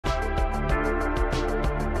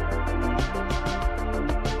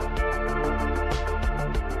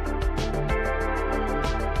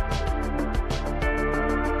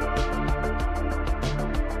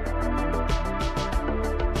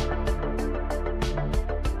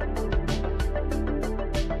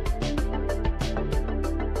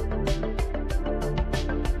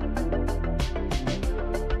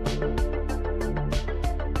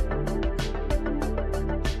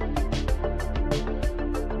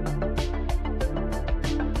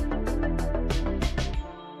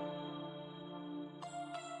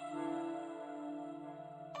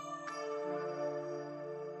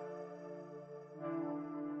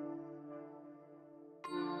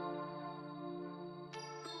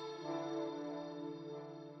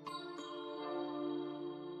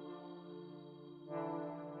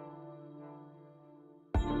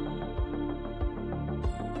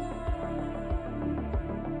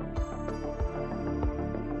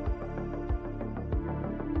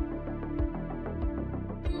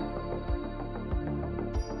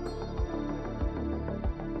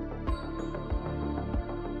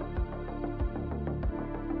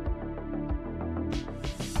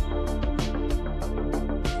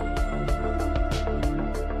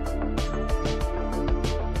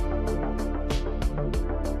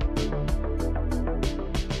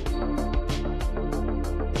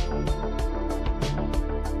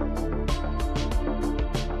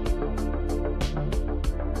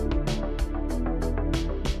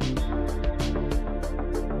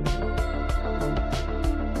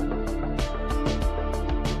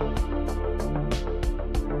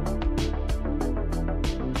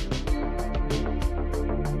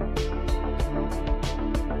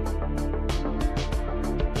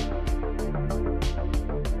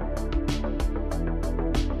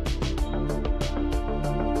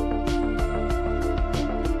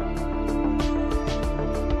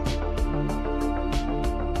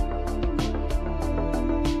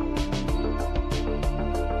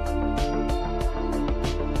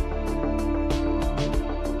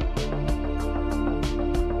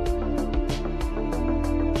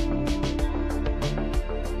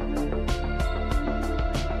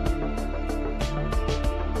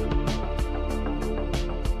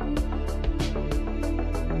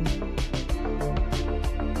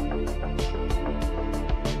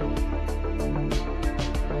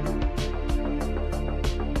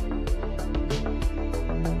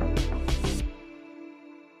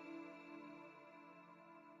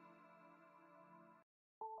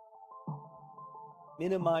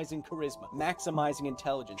minimizing charisma, maximizing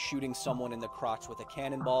intelligence, shooting someone in the crotch with a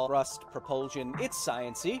cannonball, thrust, propulsion. It's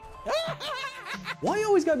science-y. Why you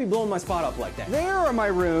always gotta be blowing my spot up like that? There are my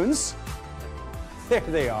runes. There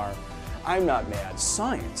they are. I'm not mad.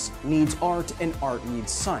 Science needs art and art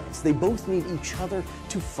needs science. They both need each other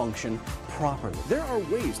to function properly. There are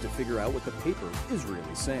ways to figure out what the paper is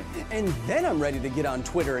really saying. And then I'm ready to get on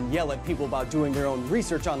Twitter and yell at people about doing their own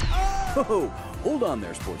research on... Oh, hold on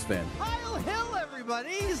there, sports fan. Kyle Hill, everybody!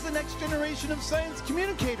 He's the next generation of science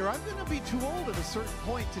communicator. I'm gonna be too old at a certain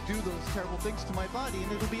point to do those terrible things to my body,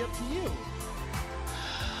 and it'll be up to you.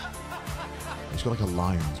 He's got like a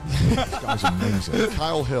lion's mane. This guy's amazing.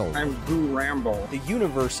 Kyle Hill. I'm Boo Rambo. The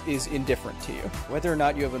universe is indifferent to you. Whether or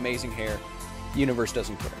not you have amazing hair, the universe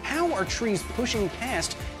doesn't care. How are trees pushing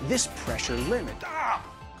past this pressure limit? Ah!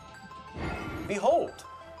 Behold,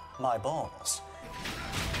 my balls.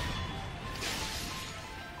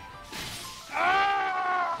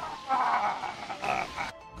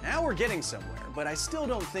 Now we're getting somewhere, but I still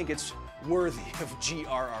don't think it's worthy of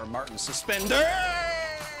G.R.R. Martin's suspender.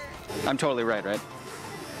 I'm totally right?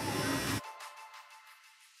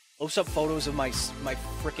 Post up photos of my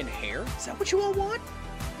frickin' hair? Is that what you all want?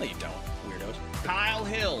 No, you don't, weirdos. Kyle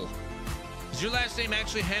Hill. Is your last name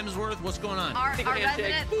actually Hemsworth? What's going on? Our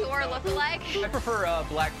resident Thor lookalike. I prefer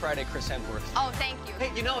Black Friday Chris Hemsworth. Oh, thank you.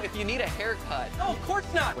 Hey, you know, if you need a haircut... No, of course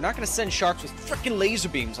not! We're not gonna send sharks with frickin' laser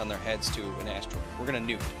beams on their heads to an asteroid. We're gonna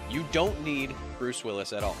nuke. You don't need Bruce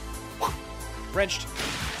Willis at all. Wrenched.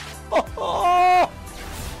 Oh!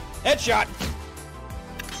 Headshot!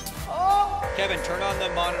 Oh! Kevin, turn on the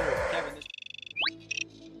monitor. Kevin,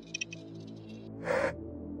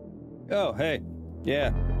 Oh, hey.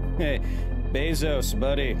 Yeah. Hey. Bezos,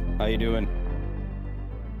 buddy. How you doing?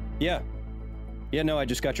 Yeah. Yeah, no, I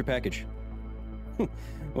just got your package.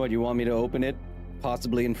 What, you want me to open it?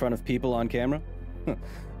 Possibly in front of people on camera?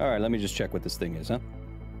 Alright, let me just check what this thing is, huh?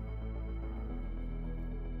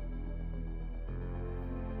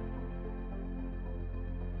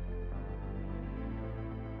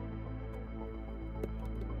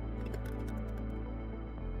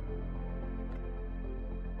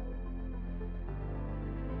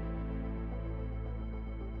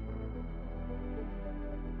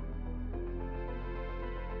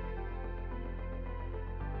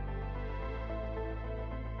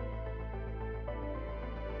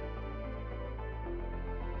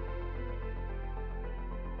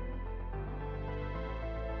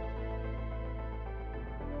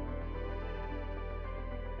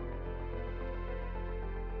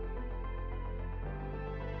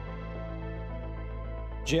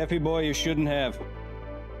 Jeffy boy, you shouldn't have.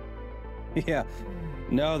 Yeah.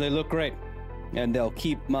 No, they look great. And they'll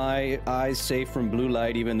keep my eyes safe from blue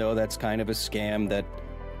light, even though that's kind of a scam that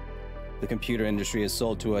the computer industry has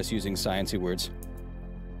sold to us using sciencey words.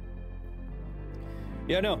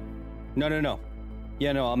 Yeah, no. No.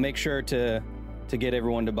 Yeah, no, I'll make sure to get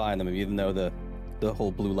everyone to buy them, even though the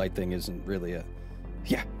whole blue light thing isn't really a...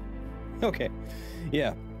 Yeah. Okay.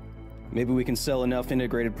 Yeah. Maybe we can sell enough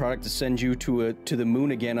integrated product to send you to the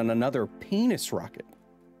moon again on another penis rocket.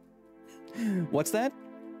 What's that?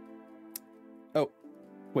 Oh,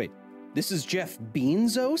 wait. This is Jeff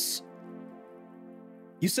Bezos?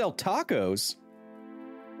 You sell tacos?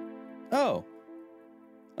 Oh.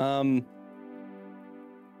 Carne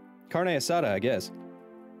asada, I guess.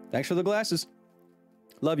 Thanks for the glasses.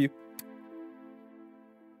 Love you.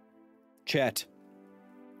 Chat.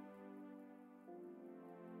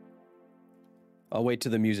 I'll wait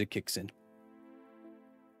till the music kicks in.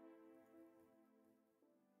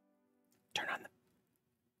 Turn on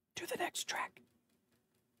do the next track.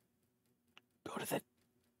 Go to the...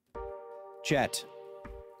 Chat.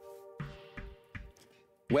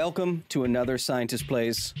 Welcome to another Scientist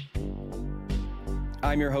Plays.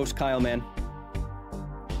 I'm your host, Kyle Man.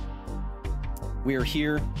 We are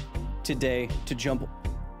here today to jump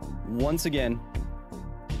once again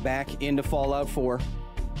back into Fallout 4.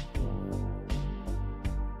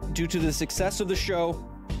 Due to the success of the show,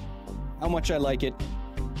 how much I like it,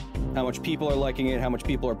 how much people are liking it, how much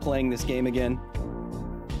people are playing this game again.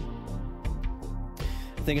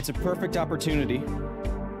 I think it's a perfect opportunity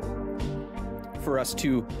for us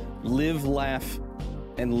to live, laugh,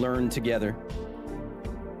 and learn together.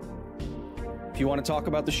 If you want to talk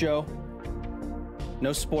about the show,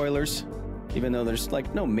 no spoilers, even though there's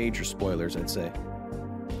like no major spoilers, I'd say,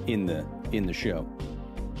 in the show.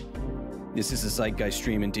 This is a Zeitgeist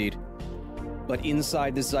stream indeed. But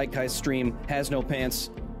inside this Zeitgeist stream has no pants.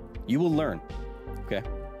 You will learn, okay?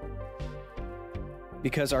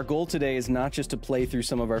 Because our goal today is not just to play through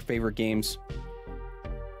some of our favorite games.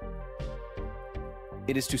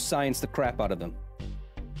 It is to science the crap out of them.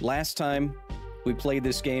 Last time we played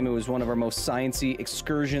this game, it was one of our most science-y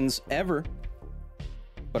excursions ever.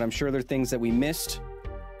 But I'm sure there are things that we missed.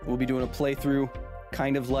 We'll be doing a playthrough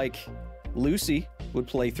kind of like Lucy would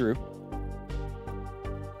play through.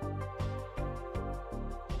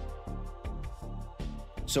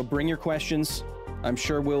 So bring your questions. I'm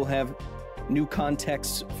sure we'll have new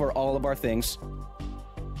contexts for all of our things.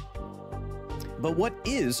 But what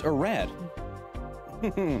is a rad?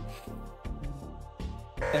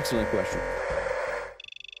 Excellent question.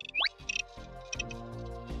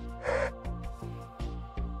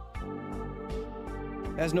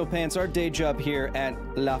 As no pants, our day job here at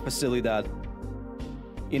La Facilidad,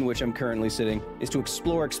 in which I'm currently sitting, is to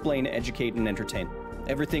explore, explain, educate, and entertain.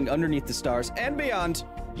 Everything underneath the stars and beyond.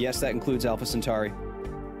 Yes, that includes Alpha Centauri.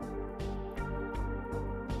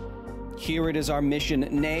 Here it is our mission,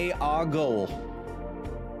 nay, our goal.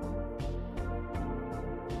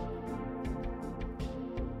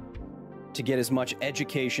 To get as much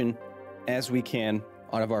education as we can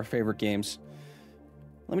out of our favorite games.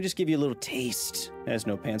 Let me just give you a little taste, as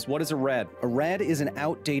no pants. What is a rad? A rad is an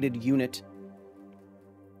outdated unit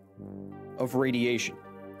of radiation,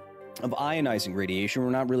 of ionizing radiation.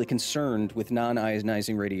 We're not really concerned with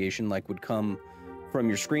non-ionizing radiation like would come from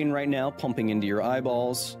your screen right now, pumping into your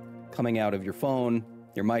eyeballs, coming out of your phone,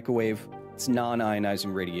 your microwave. It's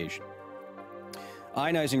non-ionizing radiation.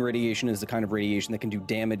 Ionizing radiation is the kind of radiation that can do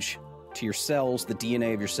damage to your cells, the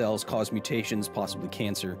DNA of your cells, cause mutations, possibly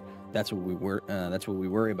cancer. That's what we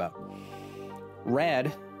worry about.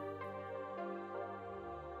 Rad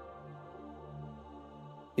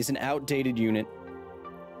is an outdated unit.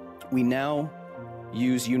 We now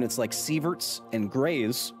use units like sieverts and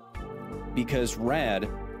grays because rad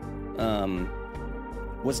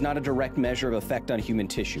was not a direct measure of effect on human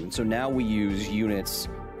tissue. And so now we use units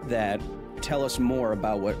that tell us more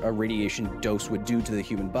about what a radiation dose would do to the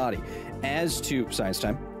human body. As to Science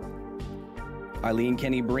Time, Eileen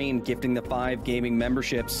Kenny Breen gifting the 5 gaming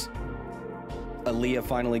memberships. Aaliyah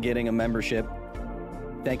finally getting a membership.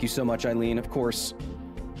 Thank you so much, Eileen. Of course,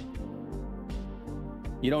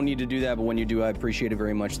 you don't need to do that, but when you do, I appreciate it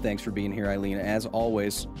very much. Thanks for being here, Eileen, as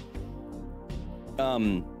always.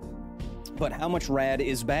 But how much rad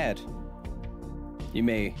is bad? You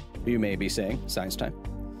may be saying, Science Time.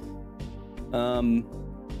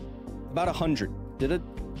 About 100. Did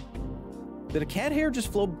a cat hair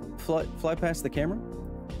just fly past the camera?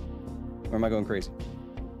 Or am I going crazy?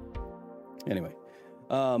 Anyway,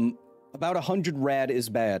 about 100 rad is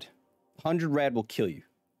bad. 100 rad will kill you.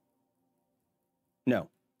 No,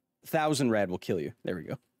 1,000 rad will kill you. There we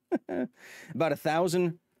go. About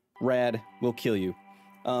 1,000 rad will kill you.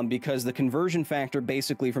 Because the conversion factor,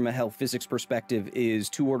 basically from a health physics perspective, is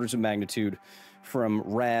 2 orders of magnitude from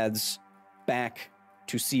rads back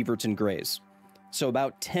to sieverts and grays. So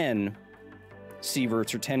about 10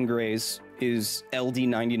 sieverts or 10 grays is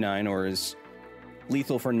LD99, or is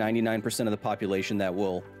lethal for 99% of the population that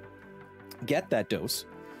will get that dose.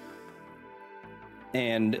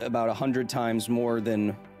 And about 100 times more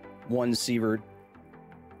than 1 sievert.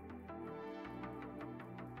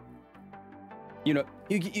 You know,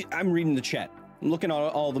 I'm reading the chat. I'm looking at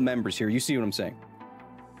all the members here. You see what I'm saying?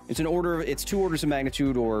 It's 2 orders of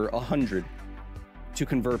magnitude or 100 to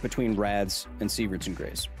convert between rads and sieverts and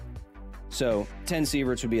grays. So 10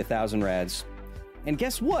 sieverts would be 1,000 rads. And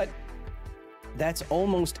guess what? That's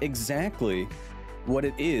almost exactly what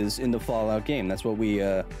it is in the Fallout game. That's what we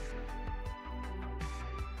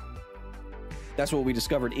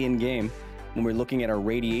discovered in game when we're looking at our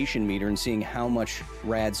radiation meter and seeing how much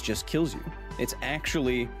rads just kills you. It's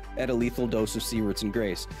actually at a lethal dose of sieverts and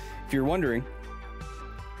grays. If you're wondering,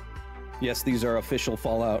 yes, these are official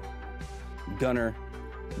Fallout Gunner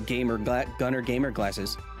gamer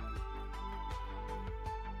glasses.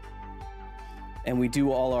 And we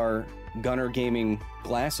do all our Gunner gaming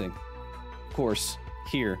glassing, of course,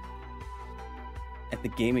 here at the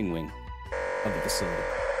gaming wing of the facility.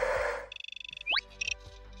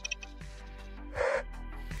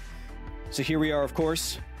 So here we are, of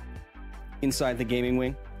course, inside the gaming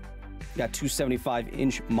wing. Got 2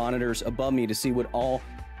 75-inch monitors above me to see what all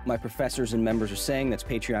my professors and members are saying. That's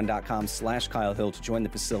patreon.com/Kyle Hill to join the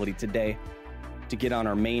facility today, to get on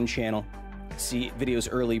our main channel, see videos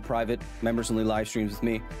early, private, members-only live streams with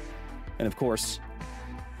me. And of course,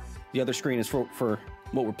 the other screen is for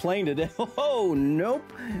what we're playing today. Oh,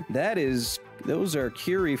 nope. Those are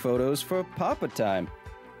Curie photos for Papa Time.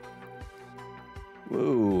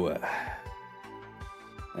 Whoa.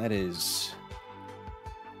 That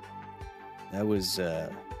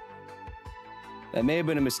may have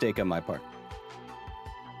been a mistake on my part.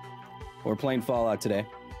 We're playing Fallout today.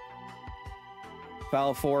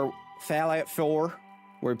 Fallout 4,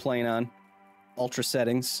 we're playing on ultra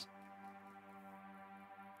settings.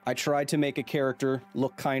 I tried to make a character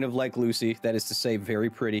look kind of like Lucy, that is to say, very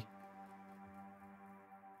pretty.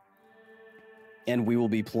 And we will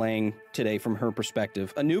be playing today from her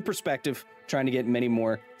perspective. A new perspective, trying to get many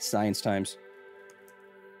more science times.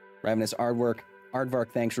 Ravenous Aardvark,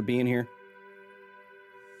 thanks for being here.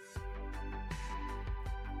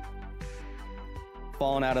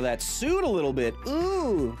 Falling out of that suit a little bit.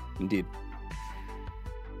 Ooh, indeed.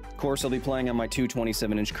 Of course, I'll be playing on my two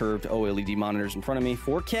 27-inch curved OLED monitors in front of me.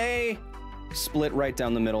 4K, split right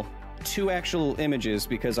down the middle. Two actual images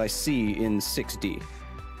because I see in 6D.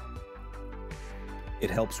 It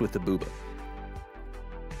helps with the booba.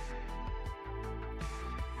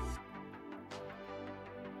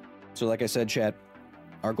 So like I said, chat,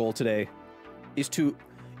 our goal today is to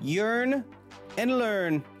yearn and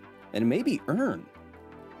learn and maybe earn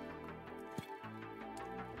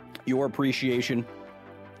your appreciation,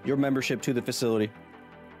 your membership to the facility.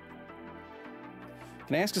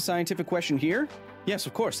 Can I ask a scientific question here? Yes,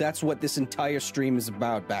 of course. That's what this entire stream is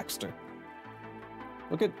about, Baxter.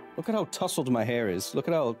 Look at how tousled my hair is. Look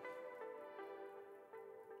at how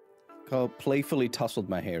playfully tousled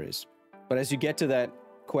my hair is. But as you get to that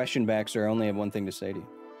question, Baxter, I only have one thing to say to you.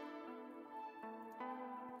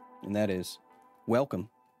 And that is, welcome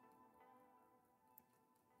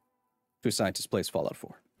to A Scientist Plays Fallout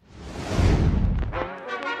 4.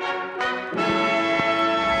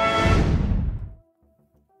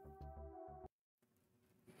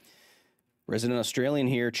 Resident Australian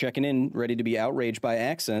here, checking in, ready to be outraged by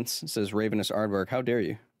accents, says Ravenous Aardvark. How dare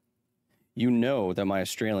you? You know that my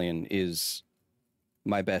Australian is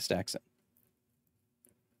my best accent.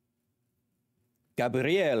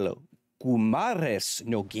 Gabriel Gumares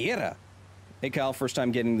Noguera. Hey, Kyle, first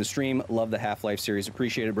time getting the stream. Love the Half-Life series.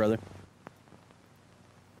 Appreciate it, brother.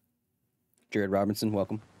 Jared Robinson,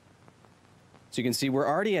 welcome. So you can see we're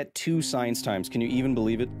already at 2 science times. Can you even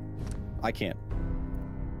believe it? I can't.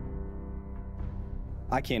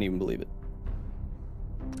 I can't even believe it.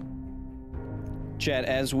 Chat,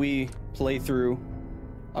 as we play through,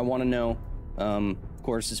 I want to know, of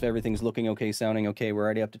course, if everything's looking okay, sounding okay. We're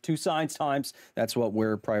already up to 2 science times. That's what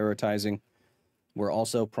we're prioritizing. We're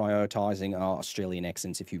also prioritizing our Australian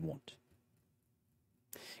accents if you want.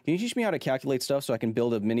 Can you teach me how to calculate stuff so I can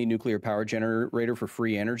build a mini nuclear power generator for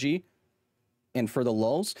free energy? And for the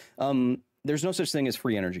lulz? There's no such thing as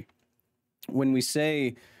free energy. When we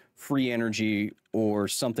say free energy or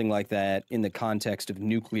something like that in the context of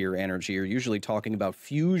nuclear energy, you're usually talking about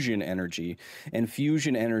fusion energy, and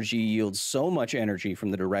fusion energy yields so much energy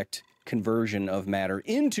from the direct conversion of matter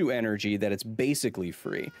into energy that it's basically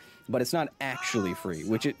free, but it's not actually free,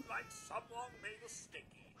 which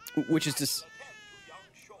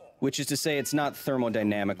is to say it's not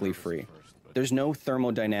thermodynamically free. There's no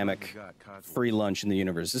thermodynamic free lunch in the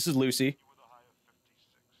universe. This is Lucy.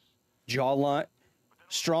 Jawline.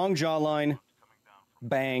 Strong jawline,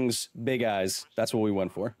 bangs, big eyes. That's what we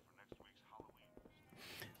went for.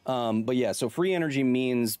 But yeah, so free energy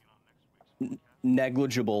means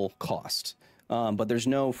negligible cost. But there's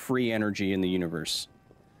no free energy in the universe.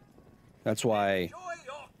 That's why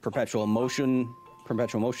perpetual motion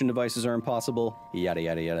devices are impossible. Yada,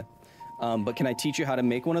 yada, yada. But can I teach you how to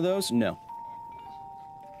make one of those? No.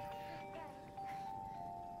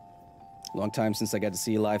 Long time since I got to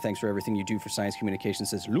see you live. Thanks for everything you do for science communication,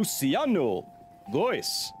 says Luciano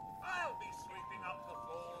Gois. I'll be sweeping up the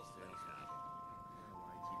floors later.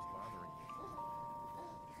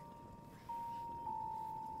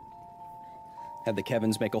 Had the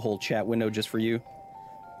Kevins make a whole chat window just for you.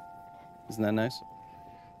 Isn't that nice?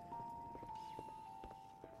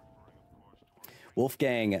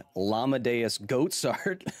 Wolfgang Lamadeus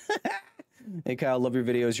Goatsart. Hey, Kyle, love your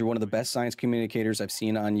videos. You're one of the best science communicators I've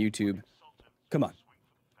seen on YouTube. Come on.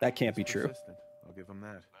 That can't be true. I'll give him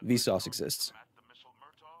that. Vsauce exists.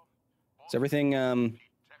 Is everything,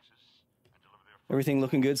 everything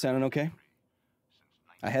looking good? Sounding okay?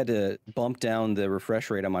 I had to bump down the refresh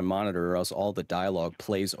rate on my monitor or else all the dialogue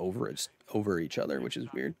plays over each other, which is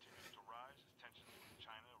weird.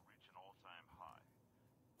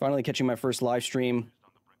 Finally catching my first live stream.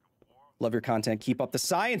 Love your content. Keep up the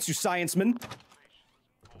science, you science-men.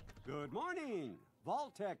 Good morning.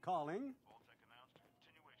 Vaultec calling.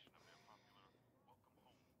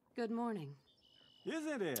 Good morning.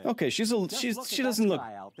 Isn't it? Okay, she doesn't look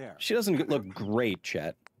great,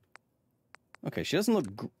 chat. Okay, she doesn't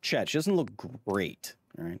look chat. She doesn't look great.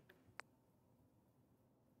 All right.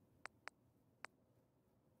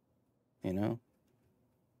 You know.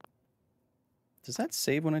 Does that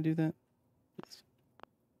save when I do that? Yes.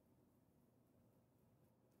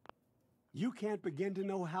 You can't begin to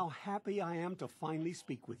know how happy I am to finally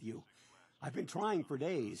speak with you. I've been trying for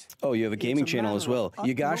days. Oh, you have a gaming channel as well.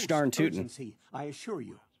 You gosh darn tootin'. Urgency, I assure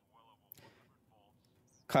you.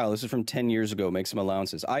 Kyle, this is from 10 years ago. Make some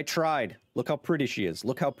allowances. I tried. Look how pretty she is.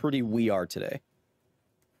 Look how pretty we are today.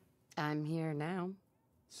 I'm here now.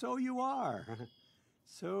 So you are.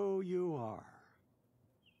 So you are.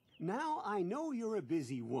 Now I know you're a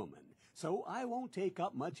busy woman, so I won't take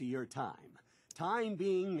up much of your time. Time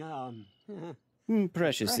being,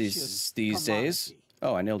 precious these days.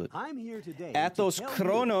 Oh, I nailed it. I'm here today Athos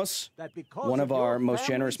Kronos, one of our most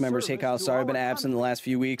generous members. Hey, Kyle, sorry I've been absent the last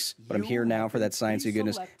few weeks, but I'm here now for that sciencey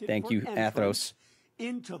goodness. Thank you, Athos.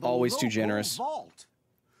 Always too generous. Vault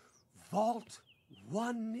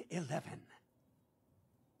 111.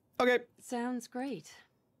 Okay. Sounds great.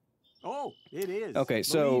 Oh, it is. Okay,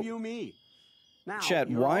 so believe you me. Now, Chet,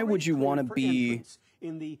 why would you want to be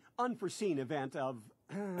in the unforeseen event of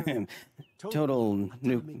total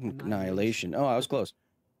annihilation? Oh, I was close.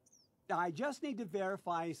 I just need to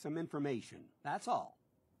verify some information. That's all.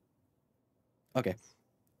 Okay.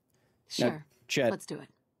 Sure. Now, Chet, let's do it.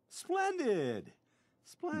 Splendid.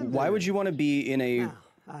 Splendid. Why would you want to be in a...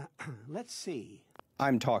 let's see.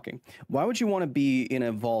 I'm talking. Why would you want to be in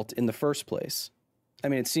a vault in the first place? I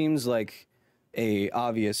mean, it seems like a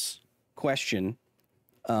obvious question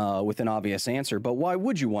with an obvious answer, but why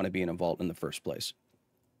would you want to be in a vault in the first place?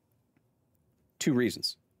 Two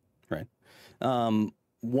reasons, right?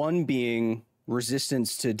 One being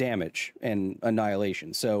resistance to damage and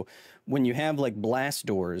annihilation. So when you have like blast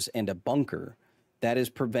doors and a bunker, that is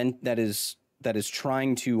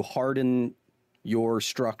trying to harden your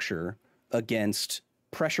structure against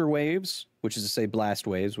pressure waves, which is to say blast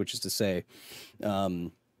waves, which is to say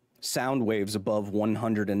sound waves above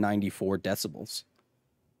 194 decibels,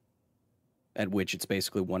 at which it's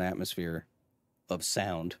basically 1 atmosphere of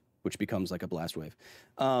sound, which becomes like a blast wave.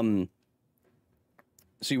 So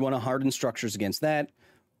you want to harden structures against that.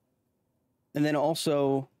 And then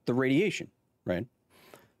also the radiation, right?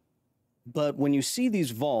 But when you see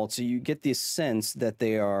these vaults, you get this sense that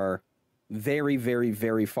they are very, very,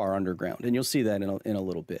 very far underground. And you'll see that in a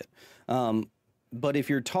little bit. But if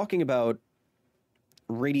you're talking about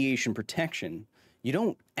radiation protection, you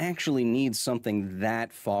don't actually need something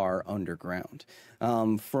that far underground.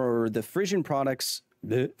 For the fission products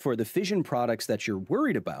that you're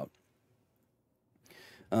worried about,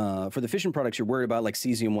 like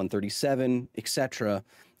cesium-137, etc.,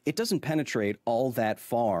 it doesn't penetrate all that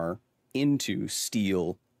far into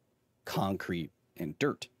steel, concrete, and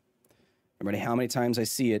dirt. Everybody, how many times I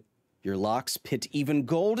see it? Your locks put even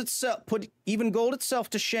gold itself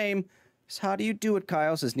to shame. So how do you do it,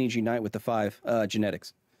 Kyle? Says Niji Knight with the 5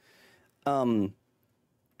 genetics. And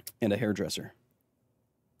a hairdresser.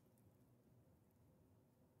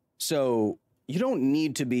 So you don't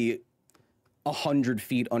need to be 100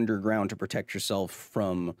 feet underground to protect yourself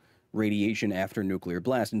from radiation after nuclear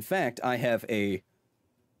blast. In fact, I have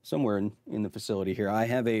somewhere in the facility here, I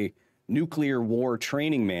have a nuclear war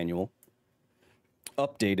training manual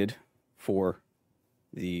updated for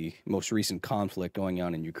the most recent conflict going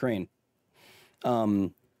on in Ukraine,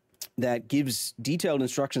 that gives detailed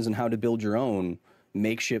instructions on how to build your own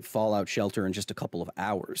makeshift fallout shelter in just a couple of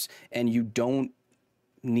hours. And you don't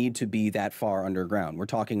need to be that far underground. We're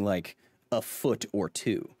talking like a foot or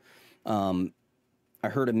two. I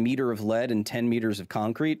heard a meter of lead and 10 meters of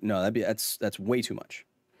concrete. No, that's way too much.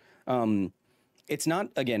 It's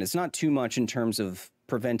not too much in terms of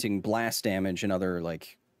preventing blast damage and other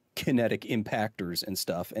like kinetic impactors and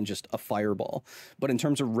stuff and just a fireball. But in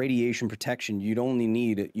terms of radiation protection, you only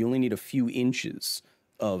need a few inches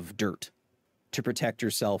of dirt to protect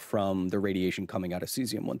yourself from the radiation coming out of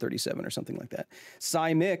cesium-137 or something like that.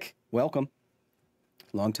 Cy Mick, welcome.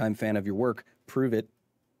 Longtime fan of your work. Prove it.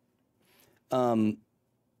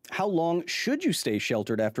 How long should you stay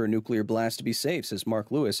sheltered after a nuclear blast to be safe, says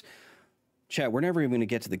Mark Lewis. Chat, we're never even going to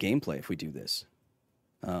get to the gameplay if we do this.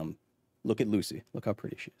 Look at Lucy. Look how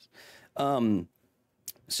pretty she is.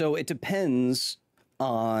 So it depends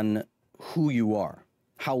on who you are,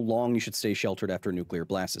 how long you should stay sheltered after a nuclear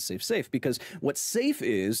blast to stay safe, because what safe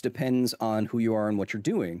is depends on who you are and what you're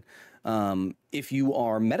doing. If you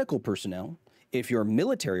are medical personnel, if you're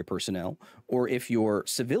military personnel, or if you're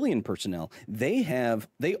civilian personnel,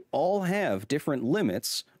 they all have different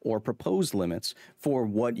limits or proposed limits for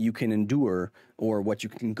what you can endure or what you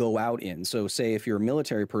can go out in. So say if you're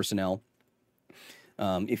military personnel,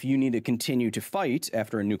 if you need to continue to fight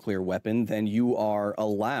after a nuclear weapon, then you are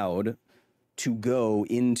allowed to go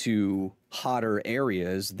into hotter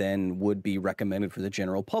areas than would be recommended for the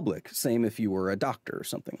general public. Same if you were a doctor or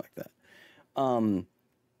something like that.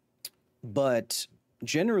 But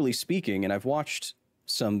generally speaking, and I've watched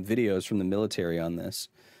some videos from the military on this,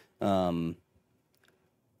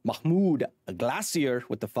 Mahmoud Glacier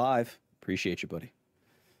with the 5. Appreciate you, buddy.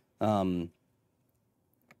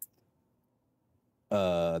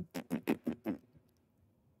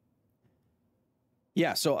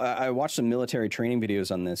 Yeah, so I watched some military training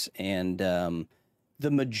videos on this, and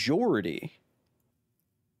the majority...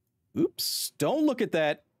 Oops, don't look at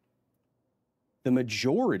that. The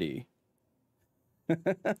majority...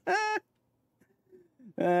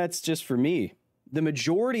 That's just for me. The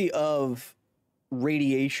majority of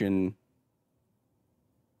radiation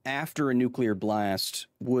after a nuclear blast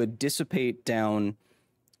would dissipate down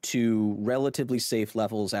to relatively safe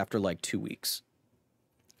levels after like 2 weeks,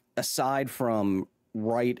 aside from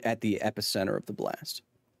right at the epicenter of the blast.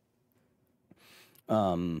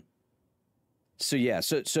 So yeah,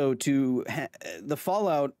 so the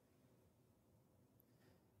fallout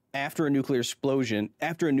after a nuclear explosion,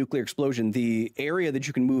 the area that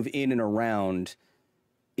you can move in and around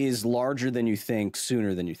is larger than you think,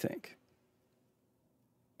 sooner than you think.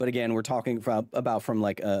 But again, we're talking about from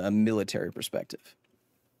like a military perspective.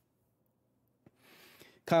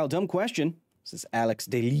 Kyle, dumb question. This is Alex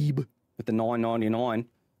Delib with the 999. I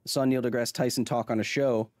saw Neil deGrasse Tyson talk on a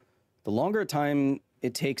show. The longer time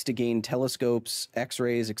it takes to gain telescopes,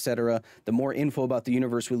 X-rays, etc., the more info about the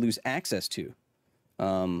universe we lose access to.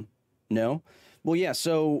 No? Well, yeah,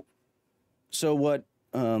 so what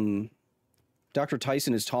Dr.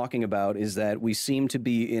 Tyson is talking about is that we seem to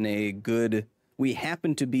be in a good... We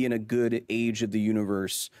happen to be in a good age of the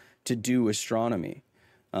universe to do astronomy.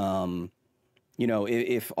 You know,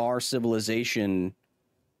 if our civilization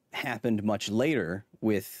happened much later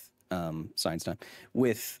with science time,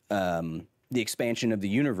 with the expansion of the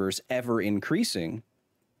universe ever increasing,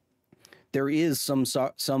 there is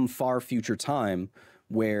some far future time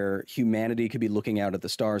where humanity could be looking out at the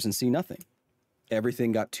stars and see nothing.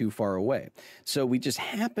 Everything got too far away. So we just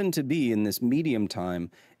happen to be in this medium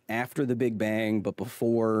time after the Big Bang, but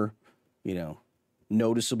before, you know,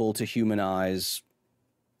 noticeable to human eyes,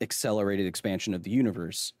 accelerated expansion of the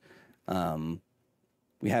universe.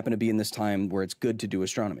 We happen to be in this time where it's good to do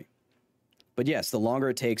astronomy. But yes, the longer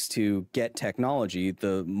it takes to get technology,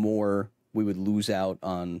 the more we would lose out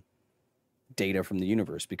on data from the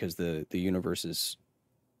universe, because the universe is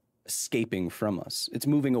escaping from us. It's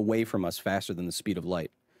moving away from us faster than the speed of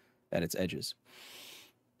light at its edges.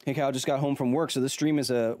 Hey, Kyle, just got home from work, so this stream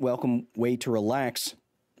is a welcome way to relax.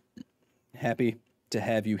 Happy to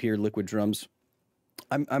have you here, Liquid Drums.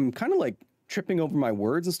 I'm kind of like tripping over my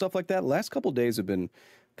words and stuff like that. Last couple days have been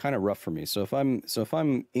kind of rough for me. So if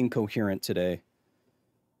I'm incoherent today,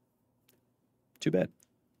 too bad.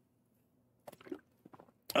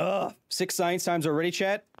 6 science times already,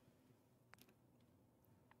 chat?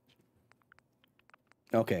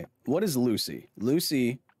 Okay, what is Lucy?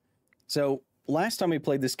 Lucy, so last time we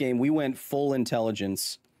played this game, we went full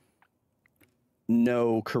intelligence,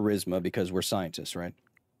 no charisma, because we're scientists, right?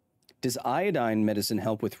 Does iodine medicine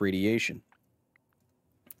help with radiation?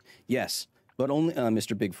 Yes, but only,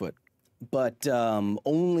 Mr. Bigfoot, but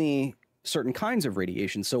only certain kinds of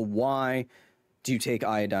radiation. So why do you take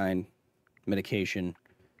iodine medication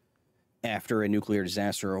after a nuclear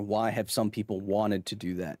disaster, or why have some people wanted to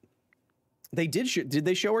do that? They did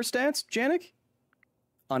they show our stats, Janik?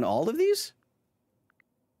 On all of these?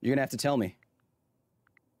 You're gonna have to tell me.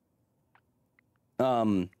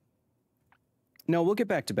 No, we'll get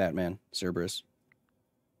back to Batman, Cerberus.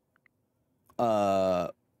 Become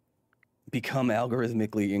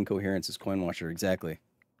algorithmically incoherent, says Coinwatcher. Exactly.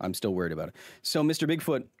 I'm still worried about it. So, Mr.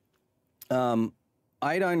 Bigfoot,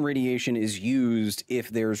 iodine radiation is used if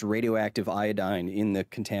there's radioactive iodine in the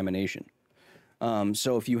contamination.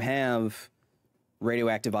 So if you have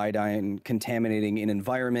radioactive iodine contaminating an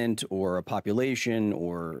environment or a population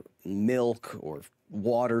or milk or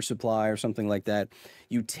water supply or something like that,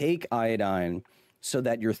 you take iodine so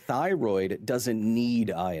that your thyroid doesn't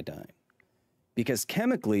need iodine. Because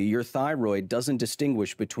chemically, your thyroid doesn't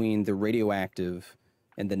distinguish between the radioactive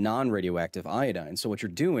and the non-radioactive iodine. So what you're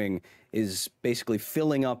doing is basically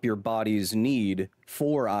filling up your body's need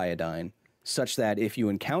for iodine, such that if you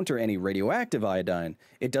encounter any radioactive iodine,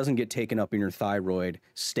 it doesn't get taken up in your thyroid,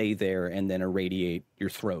 stay there, and then irradiate your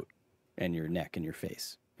throat and your neck and your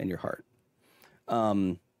face and your heart.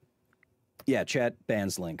 Yeah, chat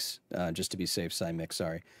bans links, just to be safe, Cymix,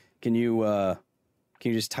 sorry. Can you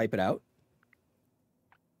just type it out?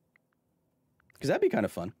 Because that'd be kind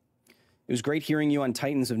of fun. It was great hearing you on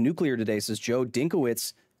Titans of Nuclear today, says Joe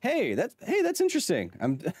Dinkowitz. Hey, that's interesting.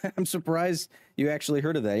 I'm surprised you actually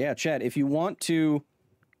heard of that. Yeah, chat, if you want to...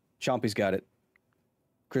 Chompy's got it.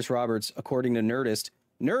 Chris Roberts, according to Nerdist.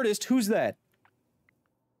 Nerdist, who's that?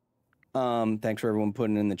 Thanks for everyone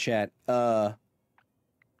putting in the chat. What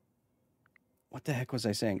the heck was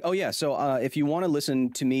I saying? Oh, yeah. So if you want to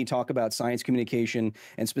listen to me talk about science communication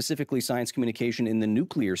and specifically science communication in the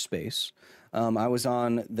nuclear space, I was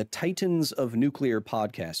on the Titans of Nuclear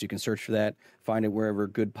podcast. You can search for that, find it wherever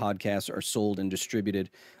good podcasts are sold and distributed.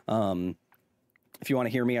 If you want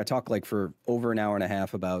to hear me, I talk like for over an hour and a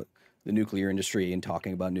half about the nuclear industry and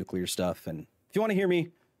talking about nuclear stuff. And if you want to hear me,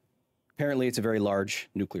 apparently it's a very large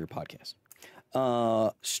nuclear podcast.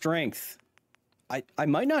 Strength. I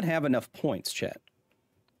might not have enough points, chat,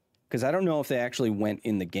 because I don't know if they actually went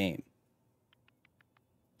in the game.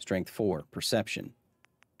 Strength 4, perception,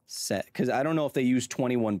 set, because I don't know if they used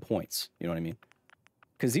 21 points. You know what I mean?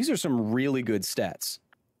 Because these are some really good stats.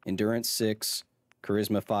 Endurance 6,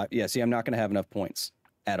 charisma 5. Yeah, see, I'm not going to have enough points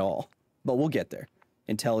at all, but we'll get there.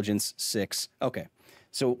 Intelligence 6. Okay,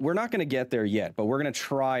 so we're not going to get there yet, but we're going to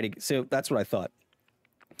try to. So that's what I thought.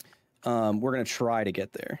 We're going to try to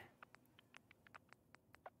get there.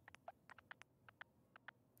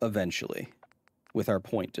 Eventually, with our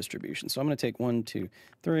point distribution. So I'm going to take 1, 2,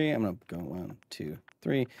 3. I'm going to go 1, 2,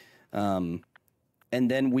 3. And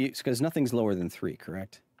then because nothing's lower than 3,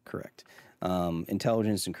 correct? Correct.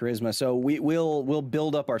 Intelligence and charisma. So we'll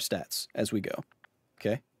build up our stats as we go.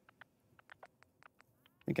 Okay.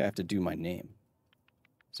 I think I have to do my name.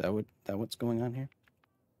 Is that what's going on here?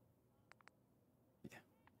 Yeah.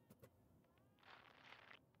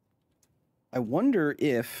 I wonder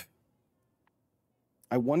if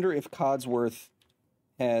Codsworth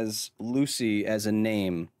has Lucy as a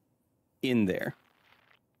name in there.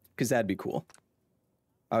 Because that'd be cool.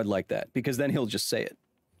 I would like that. Because then he'll just say it.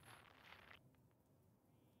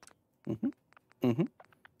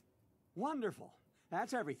 Wonderful.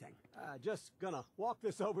 That's everything. Just gonna walk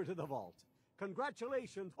this over to the vault.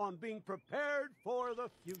 Congratulations on being prepared for the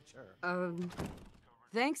future.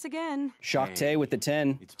 Thanks again. Shakte with the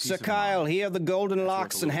 10. Sir Kyle, here the golden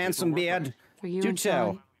locks and handsome beard. For you Do and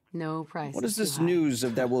tell. Sean, no price. What is this news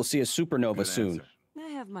of that we'll see a supernova soon? I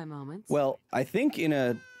have my moments. Well, I think in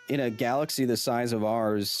a galaxy the size of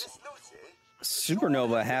ours,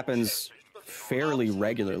 supernova happens fairly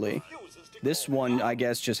regularly. This one, I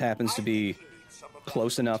guess, just happens to be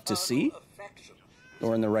close enough to see,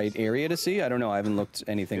 or in the right area to see. I don't know. I haven't looked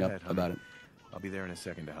anything up about it. I'll be there in a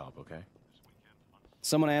second to help, okay?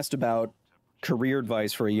 Someone asked about career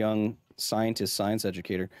advice for a young scientist, science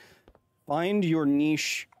educator. Find your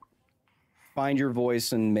niche, find your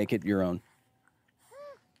voice, and make it your own.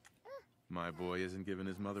 My boy isn't giving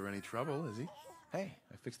his mother any trouble, is he? Hey,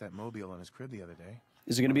 I fixed that mobile on his crib the other day.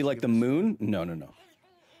 Is it going to be like the moon? No.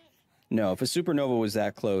 No, if a supernova was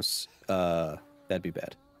that close, that'd be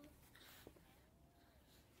bad.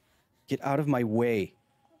 Get out of my way.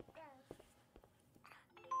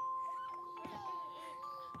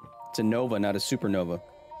 It's a nova, not a supernova.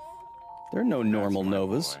 There are no normal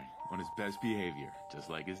novas. Boy, on his best behavior, just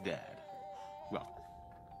like his dad. Well,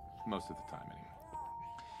 most of the time, anyway.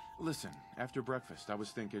 Listen, after breakfast, I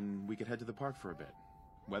was thinking we could head to the park for a bit.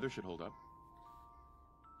 Weather should hold up.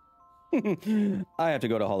 I have to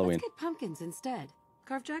go to Halloween. Let's get pumpkins instead.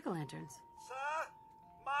 Carve jack-o'-lanterns. Sir,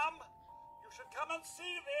 Mum, you should come and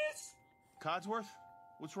see this. Codsworth,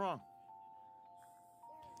 what's wrong?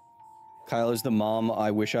 Kyle is the mom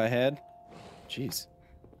I wish I had. Jeez.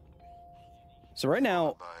 So right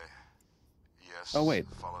now... Yes, oh, wait.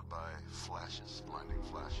 followed by flashes, blinding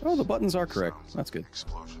flashes. Oh, the buttons are correct. That's good.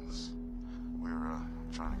 Explosions. We're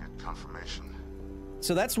trying to get confirmation.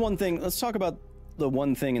 So that's one thing. Let's talk about the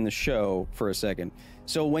one thing in the show for a second.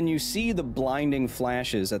 So when you see the blinding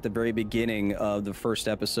flashes at the very beginning of the first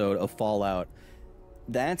episode of Fallout,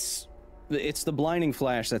 it's the blinding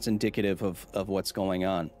flash that's indicative of what's going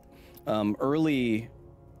on. Early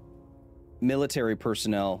military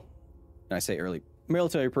personnel, and I say early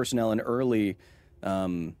military personnel and early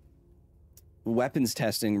weapons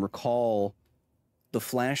testing recall the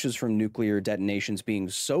flashes from nuclear detonations being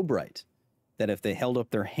so bright that if they held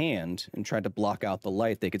up their hand and tried to block out the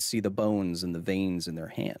light, they could see the bones and the veins in their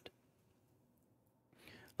hand.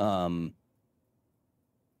 So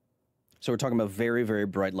we're talking about very, very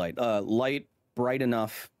bright light. Light bright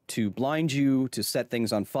enough to blind you, to set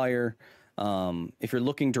things on fire. If you're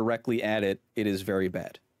looking directly at it, it is very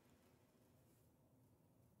bad.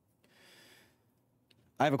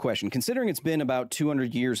 I have a question. Considering it's been about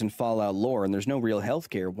 200 years in Fallout lore and there's no real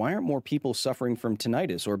healthcare, why aren't more people suffering from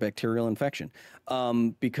tinnitus or bacterial infection?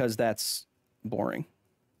 Because that's boring.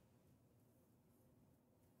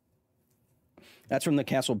 That's from the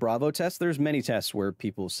Castle Bravo test. There's many tests where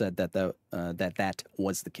people said that that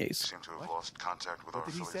was the case. Seem to have lost contact with our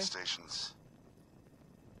affiliate stations.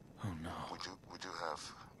 Oh no.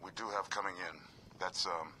 We do have coming in. That's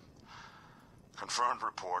confirmed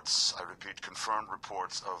reports. I repeat, confirmed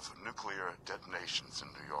reports of nuclear detonations in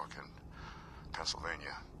New York and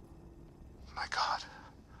Pennsylvania. My God.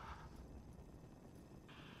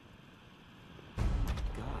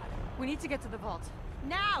 We need to get to the vault.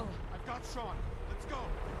 Now! I've got Sean. Let's go.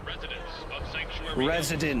 Residents of Sanctuary.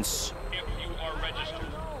 Residents. If you are registered,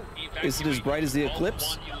 Is it as bright as the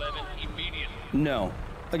eclipse? No.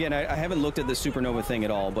 Again, I haven't looked at the supernova thing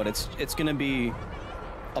at all, but it's going to be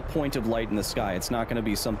a point of light in the sky. It's not going to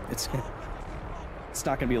be it's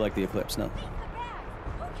not going to be like the eclipse, no. Who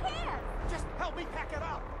cares? Just help me pack it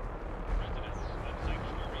up.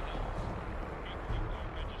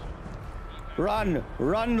 Run!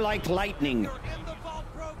 Run like lightning! You're in the vault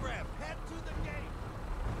program. Head to the gate.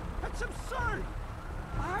 That's absurd!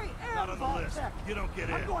 I am Not on the vault list. tech. You don't get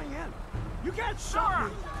I'm in. going in. You can't stop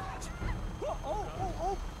me.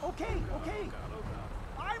 Okay.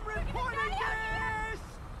 I'm reporting this!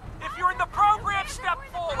 If you're in the program, step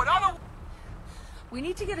forward. We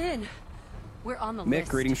need to get in. We're on the Mick,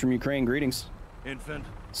 list. greetings from Ukraine. Greetings. Infant.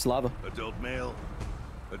 Slava. Adult male.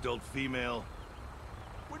 Adult female.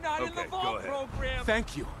 We're not in the vault program.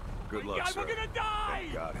 Thank you. Good luck, Guys, sir. we're gonna die.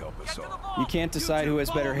 God help us all. You can't decide who has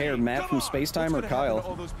better hair, Matt from Spacetime or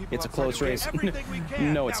Kyle. It's a close race.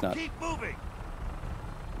 No, it's not. Keep moving.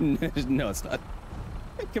 No, it's not.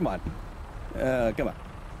 Come on. Come on.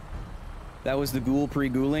 That was the ghoul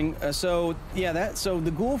pre-ghouling. So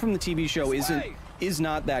the ghoul from the TV show is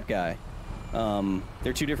not that guy.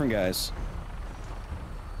 They're two different guys.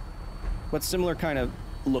 But similar kind of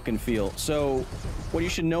look and feel. So what you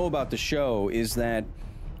should know about the show is that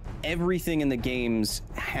everything in the games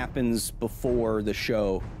happens before the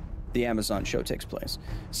show, the Amazon show, takes place.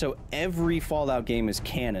 So every Fallout game is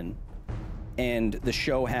canon, and the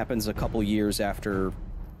show happens a couple years after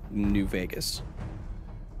New Vegas,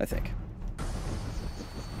 I think.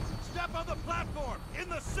 Step on the platform in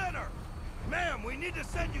the center. Ma'am, we need to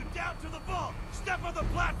send you down to the vault. Step on the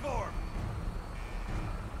platform.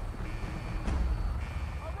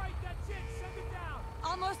 All right, that's it. Send it down.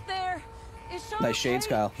 Almost there. Is Sean Nice shades,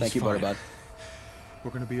 okay? Kyle. Thank you, Butterbud.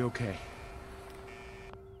 We're gonna be okay.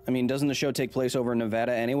 I mean, doesn't the show take place over in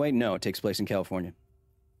Nevada anyway? No, it takes place in California.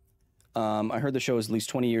 I heard the show is at least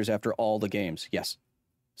 20 years after all the games. Yes.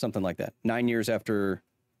 Something like that. 9 years after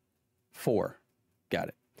 4. Got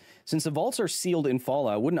it. Since the vaults are sealed in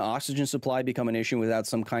Fallout, wouldn't oxygen supply become an issue without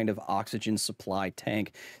some kind of oxygen supply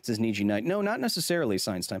tank? Says Niji Knight. No, not necessarily,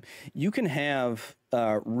 Science Time. You can have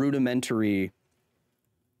rudimentary...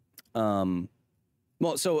 well,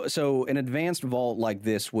 so an advanced vault like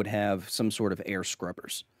this would have some sort of air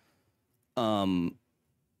scrubbers. And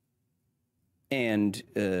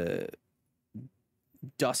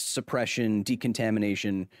dust suppression,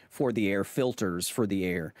 decontamination for the air, filters for the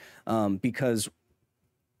air. Because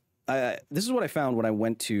this is what I found when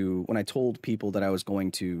I told people that I was going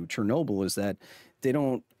to Chernobyl, is that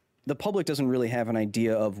the public doesn't really have an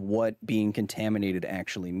idea of what being contaminated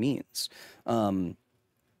actually means. And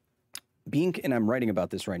I'm writing about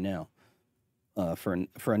this right now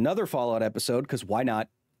for another Fallout episode, because why not?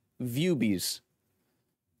 Viewbies.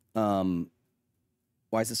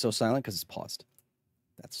 Why is it so silent? Because it's paused.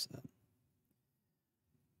 That's.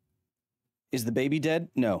 Is the baby dead?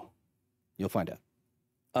 No. You'll find out.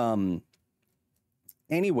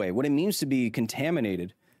 Anyway, what it means to be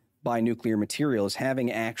contaminated by nuclear material is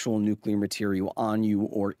having actual nuclear material on you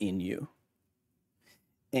or in you.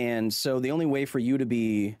 And so the only way for you to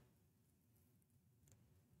be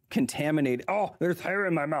contaminated... Oh, there's hair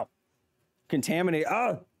in my mouth. Contaminated...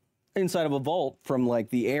 inside of a vault from like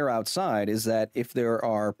the air outside is that if there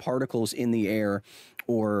are particles in the air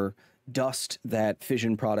or dust that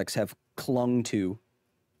fission products have clung to,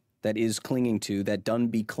 that is clinging to, that done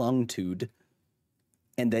be clung to'd,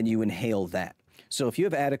 and then you inhale that. So if you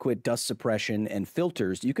have adequate dust suppression and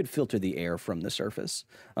filters, you could filter the air from the surface.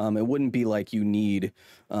 It wouldn't be like you need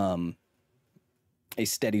a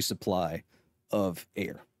steady supply of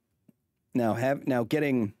air. Now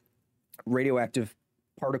getting radioactive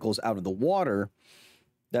particles out of the water,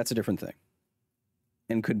 that's a different thing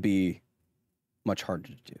and could be much harder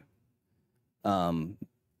to do.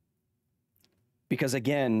 Because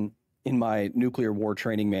again, in my nuclear war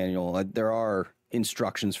training manual, there are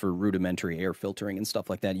instructions for rudimentary air filtering and stuff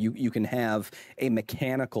like that. You can have a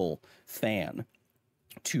mechanical fan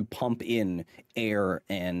to pump in air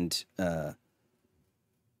and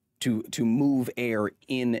to move air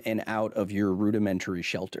in and out of your rudimentary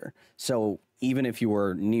shelter. So even if you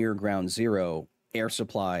are near ground zero, air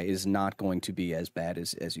supply is not going to be as bad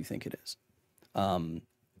as you think it is.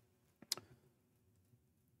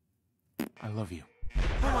 I love you.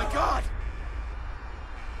 Oh my God!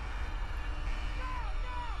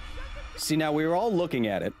 See, now we were all looking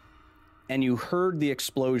at it, and you heard the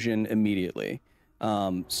explosion immediately.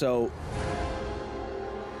 So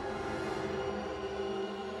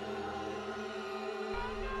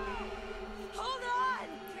Hold on!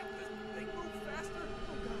 Can't this thing move faster?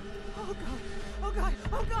 Oh God! Oh God!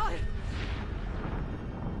 Oh God!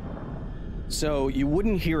 So you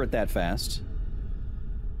wouldn't hear it that fast.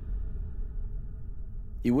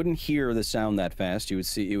 You wouldn't hear the sound that fast. You would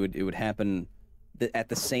see it would happen at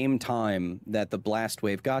the same time that the blast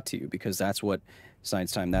wave got to you, because that's what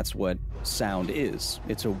science time. That's what sound is.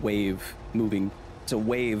 It's a wave moving. It's a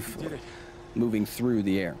wave moving through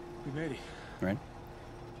the air. We made it. Right.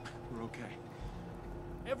 We're okay.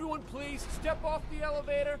 Everyone please step off the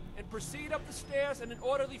elevator and proceed up the stairs in an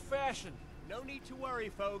orderly fashion. No need to worry,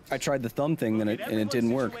 folks. I tried the thumb thing, and it didn't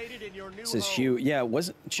work. It says Hugh. Yeah, it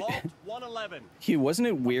wasn't. Hugh, wasn't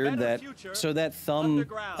it weird that so that thumb,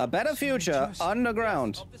 a better future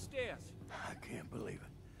underground? I can't believe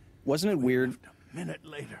it. Wasn't it weird? A minute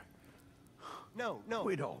later. No,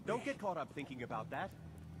 don't get caught up thinking about that.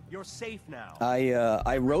 You're safe now.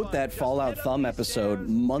 I wrote that Fallout thumb episode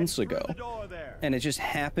months ago, and it just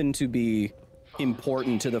happened to be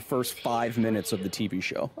important to the first 5 minutes of the TV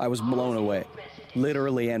show. I was blown away,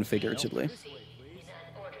 literally and figuratively.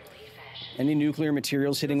 Any nuclear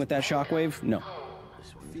materials hitting with that shockwave? No.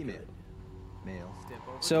 Female. Male.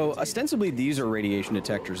 So ostensibly these are radiation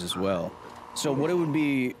detectors as well. So what it would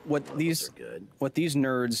be, what these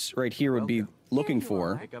nerds right here would be looking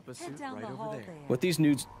for, what these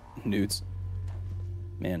nudes,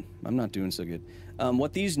 man, I'm not doing so good.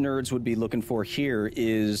 What these nerds would be looking for here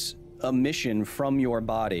is emission from your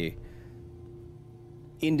body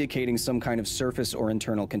indicating some kind of surface or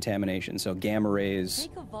internal contamination. So gamma rays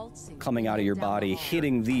coming out of your body,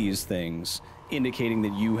 hitting these things, indicating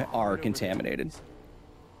that you are contaminated.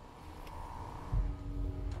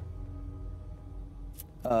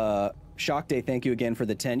 Shock Day, thank you again for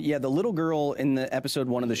the 10. Yeah, the little girl in the episode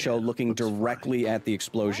 1 of the show looking directly at the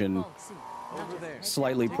explosion,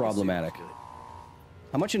 slightly problematic.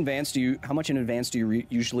 How much in advance do you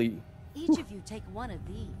usually? Each of you take one of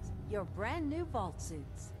these, your brand new vault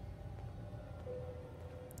suits.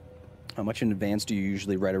 How much in advance do you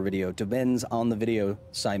usually write a video? Depends on the video,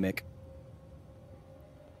 Cymic.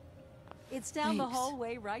 It's down the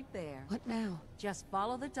hallway right there. What now? Just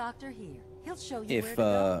follow the doctor here. He'll show you where If to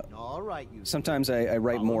go. All right, sometimes I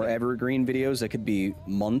write more evergreen videos that could be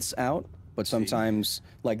months out, but sometimes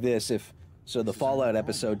like this, so the Fallout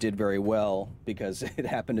episode did very well because it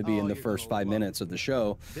happened to be in the first 5 minutes of the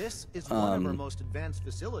show. This is one of our most advanced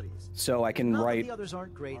facilities. So I can write The others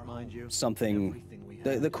aren't great, mind you. something.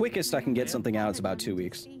 The quickest I can get something out is about 2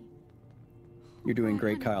 weeks. You're doing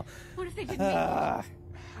great, Kyle. What if they didn't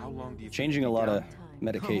How long do you Changing a lot of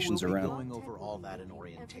medications we'll be around. going over all that in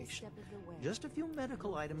orientation. Just a few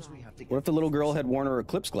medical items we have to get. What if the little girl had worn her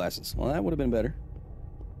eclipse glasses? Well, that would have been better.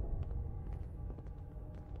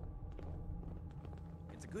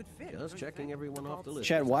 It's a good fit. Just checking everyone off the list.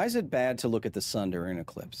 Chad, why is it bad to look at the sun during an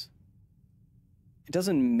eclipse? It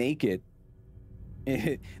doesn't make it...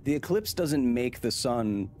 the eclipse doesn't make the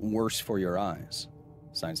sun worse for your eyes.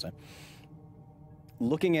 Science time.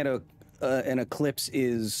 Looking at an eclipse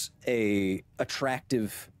is a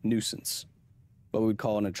attractive nuisance. What we would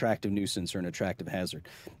call an attractive nuisance or an attractive hazard.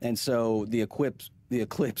 And so the eclipse,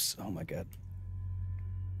 oh my God.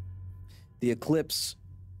 The eclipse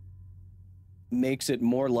makes it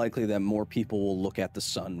more likely that more people will look at the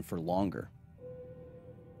sun for longer.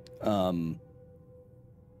 And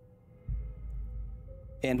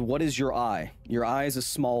what is your eye? Your eye is a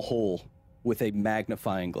small hole with a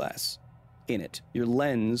magnifying glass in it. Your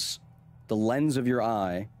lens, the lens of your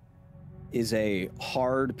eye, is a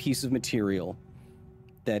hard piece of material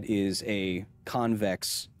that is a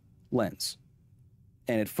convex lens,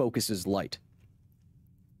 and it focuses light.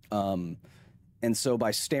 And so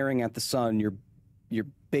by staring at the sun, you're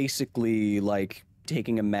basically like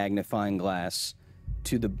taking a magnifying glass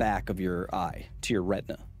to the back of your eye, to your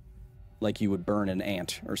retina, like you would burn an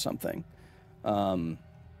ant or something.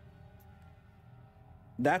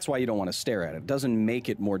 That's why you don't want to stare at it. It doesn't make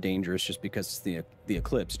it more dangerous just because it's the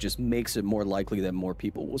eclipse. It just makes it more likely that more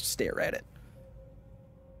people will stare at it.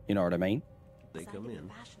 You know what I mean? They come in.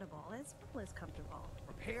 Fashionable as well as comfortable.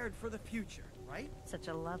 Prepared for the future, right? Such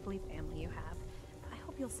a lovely family you have. I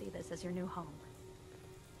hope you'll see this as your new home.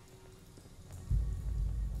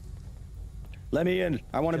 Let me in.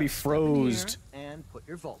 I want to be frozed. And put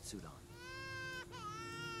your vault suit on.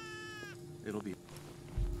 It'll be...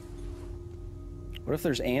 What if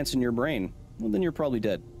there's ants in your brain? Well, then you're probably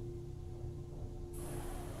dead.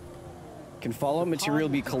 Can fallout material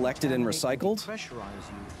be collected and recycled?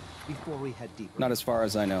 Before we head deeper. Not as far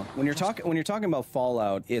as I know. When you're talking about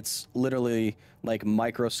fallout, it's literally like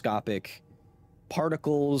microscopic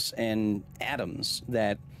particles and atoms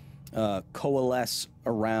that coalesce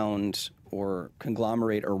around or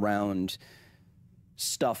conglomerate around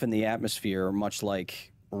stuff in the atmosphere, much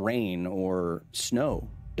like rain or snow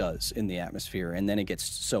does in the atmosphere. And then it gets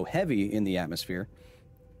so heavy in the atmosphere,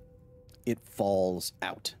 it falls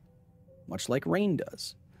out, much like rain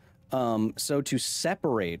does. So to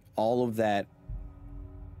separate all of that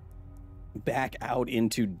back out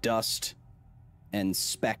into dust and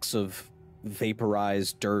specks of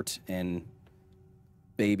vaporized dirt and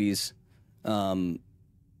babies, and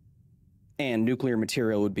nuclear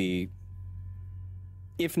material would be,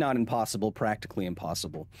 if not impossible, practically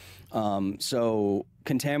impossible. So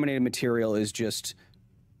contaminated material is just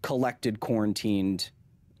collected, quarantined,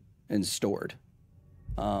 and stored.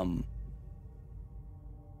 And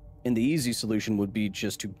the easy solution would be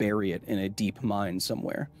just to bury it in a deep mine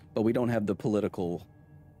somewhere. But we don't have the political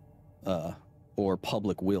or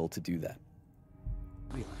public will to do that.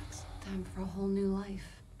 Relax. Time for a whole new life.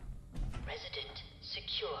 Resident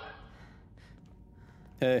secure.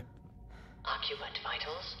 Hey. Occupant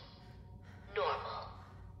vitals normal.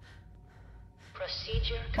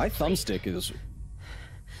 Procedure complete. My thumbstick is...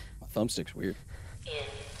 My thumbstick's weird. In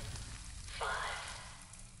 5,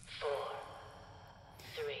 4,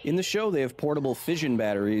 3. In the show, they have portable fission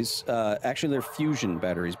batteries. Actually, they're fusion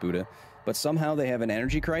batteries, Buddha. But somehow they have an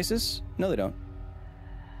energy crisis? No, they don't.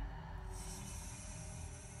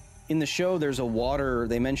 In the show, there's a water...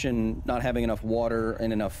 They mention not having enough water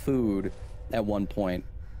and enough food at one point.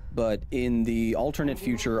 But in the alternate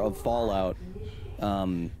future of Fallout,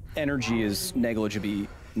 energy is negligibly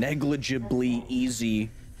easy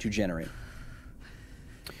to generate.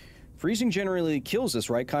 Freezing generally kills us,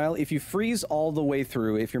 right, Kyle? If you freeze all the way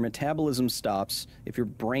through, if your metabolism stops, if your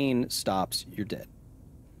brain stops, you're dead.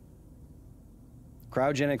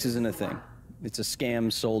 Cryogenics isn't a thing. It's a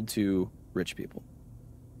scam sold to rich people.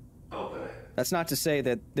 That's not to say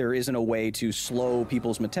that there isn't a way to slow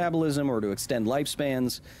people's metabolism or to extend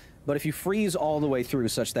lifespans, but if you freeze all the way through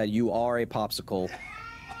such that you are a popsicle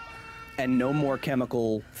and no more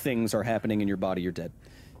chemical things are happening in your body, you're dead.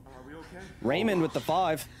 Raymond with the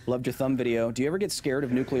 5. Loved your thumb video. Do you ever get scared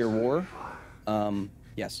of nuclear war?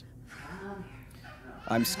 Yes.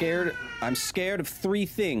 I'm scared of 3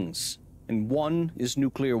 things, and one is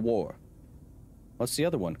nuclear war. What's the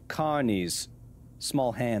other one? Carnies.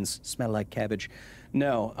 Small hands, smell like cabbage.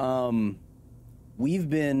 No, we've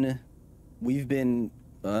been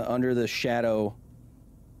under the shadow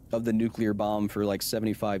of the nuclear bomb for like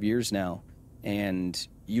 75 years now, and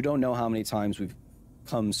you don't know how many times we've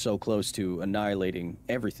come so close to annihilating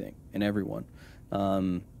everything and everyone.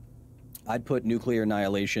 I'd put nuclear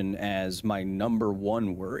annihilation as my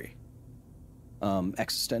 #1 worry,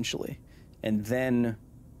 existentially, and then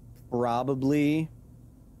probably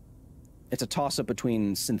it's a toss-up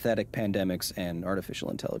between synthetic pandemics and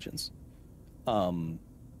artificial intelligence. But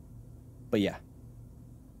yeah.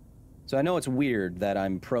 So I know it's weird that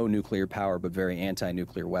I'm pro-nuclear power but very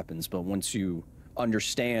anti-nuclear weapons, but once you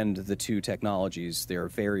understand the two technologies, they're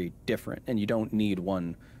very different, and you don't need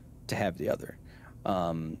one to have the other.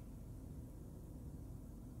 But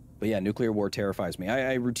yeah, nuclear war terrifies me.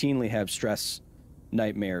 I routinely have stress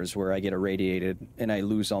nightmares where I get irradiated and I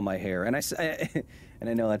lose all my hair. And and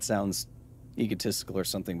I know that sounds egotistical or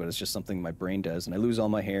something, but it's just something my brain does. And I lose all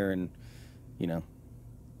my hair and, you know,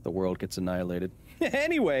 the world gets annihilated.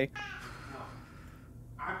 Anyway.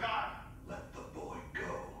 I'm done. Let the boy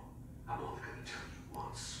go. I'm only going to tell you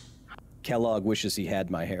once. Kellogg wishes he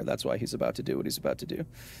had my hair. That's why he's about to do what he's about to do.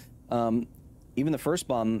 Even the first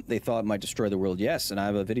bomb they thought might destroy the world. Yes, and I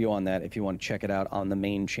have a video on that if you want to check it out on the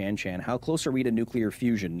main Chan. How close are we to nuclear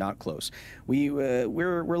fusion? Not close.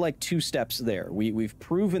 We're like 2 steps there. We've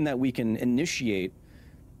proven that we can initiate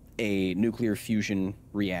a nuclear fusion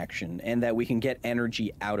reaction and that we can get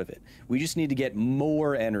energy out of it. We just need to get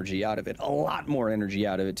more energy out of it, a lot more energy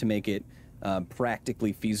out of it to make it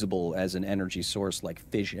practically feasible as an energy source like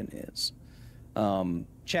fission is.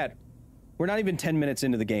 Chat, we're not even 10 minutes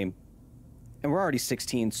into the game. And we're already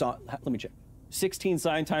 16, let me check. 16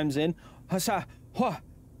 sign times in.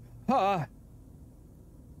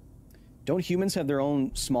 Don't humans have their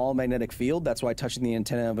own small magnetic field? That's why touching the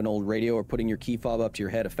antenna of an old radio or putting your key fob up to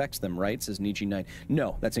your head affects them, right? Says Nietzsche 9.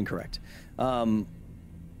 No, that's incorrect.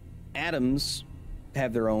 atoms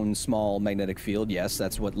have their own small magnetic field. Yes,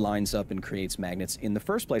 that's what lines up and creates magnets in the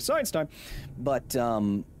first place. Science time. But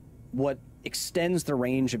what extends the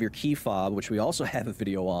range of your key fob, which we also have a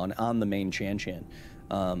video on the main Chan.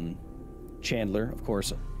 Chandler, of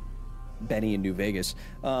course, Benny in New Vegas.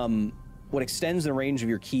 What extends the range of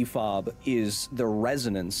your key fob is the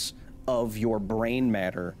resonance of your brain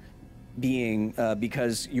matter being,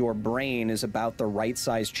 because your brain is about the right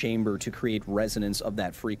size chamber to create resonance of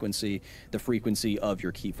that frequency, the frequency of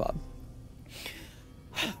your key fob.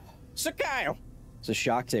 So Kyle, it's a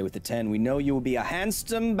shock day with the 10. We know you will be a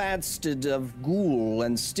handsome bastard of ghoul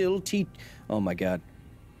and still teach. Oh my god.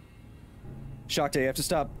 Shock day, I have to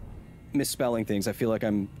stop misspelling things. I feel like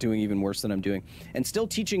I'm doing even worse than I'm doing. And still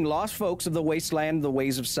teaching lost folks of the wasteland the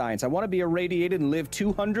ways of science. I want to be irradiated and live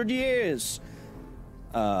 200 years.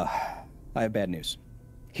 I have bad news.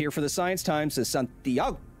 Here for the Science Times is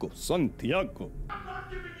Santiago. Santiago.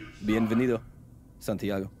 Bienvenido,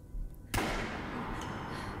 Santiago.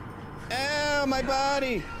 Ow, my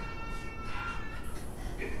body!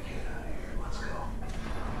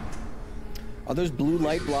 Are those blue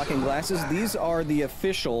light blocking glasses? These are the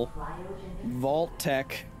official Vault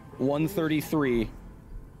Tech 133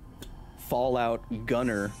 Fallout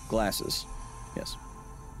Gunner glasses. Yes.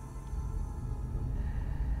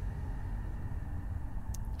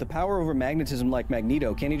 The power over magnetism like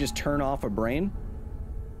Magneto, can't he just turn off a brain?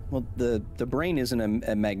 Well, the brain isn't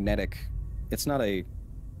a magnetic, it's not a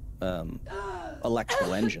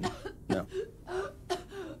electrical engine, no.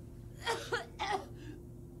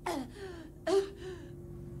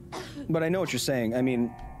 But I know what you're saying. I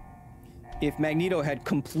mean, if Magneto had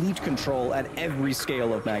complete control at every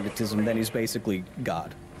scale of magnetism, then he's basically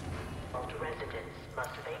God.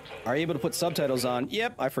 Are you able to put subtitles on?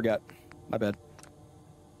 Yep, I forgot. My bad.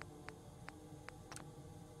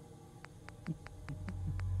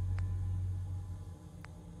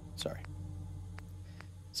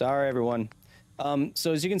 Sorry, everyone.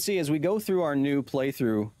 So as you can see, as we go through our new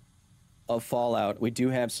playthrough of Fallout, we do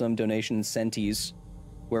have some donation incentives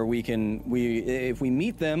where if we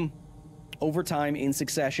meet them over time in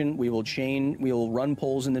succession, we will run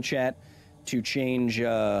polls in the chat to change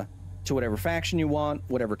to whatever faction you want,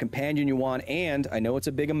 whatever companion you want, and I know it's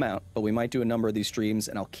a big amount, but we might do a number of these streams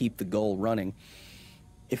and I'll keep the goal running.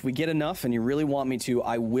 If we get enough and you really want me to,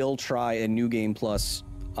 I will try a New Game Plus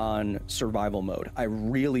on survival mode. I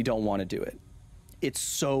really don't want to do it. It's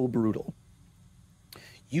so brutal.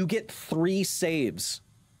 You get 3 saves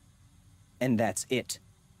and that's it.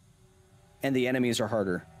 And the enemies are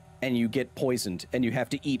harder and you get poisoned and you have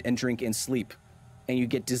to eat and drink and sleep and you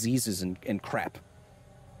get diseases and crap.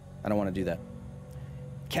 I don't want to do that.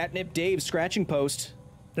 Catnip Dave scratching post.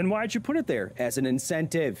 Then why'd you put it there? As an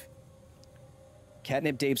incentive.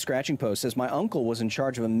 Catnip Dave scratching post says, my uncle was in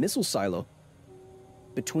charge of a missile silo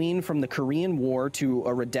from the Korean War to a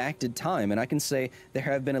redacted time, and I can say there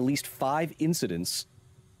have been at least 5 incidents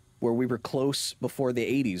where we were close before the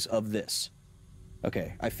 80s of this.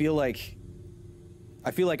 Okay, I feel like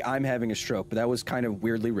I'm having a stroke, but that was kind of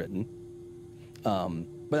weirdly written. But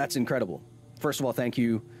that's incredible. First of all, thank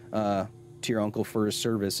you to your uncle for his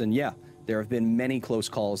service, and yeah, there have been many close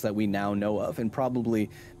calls that we now know of, and probably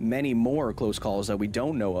many more close calls that we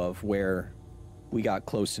don't know of where we got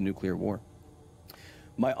close to nuclear war.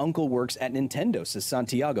 My uncle works at Nintendo, says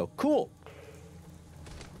Santiago. Cool.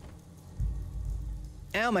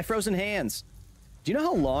 Ow, my frozen hands. Do you know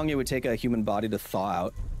how long it would take a human body to thaw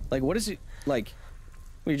out? Like, what is it, like,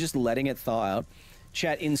 you're just letting it thaw out?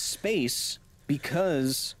 Chat, in space,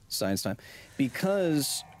 because, science time,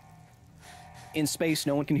 because in space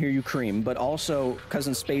no one can hear you cream, but also because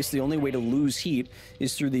in space the only way to lose heat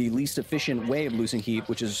is through the least efficient way of losing heat,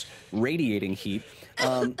 which is radiating heat.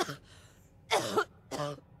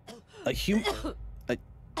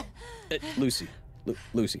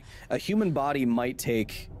 Lucy, a human body might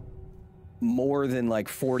take more than like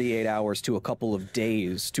 48 hours to a couple of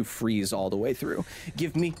days to freeze all the way through.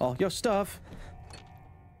 Give me all your stuff.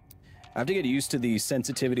 I have to get used to the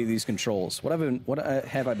sensitivity of these controls. What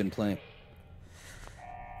have I been playing?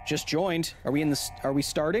 Just joined. Are we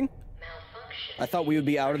starting? I thought we would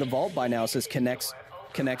be out of the vault by now, says Connects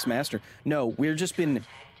Master. No, we've just been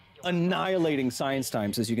annihilating Science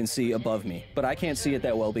Times, as you can see above me. But I can't see it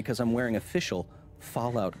that well because I'm wearing official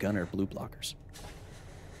Fallout Gunner blue blockers.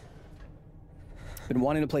 Been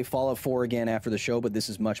wanting to play Fallout 4 again after the show, but this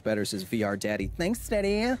is much better, says VR Daddy. Thanks,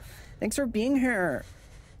 Daddy. Thanks for being here.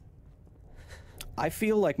 I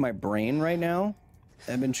feel like my brain right now,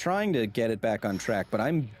 I've been trying to get it back on track, but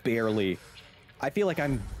I feel like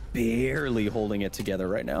I'm barely holding it together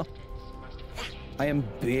right now. I am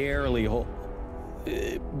barely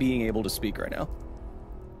being able to speak right now.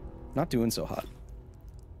 Not doing so hot.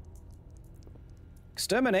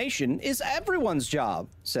 Extermination is everyone's job,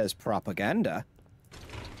 says propaganda.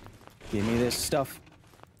 Give me this stuff.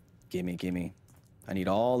 Gimme, gimme. I need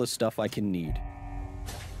all the stuff I can need.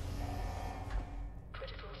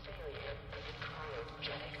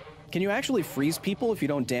 Can you actually freeze people if you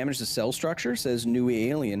don't damage the cell structure, says New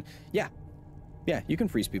Alien. Yeah. Yeah, you can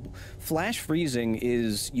freeze people. Flash freezing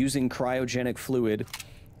is using cryogenic fluid,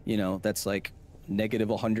 you know, that's like negative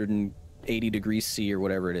 180 degrees C or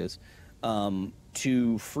whatever it is,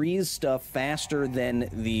 to freeze stuff faster than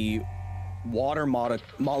the water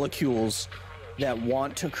molecules that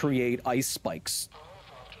want to create ice spikes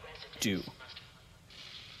do.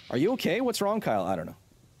 Are you okay? What's wrong, Kyle? I don't know.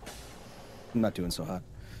 I'm not doing so hot.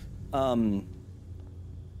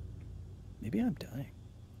 Maybe I'm dying.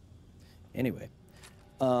 Anyway.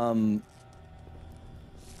 What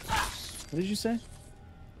did you say?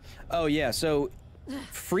 Oh, yeah, so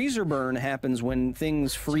freezer burn happens when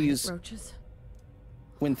things freeze. Roaches.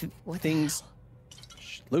 When things...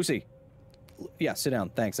 Lucy. Yeah, sit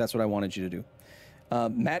down. Thanks. That's what I wanted you to do.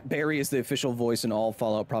 Matt Berry is the official voice in all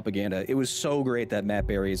Fallout propaganda. It was so great that Matt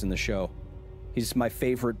Berry is in the show. He's my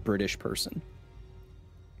favorite British person.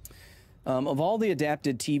 Of all the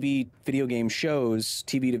adapted TV to video game shows,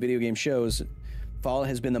 Fallout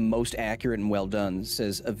has been the most accurate and well done,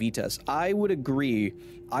 says Avitas. I would agree.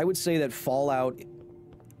 I would say that Fallout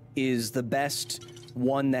is the best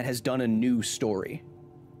one that has done a new story.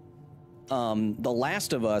 The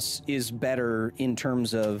Last of Us is better in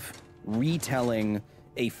terms of retelling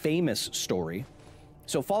a famous story.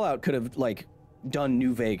 So Fallout could have, like, done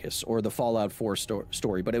New Vegas or the Fallout 4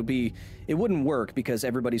 story, but it wouldn't work because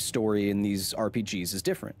everybody's story in these RPGs is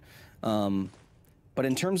different. But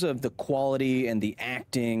in terms of the quality and the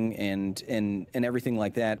acting and everything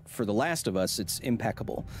like that, for The Last of Us, it's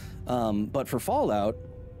impeccable. But for Fallout,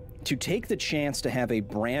 to take the chance to have a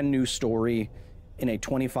brand new story in a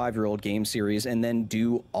 25-year-old game series and then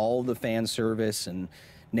do all the fan service and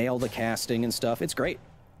nail the casting and stuff, it's great.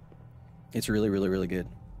 It's really, really, really good.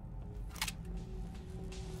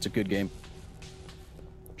 It's a good game.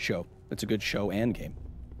 Show. It's a good show and game.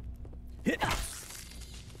 Hit!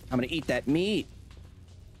 I'm gonna eat that meat.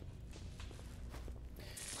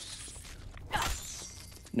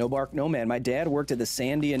 No bark, no man. My dad worked at the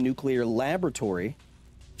Sandia Nuclear Laboratory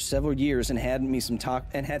for several years and had some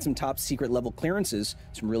top secret level clearances.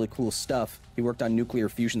 Some really cool stuff. He worked on nuclear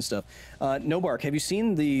fusion stuff. No bark. Have you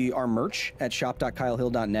seen our merch at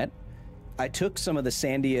shop.kylehill.net? I took some of the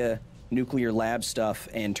Sandia Nuclear Lab stuff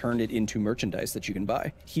and turned it into merchandise that you can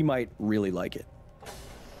buy. He might really like it.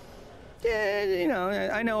 Yeah, you know,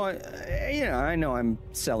 I know I'm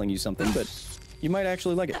selling you something, but you might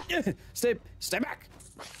actually like it. Stay back.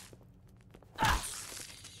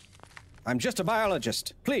 I'm just a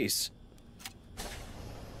biologist, please.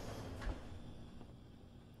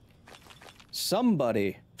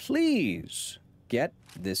 Somebody, please get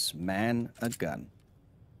this man a gun.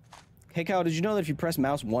 Hey, Kyle, did you know that if you press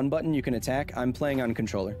mouse 1 button, you can attack? I'm playing on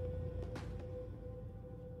controller.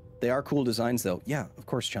 They are cool designs, though. Yeah, of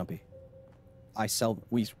course, Chumpy. I sell...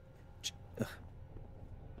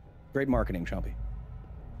 Great marketing, Chumpy.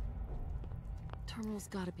 Terminal's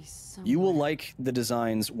gotta be somewhere. You will like the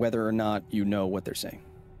designs whether or not you know what they're saying.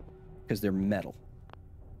 Because they're metal.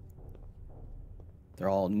 They're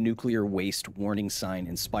all nuclear waste warning sign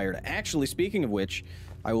inspired. Actually, speaking of which,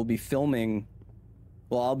 I will be filming...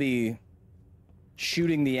 Well, I'll be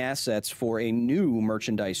shooting the assets for a new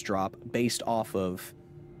merchandise drop based off of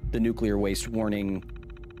the nuclear waste warning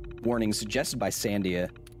suggested by Sandia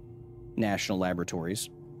National Laboratories.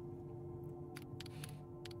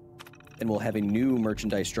 And we'll have a new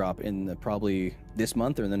merchandise drop in probably this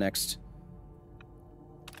month or in the next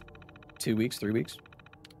 2 weeks, 3 weeks.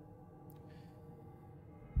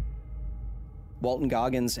 Walton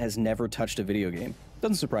Goggins has never touched a video game.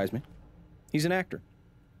 Doesn't surprise me. He's an actor.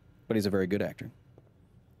 But he's a very good actor.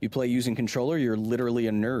 You play using controller, you're literally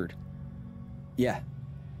a nerd. Yeah.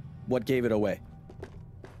 What gave it away?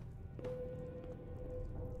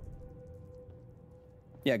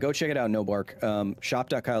 Yeah, go check it out, No Bark.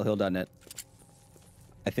 Shop.kylehill.net.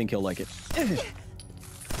 I think he'll like it.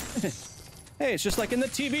 Hey, it's just like in the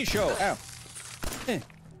TV show. Ow.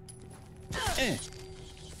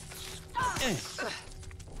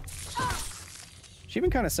 She even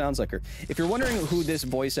kind of sounds like her. If you're wondering who this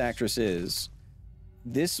voice actress is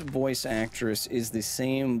the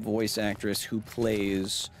same voice actress who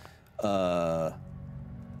plays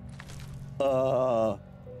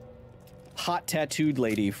hot tattooed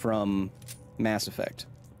lady from Mass Effect.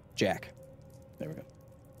 Jack. There we go.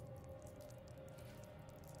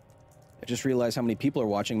 I just realized how many people are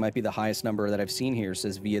watching. Might be the highest number that I've seen here,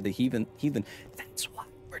 says Via the Heathen. That's why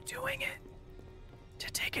we're doing it.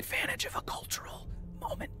 To take advantage of a cultural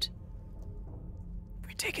moment.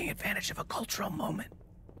 We're taking advantage of a cultural moment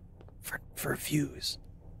for views.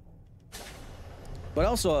 But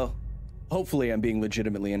also, hopefully I'm being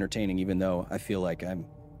legitimately entertaining, even though I feel like I'm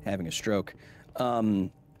having a stroke.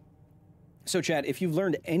 So, Chad, if you've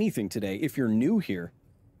learned anything today, if you're new here,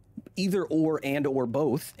 either or and or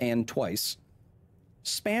both and twice,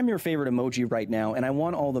 spam your favorite emoji right now, and I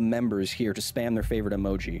want all the members here to spam their favorite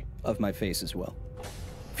emoji of my face as well.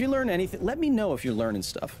 If you learn anything, let me know if you're learning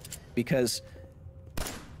stuff, because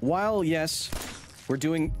while yes, we're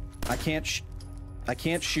doing, I can't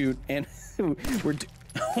shoot, and we're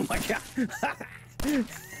oh my god.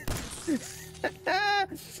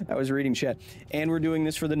 I was reading chat, and we're doing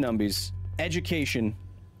this for the numbies. Education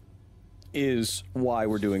is why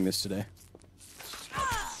we're doing this today.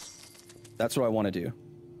 That's what I want to do.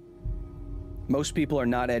 Most people are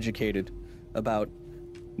not educated about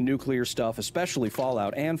nuclear stuff, especially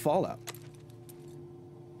Fallout and Fallout.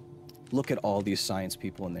 Look at all these science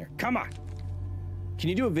people in there. Come on! Can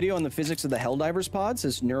you do a video on the physics of the Helldivers pod?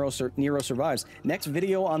 Says Nero Survives. Next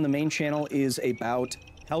video on the main channel is about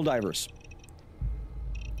Helldivers.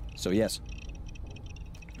 So yes.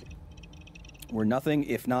 We're nothing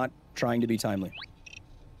if not trying to be timely.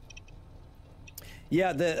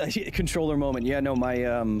 Yeah, the controller moment. Yeah, no,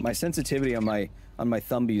 my my sensitivity on my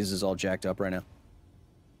thumbies is all jacked up right now.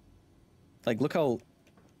 Like, look how,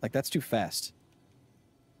 like, that's too fast.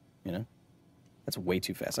 You know? That's way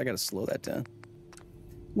too fast. I gotta slow that down.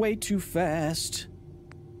 Way too fast.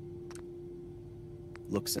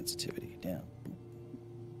 Look sensitivity down.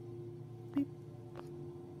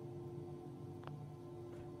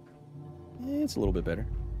 It's a little bit better.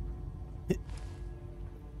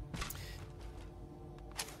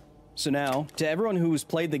 So now, to everyone who's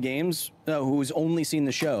played the games, who's only seen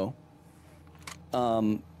the show,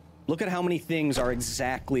 look at how many things are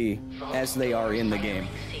exactly as they are in the game.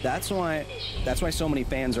 That's why so many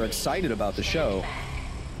fans are excited about the show,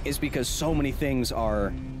 is because so many things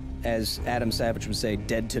are, as Adam Savage would say,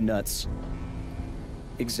 dead to nuts.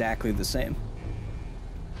 Exactly the same.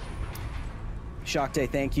 Shakte,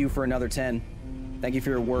 thank you for another 10. Thank you for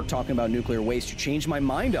your work talking about nuclear waste. You changed my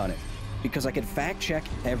mind on it, because I could fact check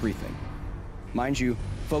everything. Mind you,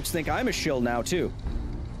 folks think I'm a shill now too.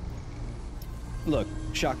 Look,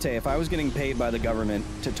 Shakte, if I was getting paid by the government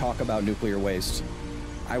to talk about nuclear waste,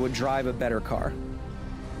 I would drive a better car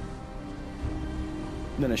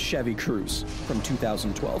than a Chevy Cruze from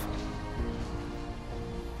 2012.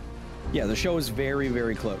 Yeah, the show is very,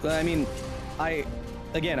 very close. I mean,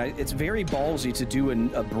 it's very ballsy to do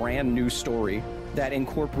a brand new story that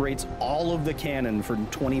incorporates all of the canon for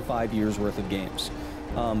 25 years worth of games.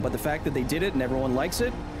 But the fact that they did it and everyone likes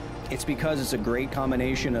it, it's because it's a great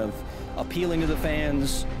combination of appealing to the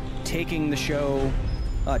fans, taking the show,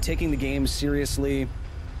 taking the game seriously,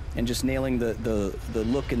 and just nailing the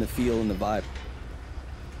look and the feel and the vibe.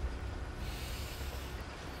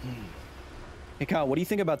 Hey Kyle, what do you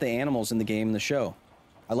think about the animals in the game and the show?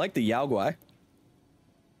 I like the Yao Guai.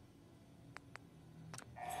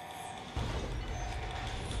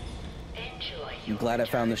 I'm glad I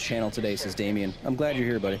found this channel today, says Damien. I'm glad you're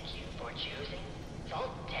here, buddy.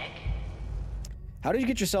 How did you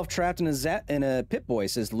get yourself trapped in a Pip-Boy,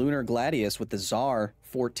 says Lunar Gladius with the Czar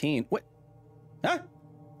 14. What? Huh?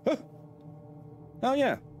 Huh? Oh,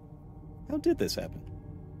 yeah. How did this happen?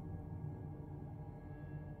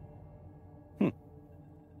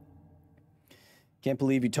 Can't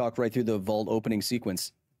believe you talked right through the vault opening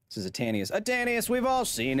sequence, says Atanius. Atanius, we've all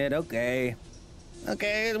seen it, okay.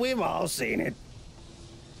 Okay, we've all seen it.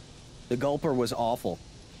 The Gulper was awful.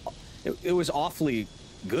 It was awfully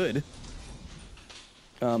good.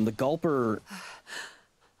 The Gulper...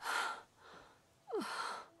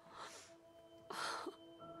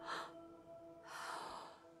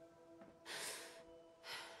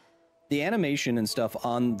 The animation and stuff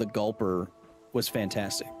on the Gulper was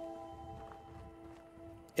fantastic.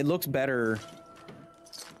 It looks better.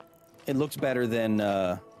 It looks better than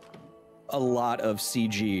a lot of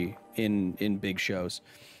CG in big shows.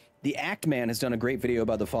 The Act Man has done a great video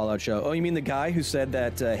about the Fallout show. Oh, you mean the guy who said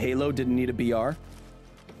that Halo didn't need a BR?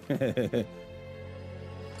 I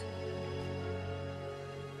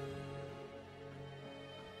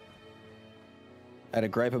had a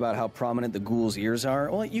gripe about how prominent the ghouls' ears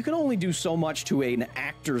are. Well, you can only do so much to an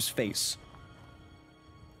actor's face.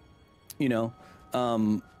 You know?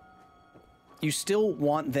 You still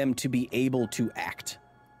want them to be able to act.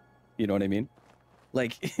 You know what I mean?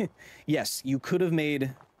 Like, yes, you could have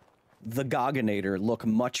made the Gogonator look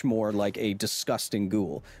much more like a disgusting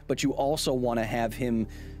ghoul, but you also want to have him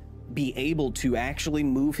be able to actually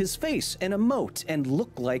move his face and emote and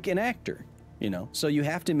look like an actor, you know? So you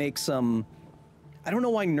have to make some... I don't know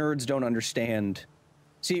why nerds don't understand.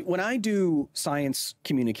 See, when I do science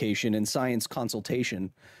communication and science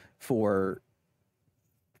consultation for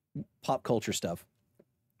pop culture stuff,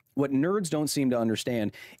 what nerds don't seem to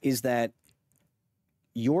understand is that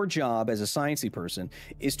your job as a sciencey person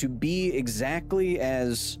is to be exactly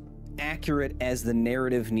as accurate as the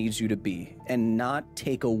narrative needs you to be and not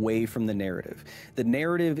take away from the narrative. The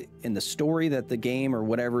narrative in the story that the game or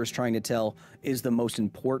whatever is trying to tell is the most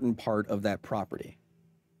important part of that property.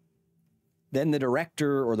 Then the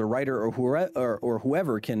director or the writer or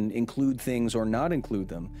whoever can include things or not include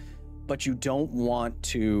them, but you don't want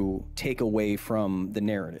to take away from the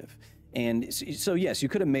narrative. And so, yes, you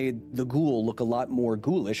could have made the ghoul look a lot more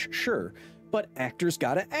ghoulish, sure, but actors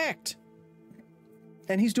gotta act.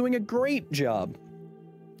 And he's doing a great job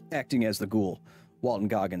acting as the ghoul, Walton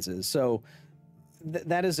Goggins is. So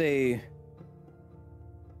that is a...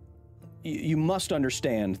 You must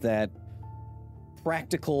understand that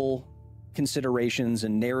practical considerations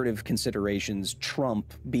and narrative considerations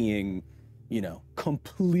trump being, you know,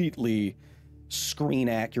 completely screen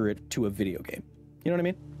accurate to a video game. You know what I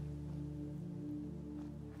mean?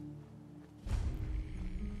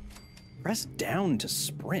 Press down to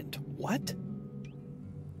sprint. What?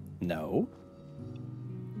 No.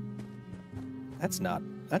 That's not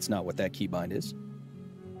what that keybind is.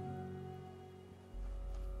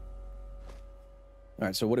 All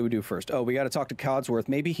right, so what do we do first? Oh, we got to talk to Codsworth.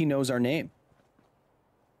 Maybe he knows our name.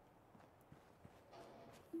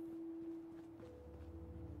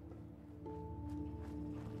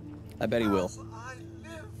 I bet he will. I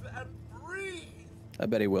live and breathe. I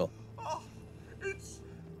bet he will. Oh, it's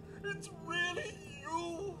really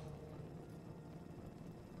you.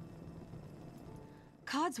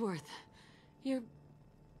 Codsworth, you're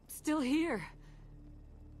still here.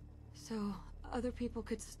 So other people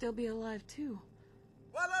could still be alive too.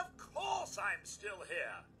 Well, of course I'm still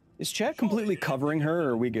here. Is chat completely covering her, or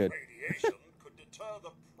are we good? Radiation could deter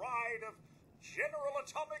the pride of General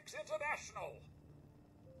Atomics International.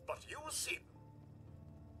 But you see...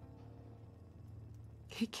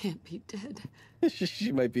 He can't be dead.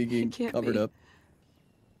 She might be getting covered up.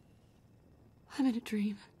 I'm in a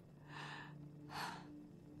dream.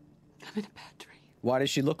 I'm in a bad dream. Why does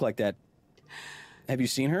she look like that? Have you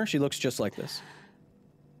seen her? She looks just like this.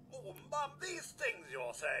 Oh, Mom, these things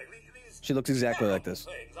you're saying, these She looks exactly like this.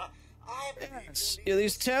 things, Yes, yeah,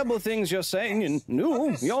 these terrible things you're saying in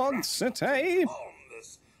New York City.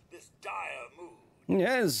 this dire mood.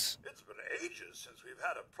 Yes. It's been ages since we've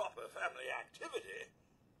had a proper family activity.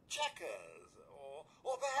 Checkers,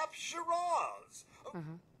 or perhaps charades.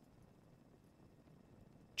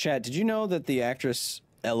 Chad, did you know that the actress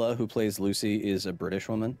Ella, who plays Lucy, is a British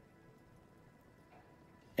woman?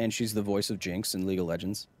 And she's the voice of Jinx in League of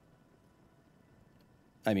Legends.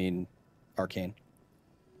 I mean, Arcane.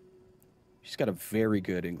 She's got a very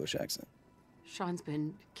good English accent. Sean's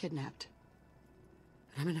been kidnapped.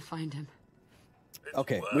 I'm gonna find him.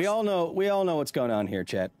 Okay, we all know what's going on here,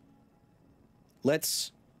 chat.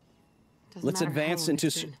 Let's advance into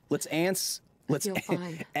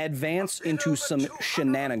advance into some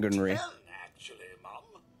shenaniganry. Actually,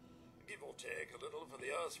 Mum, give or take a little for the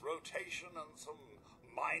Earth's rotation and some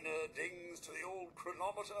minor dings to the old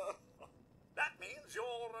chronometer. That means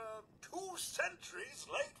you're 2 centuries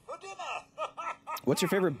late for dinner. What's your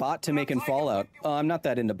favorite bot to make in Fallout? I'm not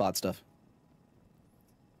that into bot stuff.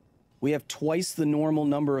 We have twice the normal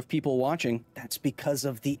number of people watching. That's because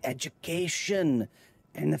of the education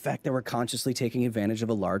and the fact that we're consciously taking advantage of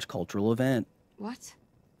a large cultural event. What?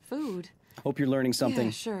 Food? I hope you're learning something,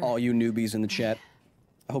 Yeah, sure. all you newbies in the chat.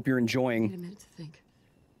 I hope you're Need a enjoying minute to think.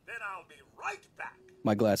 Then I'll be right back.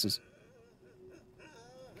 my glasses.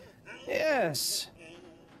 Yes,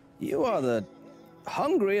 you are the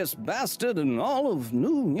hungriest bastard in all of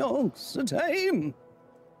New York City.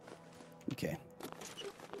 Okay.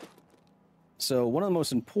 So one of the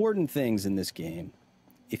most important things in this game,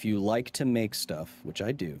 if you like to make stuff, which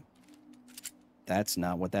I do, that's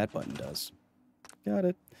not what that button does. Got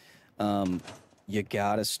it. You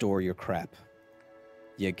gotta store your crap.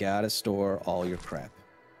 You gotta store all your crap.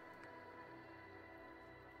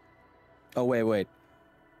 Oh, wait. Wait,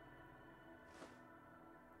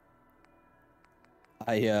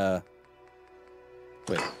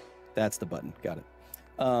 that's the button. Got it.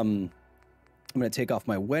 I'm gonna take off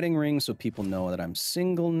my wedding ring so people know that I'm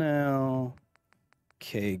single now.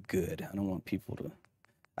 Okay, good. I don't want people to...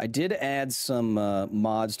 I did add some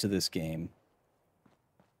mods to this game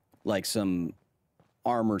like some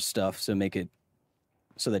armor stuff to make it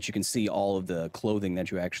so that you can see all of the clothing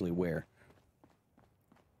that you actually wear.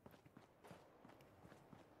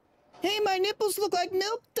 Hey, my nipples look like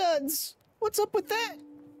milk duds. What's up with that?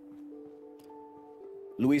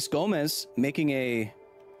 Luis Gomez making a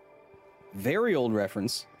very old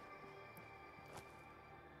reference.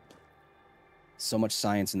 So much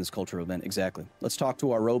science in this cultural event. Exactly. Let's talk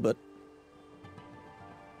to our robot.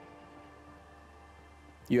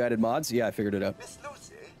 You added mods? Yeah, I figured it out. Miss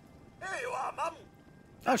Lucy, here you are, Mum.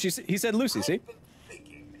 Oh, he said Lucy, see? I've been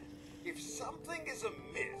thinking, if something is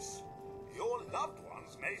amiss, your loved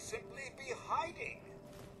ones may simply be hiding.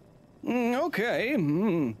 Okay.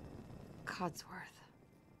 Codsworth.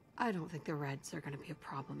 I don't think the Reds are going to be a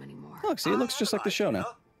problem anymore. Look, see, it looks just like the show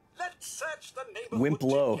now. Let's search the neighborhood Wimp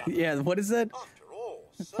Low. Yeah, what is that? After all,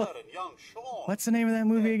 Sir and young Sean, What's the name of that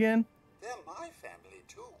movie again? they're my family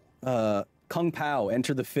too. Kung Pao,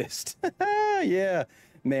 Enter the Fist. Yeah.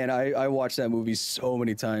 Man, I watched that movie so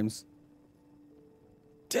many times.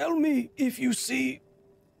 Tell me if you see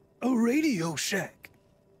a Radio Shack.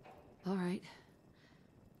 All right.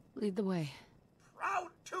 Lead the way. Proud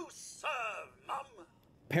to serve, Mum.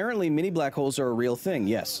 Apparently, mini black holes are a real thing,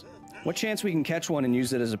 yes. What chance we can catch one and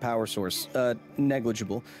use it as a power source?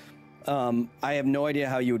 Negligible. I have no idea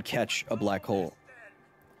how you would catch a black hole.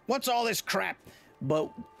 What's all this crap?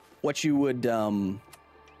 But what you would, Chad,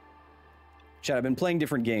 I've been playing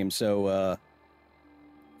different games, so,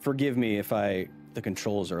 forgive me if the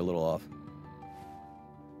controls are a little off.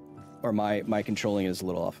 Or my controlling is a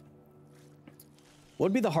little off. What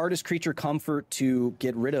would be the hardest creature comfort to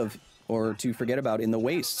get rid of or to forget about in the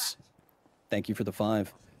wastes? Thank you for the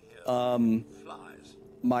 5.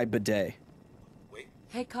 My bidet.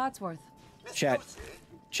 Hey, Codsworth. Chat,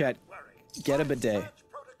 get a bidet.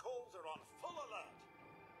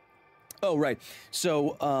 Oh, right.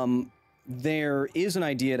 So, there is an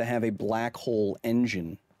idea to have a black hole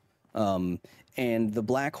engine. And the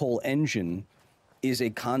black hole engine is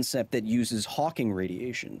a concept that uses Hawking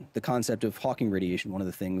radiation. The concept of Hawking radiation, one of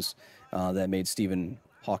the things that made Stephen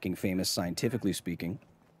Hawking famous scientifically speaking.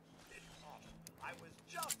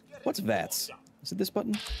 What's VATS? Is it this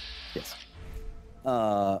button? Yes.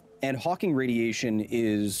 And Hawking radiation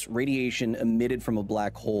is radiation emitted from a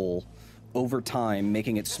black hole over time,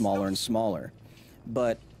 making it smaller and smaller.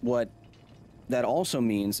 But what that also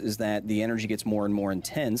means is that the energy gets more and more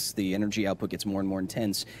intense, the energy output gets more and more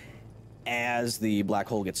intense as the black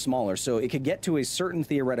hole gets smaller. So it could get to a certain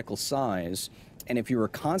theoretical size, and if you were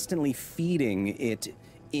constantly feeding it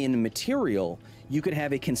in material, you could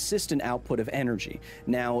have a consistent output of energy.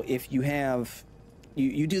 Now, if you have...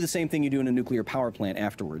 You do the same thing you do in a nuclear power plant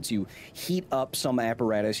afterwards. You heat up some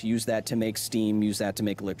apparatus, use that to make steam, use that to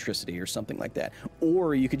make electricity or something like that.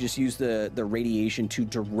 Or you could just use the radiation to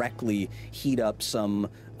directly heat up some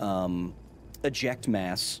eject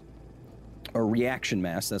mass, or reaction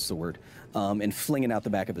mass, that's the word, and fling it out the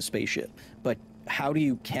back of a spaceship. But how do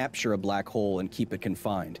you capture a black hole and keep it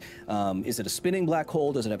confined? Is it a spinning black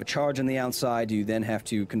hole? Does it have a charge on the outside? Do you then have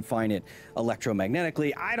to confine it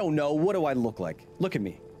electromagnetically? I don't know. What do I look like? Look at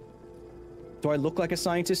me. Do I look like a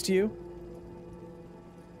scientist to you?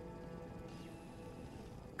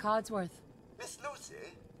 Codsworth. Miss Lucy,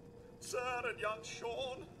 Sir and young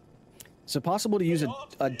Sean. Is it possible to use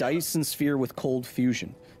a Dyson sphere with cold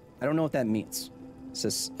fusion? I don't know what that means,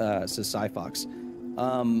 says Sci-Fox.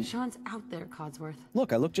 Sean's out there, Codsworth.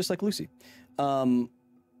 Look, I look just like Lucy.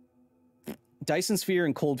 Dyson sphere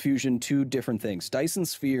and cold fusion, two different things. Dyson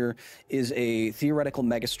sphere is a theoretical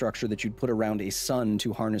megastructure that you'd put around a sun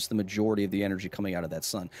to harness the majority of the energy coming out of that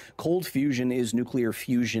sun. Cold fusion is nuclear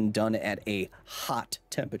fusion done at a hot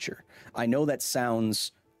temperature. I know that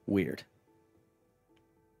sounds weird.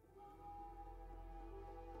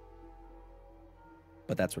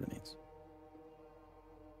 But that's what it means.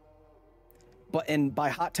 And by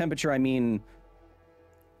hot temperature, I mean...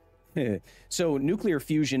 So nuclear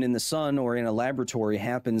fusion in the sun or in a laboratory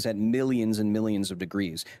happens at millions and millions of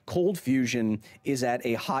degrees. Cold fusion is at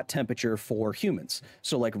a hot temperature for humans,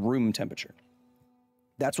 so like room temperature.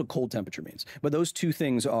 That's what cold temperature means. But those two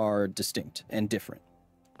things are distinct and different.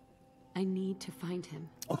 I need to find him.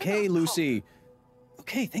 Okay, Lucy.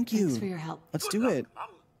 Okay, thank you. Thanks for your help. Let's do it.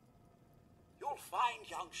 You'll find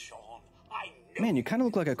young Sean. I know. Man, you kind of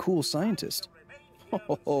look like a cool scientist.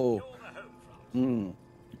 Oh.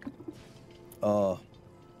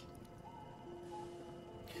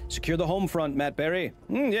 Secure the home front, Matt Berry.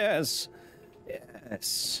 Yes.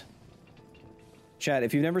 Yes. Chat,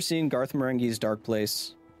 if you've never seen Garth Marenghi's Dark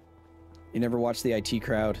Place, you never watched the IT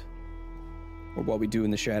Crowd, or What We Do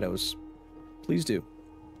in the Shadows, please do.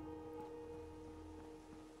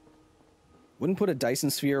 Wouldn't put a Dyson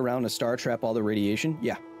sphere around a star, trap all the radiation?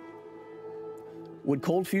 Yeah. Would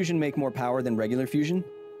cold fusion make more power than regular fusion?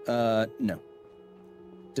 No.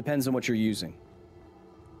 Depends on what you're using.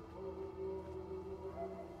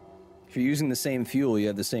 If you're using the same fuel, you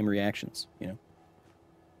have the same reactions, you know?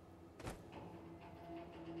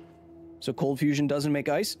 So cold fusion doesn't make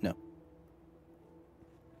ice? No.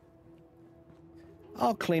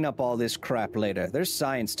 I'll clean up all this crap later. There's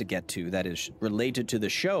science to get to that is related to the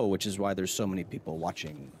show, which is why there's so many people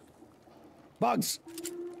watching. Bugs!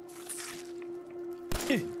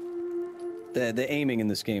 The aiming in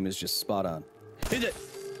this game is just spot on.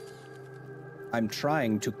 I'm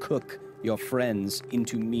trying to cook your friends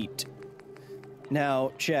into meat.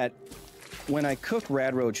 Now, chat, when I cook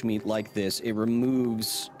radroach meat like this, it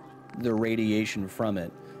removes the radiation from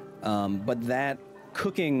it. But that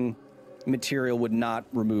cooking material would not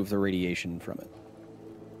remove the radiation from it.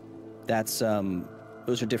 That's,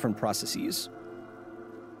 those are different processes.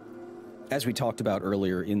 As we talked about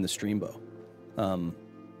earlier in the streambo. I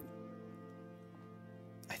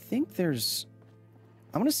think there's...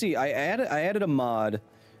 I want to see. I added a mod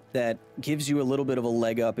that gives you a little bit of a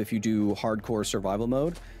leg up if you do hardcore survival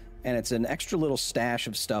mode, and it's an extra little stash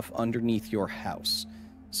of stuff underneath your house.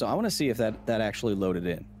 So I want to see if that actually loaded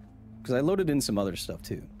in, because I loaded in some other stuff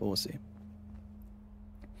too, but we'll see.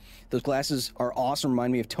 Those glasses are awesome.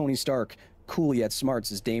 Remind me of Tony Stark. Cool yet smart,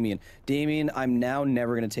 says Damien. Damien, I'm now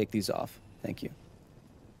never going to take these off. Thank you.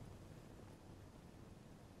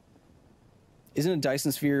 Isn't a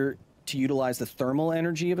Dyson sphere to utilize the thermal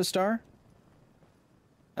energy of a star?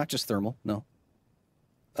 Not just thermal, no.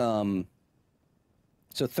 So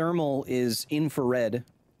thermal is infrared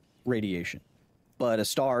radiation, but a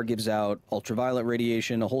star gives out ultraviolet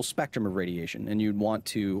radiation, a whole spectrum of radiation, and you'd want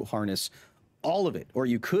to harness all of it, or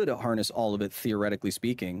you could harness all of it, theoretically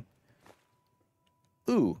speaking.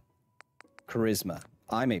 Ooh, charisma.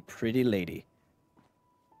 I'm a pretty lady.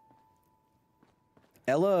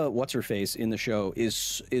 Ella, what's-her-face in the show,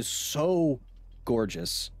 is so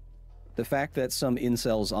gorgeous. The fact that some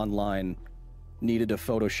incels online needed to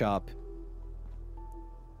Photoshop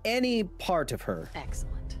any part of her.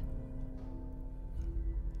 Excellent.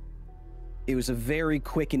 It was a very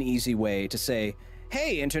quick and easy way to say,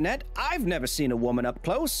 hey, internet, I've never seen a woman up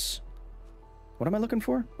close. What am I looking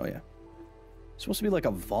for? Oh, yeah. It's supposed to be like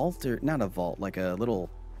a vault, or not a vault, like a little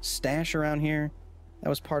stash around here. That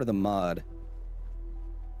was part of the mod.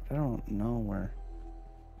 I don't know where.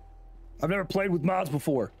 I've never played with mods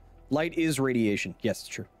before. Light is radiation. Yes, it's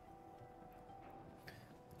true.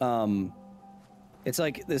 It's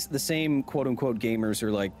like this, the same quote-unquote gamers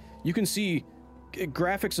are like, you can see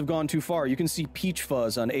graphics have gone too far. You can see peach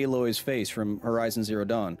fuzz on Aloy's face from Horizon Zero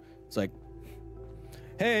Dawn. It's like,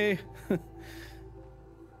 hey,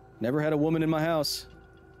 never had a woman in my house.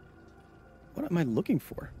 What am I looking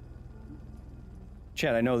for?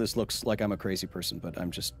 Chad, I know this looks like I'm a crazy person, but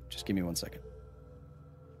I'm just give me 1 second.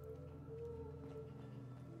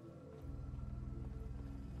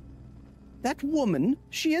 That woman,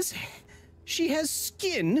 she has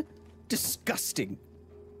skin. Disgusting.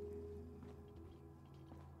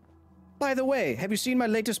 By the way, have you seen my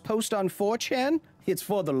latest post on 4chan? It's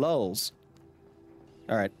for the lulz.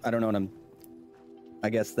 All right, I don't know what I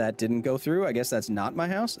guess that didn't go through. I guess that's not my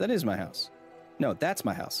house. That is my house. No, that's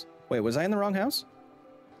my house. Wait, was I in the wrong house?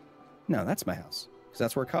 No, that's my house. Because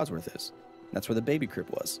that's where Cosworth is. That's where the baby crib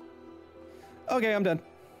was. Okay, I'm done.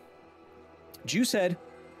 Juicehead.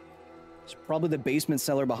 It's probably the basement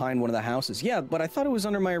cellar behind one of the houses. Yeah, but I thought it was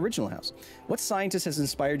under my original house. What scientist has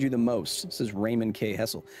inspired you the most? Says Raymond K.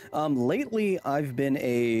 Hessel. Lately, I've been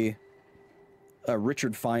a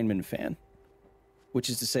Richard Feynman fan. Which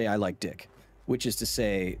is to say, I like Dick. Which is to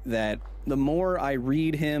say that the more I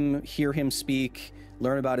read him, hear him speak,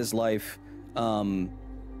 learn about his life,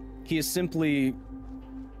 he is simply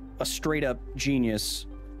a straight-up genius,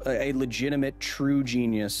 a legitimate, true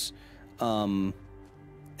genius, and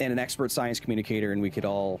an expert science communicator, and we could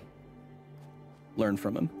all learn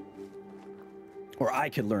from him. Or I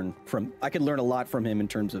could learn a lot from him in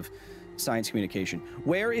terms of science communication.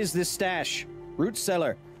 Where is this stash? Root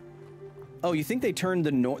cellar. Oh, you think they turned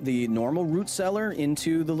the normal root cellar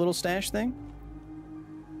into the little stash thing?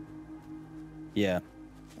 Yeah.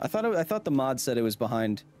 I thought the mod said it was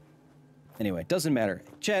behind. Anyway, doesn't matter.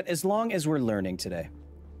 Chat, as long as we're learning today.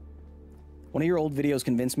 One of your old videos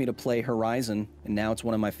convinced me to play Horizon, and now it's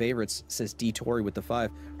one of my favorites, says D. Tori with the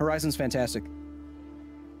 5. Horizon's fantastic.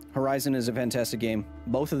 Horizon is a fantastic game.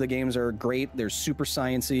 Both of the games are great. They're super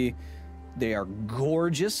science-y. They are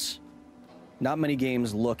gorgeous. Not many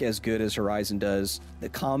games look as good as Horizon does. The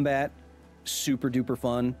combat, super duper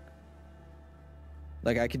fun.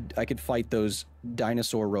 Like I could fight those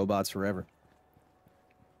dinosaur robots forever.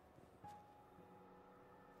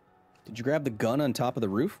 Did you grab the gun on top of the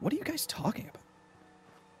roof? What are you guys talking about?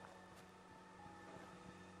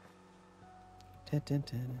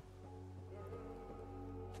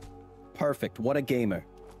 Perfect. What a gamer.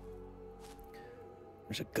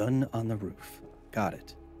 There's a gun on the roof. Got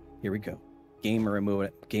it. Here we go. Gamer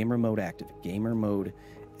mode active. Gamer mode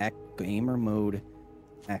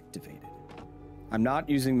activated. I'm not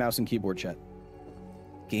using mouse and keyboard, chat.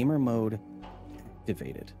 Gamer mode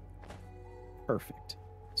activated. Perfect.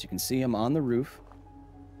 So you can see I'm on the roof.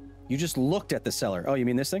 You just looked at the cellar. Oh, you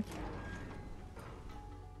mean this thing?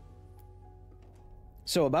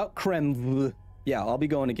 So about creme, yeah, I'll be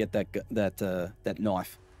going to get that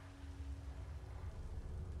knife.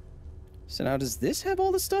 So now, does this have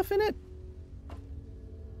all the stuff in it?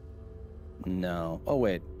 No. Oh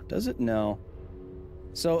wait, does it? No.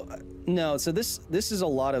 So no. So this is a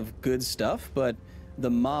lot of good stuff, but the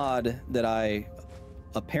mod that I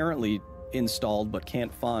apparently installed but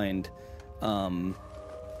can't find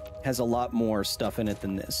has a lot more stuff in it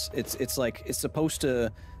than this. It's like it's supposed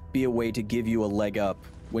to be a way to give you a leg up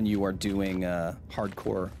when you are doing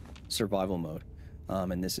hardcore survival mode,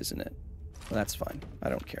 and this isn't it. Well, that's fine. I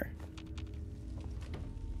don't care.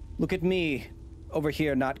 Look at me over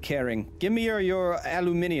here not caring. Give me your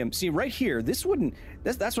aluminium. See, right here, this wouldn't...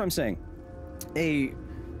 That's what I'm saying. A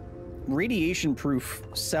radiation-proof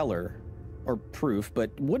cellar, or proof,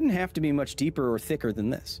 but wouldn't have to be much deeper or thicker than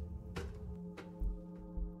this.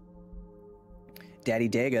 Daddy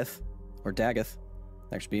Dagoth, or Dagoth,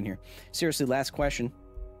 thanks for being here. Seriously, last question.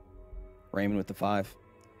 Raymond with the 5.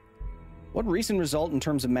 What recent result in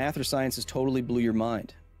terms of math or science has totally blew your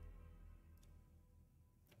mind?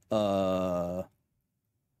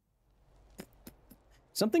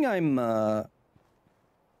 Something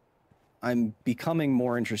I'm becoming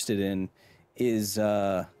more interested in is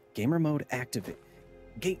gamer mode activate.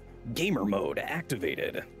 Gamer mode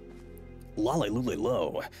activated. Lolly Lully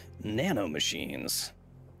Low. Nano machines.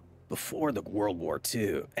 Before the World War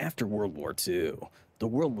II, after World War II, the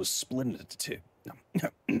world was split into two.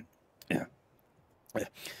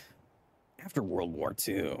 After World War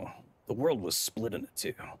II, the world was split into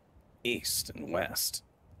two, East and West.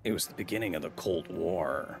 It was the beginning of the Cold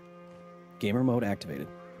War. Gamer mode activated.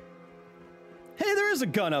 Hey, there is a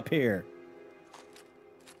gun up here.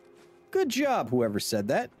 Good job, whoever said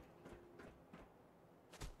that.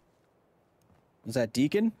 Was that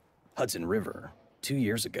Deacon? Hudson River, 2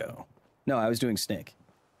 years ago. No, I was doing Snake.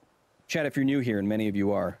 Chat, if you're new here, and many of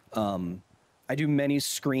you are, I do many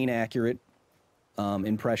screen accurate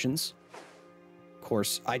impressions. Of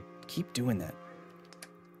course, I keep doing that.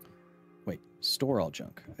 Wait, store all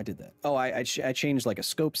junk. I did that. Oh, I changed like a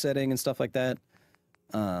scope setting and stuff like that.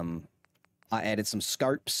 I added some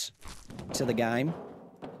scarps to the game.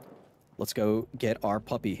 Let's go get our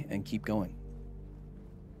puppy and keep going.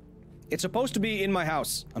 It's supposed to be in my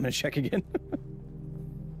house. I'm gonna check again.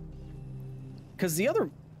 Because the other...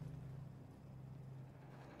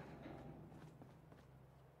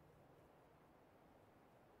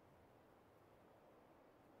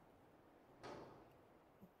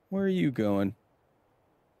 Where are you going?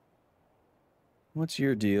 What's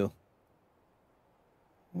your deal?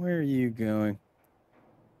 Where are you going?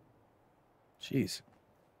 Jeez.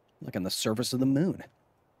 Like on the surface of the moon.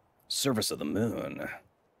 Surface of the moon.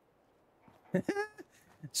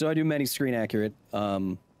 So I do many screen accurate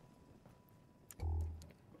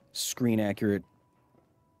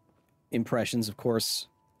impressions, of course.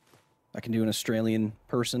 I can do an Australian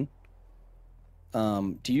person.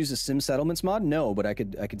 To use a Sim Settlements mod? No, but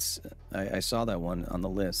I saw that one on the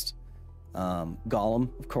list. Gollum,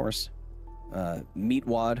 of course.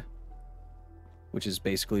 Meatwad, which is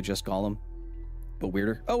basically just Gollum, but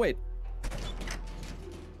weirder. Oh, wait.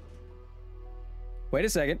 Wait a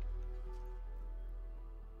second.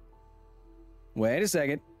 Wait a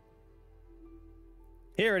second.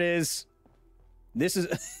 Here it is. This is...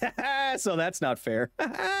 So that's not fair.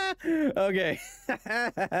 Okay.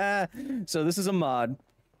 So this is a mod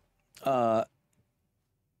that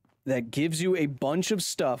gives you a bunch of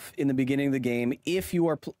stuff in the beginning of the game if you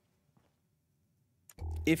are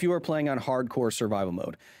playing on hardcore survival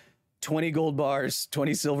mode. 20 gold bars,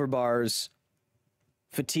 20 silver bars,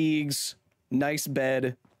 fatigues, nice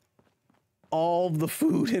bed, all the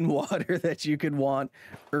food and water that you could want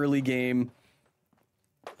early game.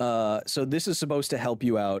 So this is supposed to help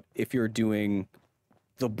you out if you're doing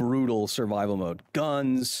the brutal survival mode.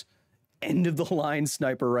 Guns, end of the line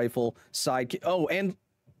sniper rifle, sidekick. Oh, and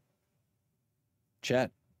chat.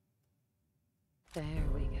 There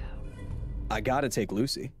we go. I gotta take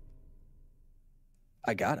Lucy.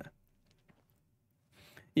 I gotta.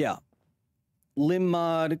 Yeah. Limb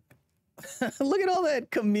mod. Look at all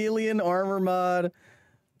that chameleon armor mod.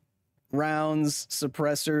 Rounds,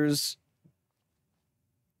 suppressors.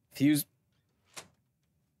 Fuse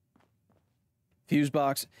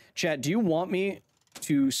box. Chat, do you want me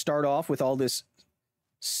to start off with all this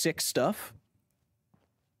sick stuff?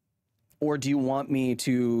 Or do you want me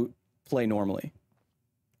to play normally?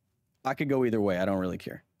 I could go either way. I don't really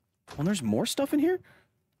care. Oh, there's more stuff in here?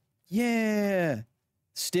 Yeah.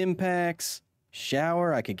 Stim packs.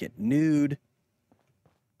 Shower. I could get nude.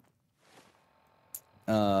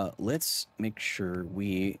 Let's make sure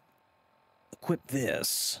we equip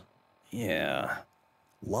this. Yeah.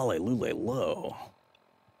 Lale Lule Low.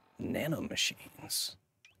 Nano machines.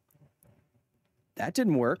 That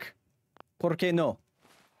didn't work. Por qué no?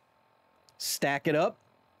 Stack it up.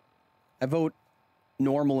 I vote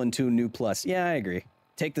normal and 2 new plus. Yeah, I agree.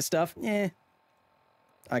 Take the stuff. Eh.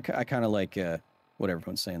 I kind of like what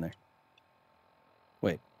everyone's saying there.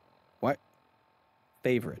 Wait. What?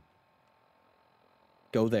 Favorite.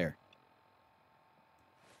 Go there.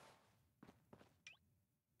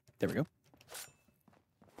 There we go.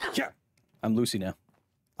 Yeah. I'm Lucy now.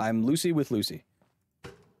 I'm Lucy with Lucy.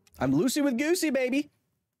 I'm Lucy with Goosey, baby.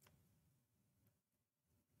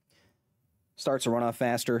 Starts to run off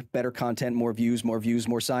faster. Better content, more views,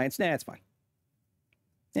 more science. Nah, it's fine.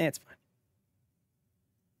 Nah, it's fine.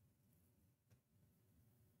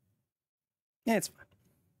 Yeah, it's fine.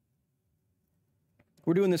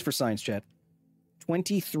 We're doing this for science, chat.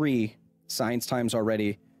 23 science times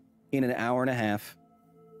already in an hour and a half.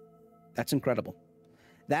 That's incredible.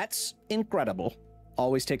 That's incredible.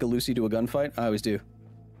 Always take a Lucy to a gunfight? I always do.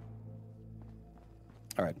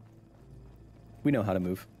 All right. We know how to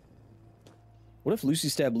move. What if Lucy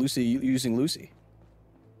stabbed Lucy using Lucy?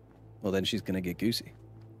 Well, then she's gonna get goosey.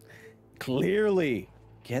 Clearly.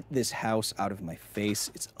 Get this house out of my face.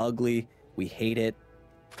 It's ugly. We hate it.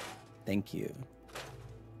 Thank you.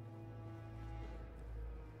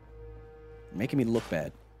 You're making me look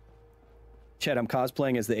bad. Chet, I'm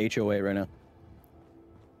cosplaying as the HOA right now.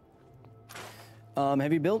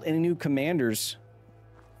 Have you built any new commanders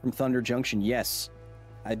from Thunder Junction? Yes.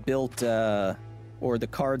 I built, or the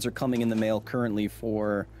cards are coming in the mail currently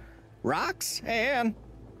for Roxanne.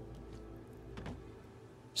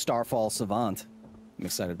 Starfall Savant. I'm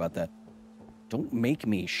excited about that. Don't make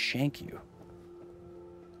me shank you.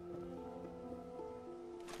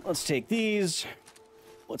 Let's take these.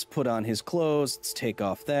 Let's put on his clothes. Let's take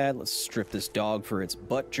off that. Let's strip this dog for its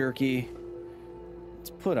butt jerky. Let's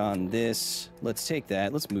put on this. Let's take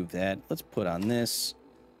that. Let's move that. Let's put on this.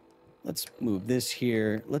 Let's move this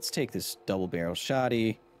here. Let's take this double barrel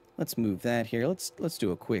shotty. Let's move that here. Let's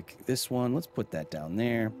do a quick this one. Let's put that down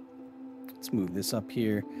there. Let's move this up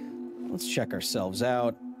here. Let's check ourselves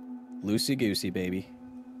out. Loosey goosey, baby.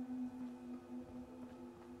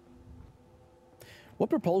 What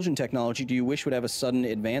propulsion technology do you wish would have a sudden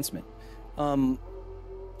advancement?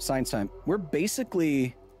 Science time. We're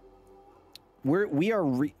basically we are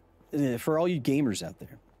for all you gamers out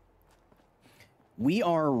there. We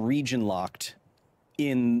are region locked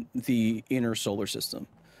in the inner solar system.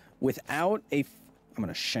 Without a I'm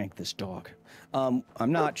gonna shank this dog. I'm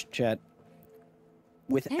not, chat.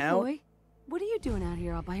 Without Hey boy, what are you doing out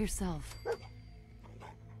here all by yourself?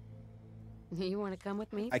 You want to come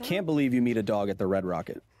with me? I can't believe you meet a dog at the Red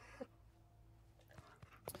Rocket.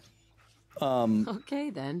 Okay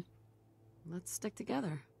then. Let's stick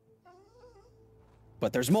together.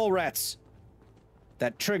 But there's mole rats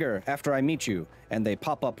that trigger after I meet you, and they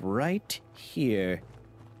pop up right here.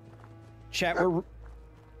 Chat, we're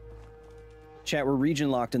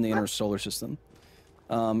region locked in the inner solar system.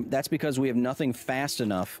 That's because we have nothing fast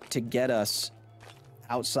enough to get us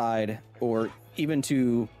outside or even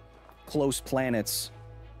to close planets,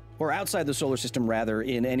 or outside the solar system rather,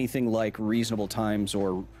 in anything like reasonable times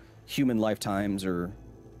or human lifetimes or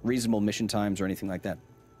reasonable mission times or anything like that.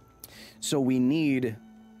 So we need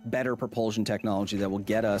better propulsion technology that will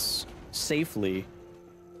get us safely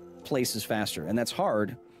places faster. And that's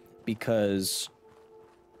hard because,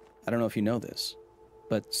 I don't know if you know this,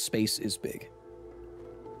 but space is big.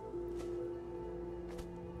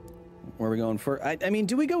 Where are we going for? I mean,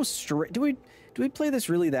 do we go straight? Do we play this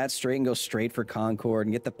really that straight and go straight for Concord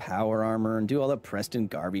and get the power armor and do all the Preston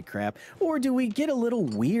Garvey crap? Or do we get a little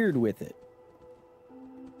weird with it?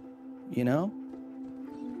 You know?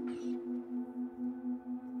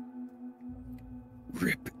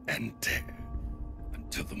 Rip and tear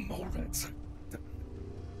until the mole rats.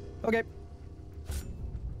 Okay.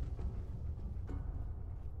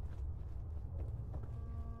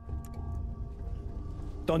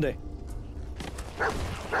 ¿Dónde?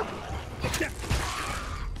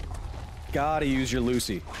 Gotta use your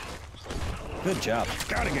Lucy. Good job.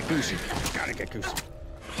 Gotta get Goosey. Gotta get Goosey.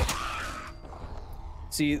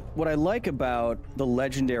 See, what I like about the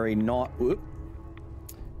legendary what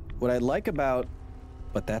I like about...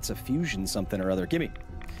 But that's a fusion something or other. Gimme.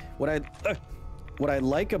 What I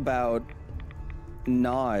like about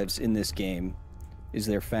knives in this game is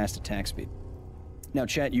their fast attack speed. Now,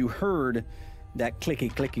 chat, you heard that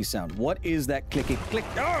clicky sound. What is that clicky click?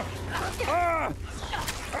 Ah! Ah!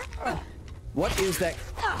 What is that?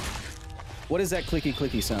 What is that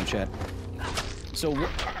clicky sound, chat? So,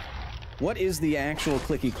 what is the actual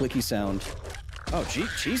clicky so Oh,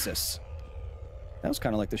 Jesus. That was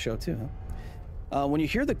kind of like the show, too, huh? When you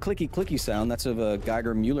hear the clicky sound, that's of a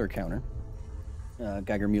Geiger-Muller counter.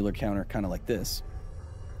 Geiger-Muller counter kind of like this.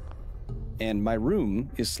 And my room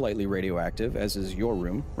is slightly radioactive, as is your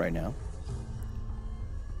room right now.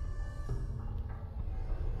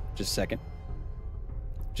 Just a second.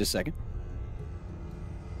 Just a second.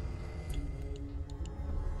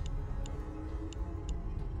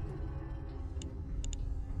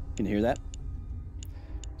 Can you hear that?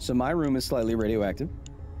 So my room is slightly radioactive.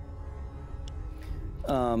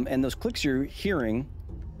 And those clicks you're hearing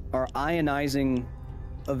are ionizing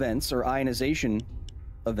events or ionization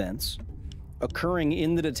events occurring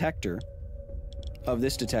in the detector of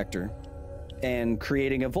this detector and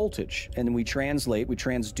creating a voltage. And then we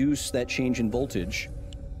transduce that change in voltage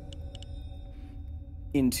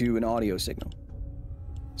into an audio signal.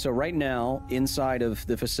 So right now, inside of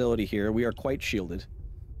the facility here, we are quite shielded,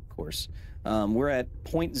 of course. We're at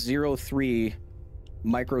 0.03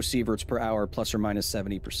 microsieverts per hour, plus or minus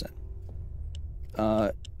 70%.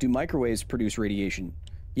 Do microwaves produce radiation?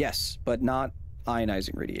 Yes, but not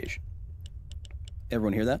ionizing radiation.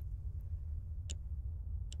 Everyone hear that?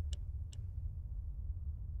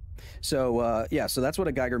 So, yeah, so that's what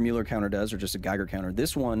a Geiger-Muller counter does, or just a Geiger counter.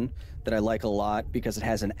 This one that I like a lot because it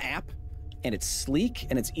has an app, and it's sleek,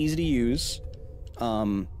 and it's easy to use.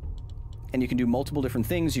 And you can do multiple different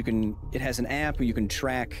things. It has an app where you can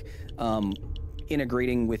track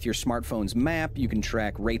integrating with your smartphone's map. You can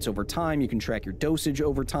track rates over time. You can track your dosage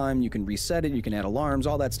over time. You can reset it. You can add alarms,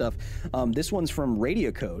 all that stuff. This one's from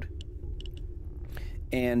Radio Code.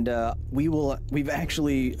 And we've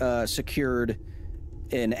actually secured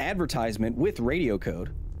an advertisement with Radio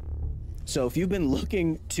Code. So if you've been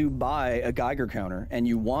looking to buy a Geiger counter and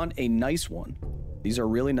you want a nice one, these are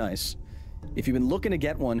really nice. If you've been looking to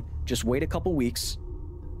get one, just wait a couple weeks.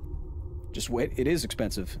 Just wait. It is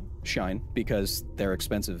expensive, Shine, because they're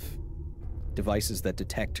expensive devices that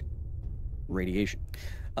detect radiation.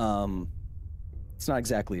 It's not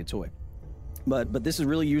exactly a toy. But this is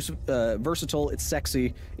really versatile. It's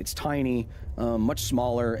sexy. It's tiny, much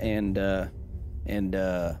smaller, and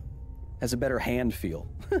has a better hand feel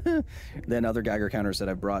than other Geiger counters that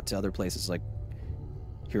I've brought to other places like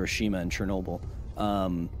Hiroshima and Chernobyl.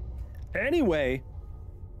 Anyway,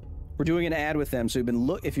 we're doing an ad with them. So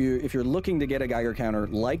if you're looking to get a Geiger counter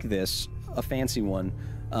like this, a fancy one,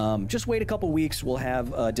 just wait a couple weeks. We'll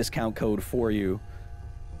have a discount code for you.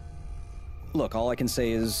 Look, all I can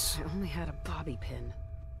say is... I only had a bobby pin.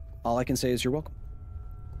 All I can say is you're welcome.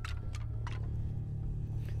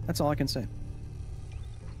 That's all I can say.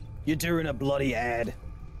 You're doing a bloody ad.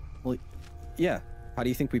 Well, yeah. How do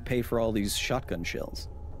you think we pay for all these shotgun shells?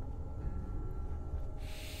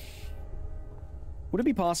 Would it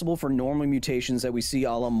be possible for normal mutations that we see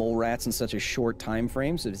a la mole rats in such a short time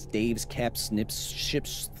frame? So it's Dave's, Cap, Snips,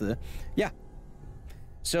 Ships, yeah.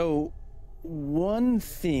 So, one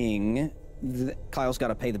thing... Kyle's got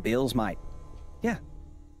to pay the bills, mate. Yeah.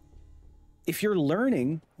 If you're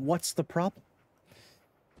learning, what's the problem?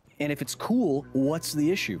 And if it's cool, what's the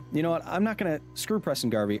issue? You know what? I'm not gonna screw Preston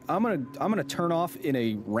Garvey. I'm gonna turn off in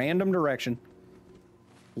a random direction,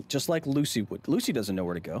 just like Lucy would. Lucy doesn't know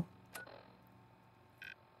where to go.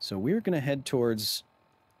 So we're gonna head towards.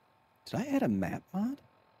 Did I add a map mod?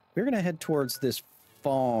 We're gonna head towards this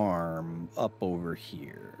farm up over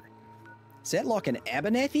here. Is that like an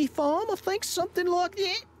Abernethy farm? I think something like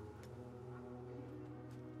that.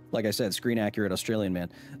 Like I said, screen accurate Australian man.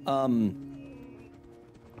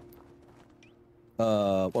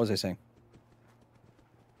 What was I saying?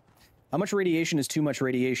 How much radiation is too much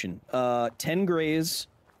radiation? 10 grays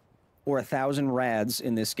or 1,000 rads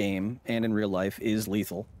in this game and in real life is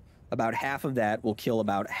lethal. About half of that will kill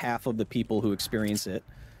about half of the people who experience it.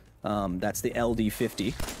 That's the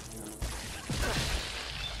LD50.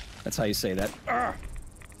 That's how you say that. Arrgh!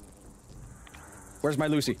 Where's my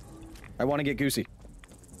Lucy? I want to get Goosey.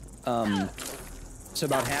 So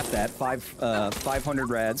about half that, 500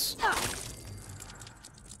 rads.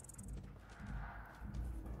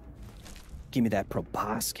 Give me that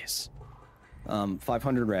proboscis.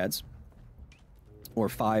 500 rads. Or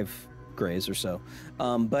 5 grays or so.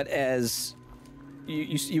 But as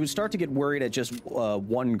you would start to get worried at just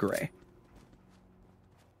 1 gray.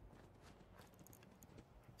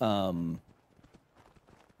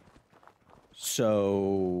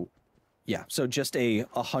 So yeah, so just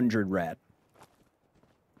 100 rad.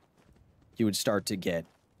 You would start to get,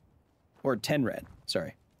 or 10 rad,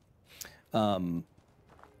 sorry.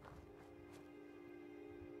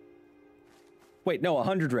 Wait, no,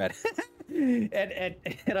 100 rad. At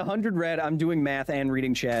 100 rad, I'm doing math and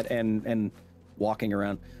reading chat and walking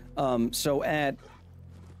around. So at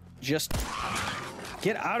just,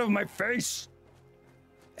 get out of my face!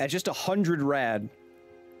 At just 100 rad,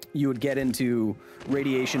 you would get into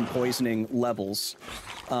radiation poisoning levels.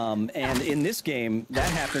 And in this game,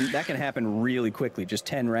 that can happen really quickly. Just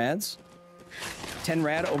 10 rads. 10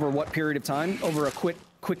 rad over what period of time? Over a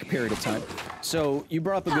quick period of time. So you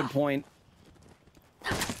brought up a good point.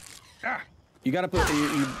 You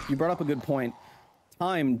brought up a good point.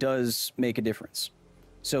 Time does make a difference.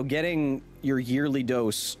 So getting your yearly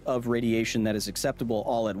dose of radiation that is acceptable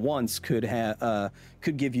all at once could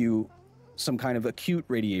give you some kind of acute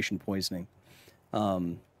radiation poisoning.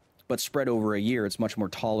 But spread over a year, it's much more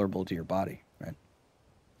tolerable to your body, right?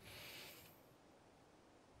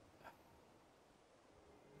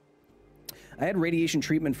 I had radiation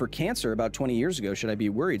treatment for cancer about 20 years ago. Should I be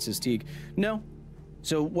worried, says Teague? No.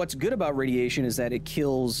 So what's good about radiation is that it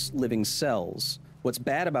kills living cells. What's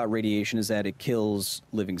bad about radiation is that it kills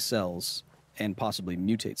living cells and possibly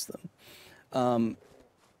mutates them.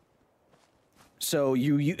 So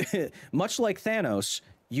you much like Thanos,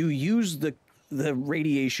 you use the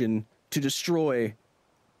radiation to destroy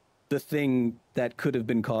the thing that could have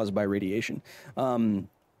been caused by radiation.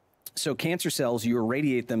 So cancer cells, you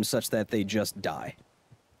irradiate them such that they just die.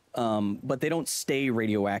 But they don't stay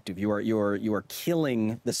radioactive. You are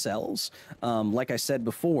killing the cells. Like I said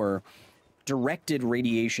before, directed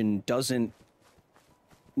radiation doesn't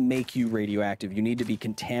make you radioactive. You need to be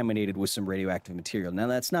contaminated with some radioactive material. Now,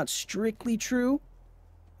 that's not strictly true,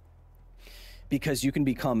 because you can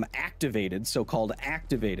become activated, so-called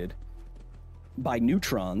activated, by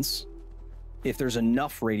neutrons if there's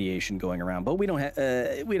enough radiation going around. But we don't have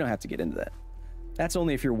to get into that. That's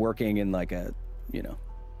only if you're working in like a,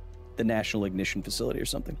 the National Ignition Facility or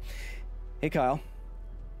something. Hey, Kyle.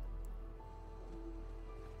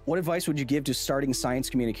 What advice would you give to starting science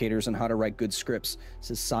communicators on how to write good scripts?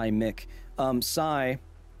 Says Cy Mick. Cy,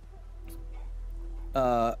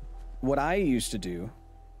 what I used to do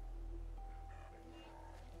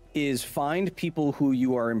is find people who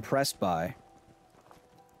you are impressed by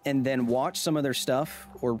and then watch some of their stuff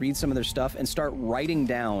or read some of their stuff and start writing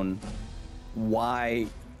down why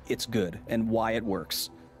it's good and why it works.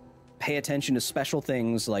 Pay attention to special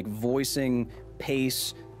things like voicing,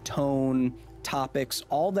 pace, tone, topics,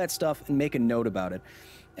 all that stuff, and make a note about it.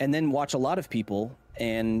 And then watch a lot of people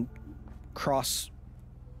and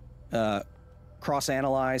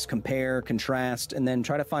cross-analyze, compare, contrast, and then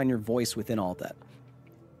try to find your voice within all of that.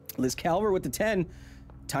 Liz Calver with the 10.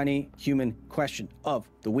 Tiny human question of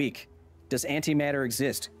the week. Does antimatter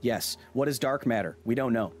exist? Yes. What is dark matter? We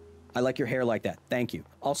don't know. I like your hair like that. Thank you.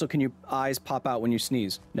 Also, can your eyes pop out when you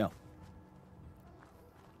sneeze? No.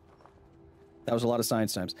 That was a lot of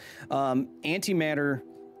science times. Antimatter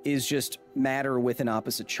is just matter with an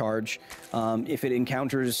opposite charge. If it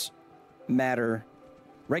encounters matter,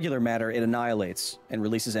 regular matter, it annihilates and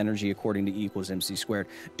releases energy according to E = mc squared.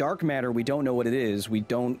 Dark matter, we don't know what it is.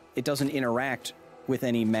 It doesn't interact with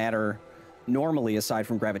any matter normally aside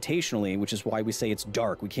from gravitationally, which is why we say it's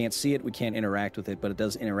dark. We can't see it, we can't interact with it, but it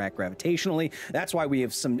does interact gravitationally. That's why we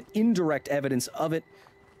have some indirect evidence of it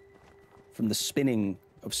from the spinning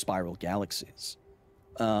of spiral galaxies,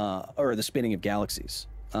 or the spinning of galaxies.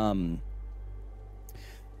 What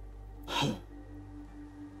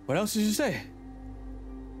else did you say?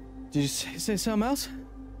 Did you say something else?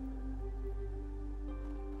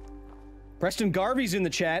 Preston Garvey's in the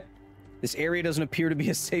chat. This area doesn't appear to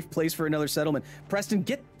be a safe place for another settlement. Preston,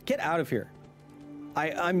 get out of here.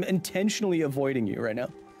 I'm intentionally avoiding you right now.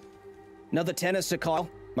 Another tennis to Kyle.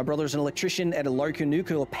 My brother's an electrician at a local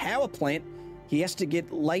nuclear power plant. He has to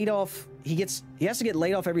get laid off. He has to get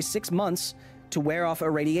laid off every 6 months to wear off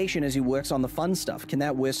irradiation as he works on the fun stuff. Can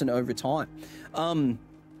that worsen over time?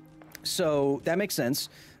 So that makes sense.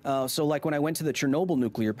 So like when I went to the Chernobyl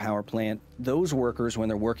nuclear power plant, those workers, when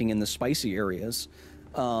they're working in the spicy areas,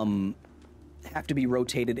 have to be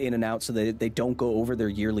rotated in and out so that they don't go over their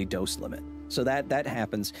yearly dose limit. So that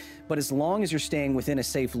happens. But as long as you're staying within a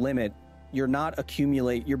safe limit, you're not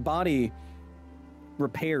your body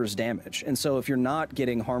repairs damage. And so if you're not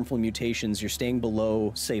getting harmful mutations, you're staying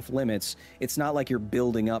below safe limits, it's not like you're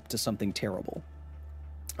building up to something terrible.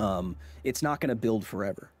 It's not going to build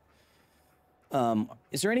forever.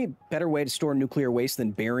 Is there any better way to store nuclear waste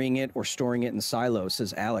than burying it or storing it in silos,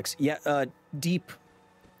 says Alex. Yeah, deep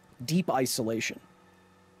isolation.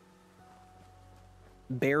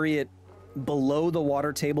 Bury it below the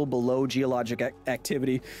water table, below geologic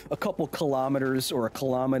activity, a couple kilometers or a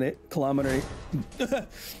kilometer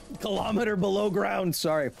below ground.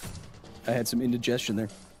 Sorry, I had some indigestion there.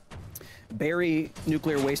 Bury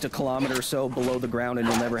nuclear waste a kilometer or so below the ground and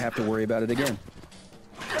you'll never have to worry about it again.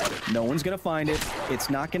 No one's gonna find it. It's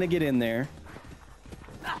not gonna get in there.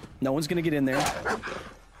 No one's gonna get in there.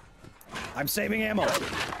 I'm saving ammo.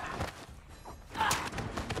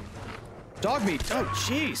 Dog meat. Oh,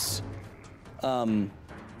 jeez.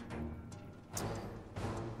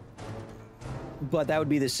 But that would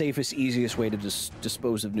be the safest, easiest way to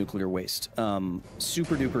dispose of nuclear waste.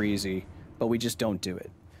 Super duper easy, but we just don't do it.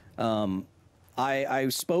 I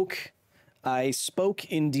spoke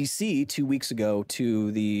in DC 2 weeks ago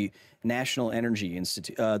to the National Energy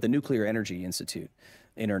Institute, the Nuclear Energy Institute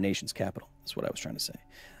in our nation's capital. That's what I was trying to say.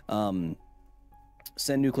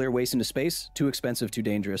 Send nuclear waste into space? Too expensive, too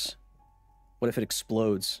dangerous. What if it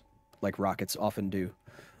explodes, like rockets often do?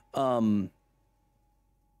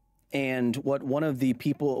 And what one of the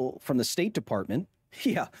people from the State Department,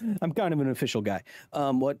 yeah, I'm kind of an official guy.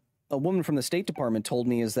 What a woman from the State Department told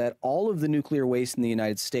me is that all of the nuclear waste in the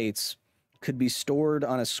United States could be stored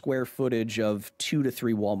on a square footage of 2 to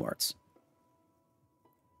 3 Walmarts.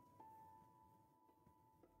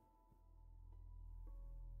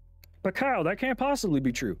 But Kyle, that can't possibly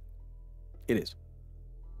be true. It is.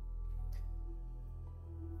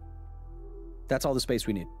 That's all the space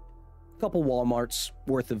we need. A couple Walmarts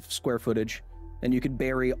worth of square footage, and you could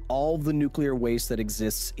bury all the nuclear waste that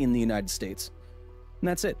exists in the United States. And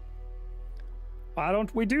that's it. Why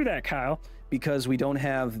don't we do that, Kyle? Because we don't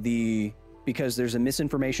have the... Because there's a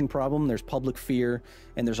misinformation problem, there's public fear,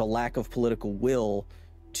 and there's a lack of political will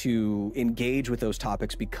to engage with those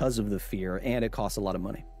topics because of the fear, and it costs a lot of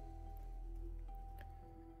money.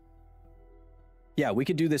 Yeah, we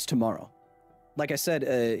could do this tomorrow. Like I said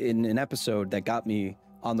in an episode that got me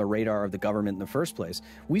on the radar of the government in the first place,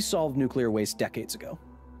 we solved nuclear waste decades ago.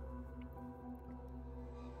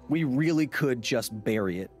 We really could just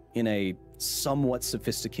bury it in a somewhat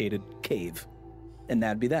sophisticated cave, and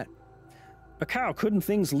that'd be that. But Kyle, couldn't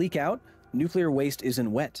things leak out? Nuclear waste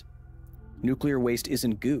isn't wet. Nuclear waste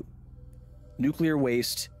isn't goo. Nuclear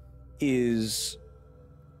waste is...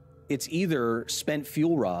 It's either spent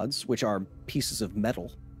fuel rods, which are pieces of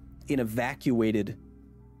metal, in evacuated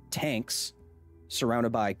tanks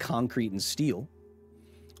surrounded by concrete and steel,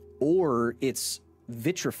 or it's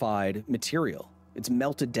vitrified material. It's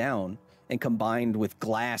melted down and combined with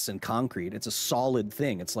glass and concrete. It's a solid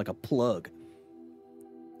thing. It's like a plug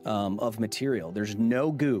of material. There's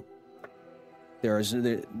no goo. There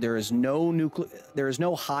is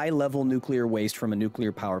no high-level nuclear waste from a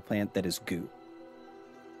nuclear power plant that is goo.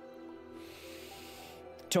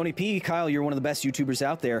 Tony P, Kyle, you're one of the best YouTubers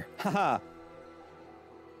out there. Haha.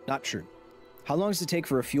 Not true. How long does it take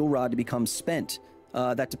for a fuel rod to become spent?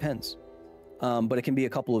 That depends. But it can be a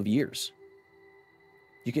couple of years.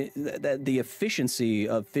 You can the efficiency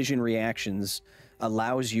of fission reactions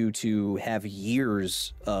allows you to have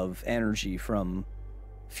years of energy from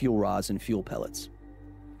fuel rods and fuel pellets.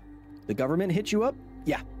 The government hit you up?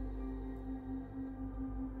 Yeah.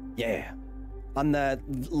 Yeah. On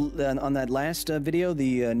that last video,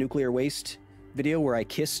 the nuclear waste video where I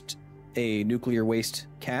kissed a nuclear waste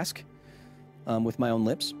cask with my own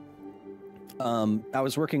lips, I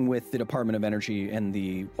was working with the Department of Energy and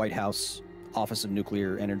the White House Office of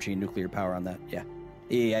Nuclear Energy and Nuclear Power on that. Yeah.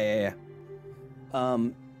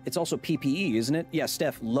 It's also PPE, isn't it? Yeah,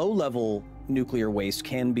 Steph, low-level nuclear waste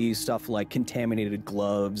can be stuff like contaminated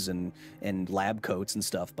gloves and lab coats and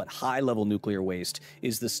stuff, but high-level nuclear waste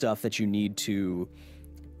is the stuff that you need to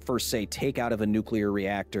first, say, take out of a nuclear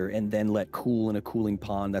reactor and then let cool in a cooling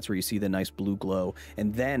pond. That's where you see the nice blue glow.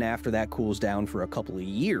 And then after that cools down for a couple of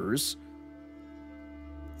years,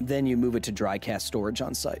 then you move it to dry cast storage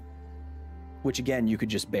on site, which again, you could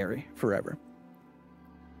just bury forever.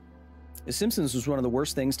 The Simpsons was one of the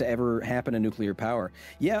worst things to ever happen to nuclear power.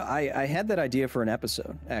 Yeah, I had that idea for an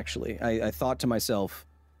episode, actually. I thought to myself,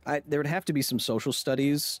 there would have to be some social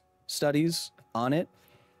studies on it.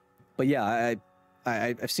 But yeah,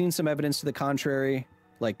 I've seen some evidence to the contrary,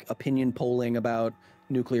 like opinion polling about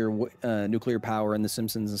nuclear power and The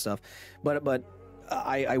Simpsons and stuff. But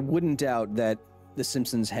I wouldn't doubt that The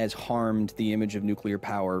Simpsons has harmed the image of nuclear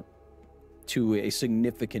power to a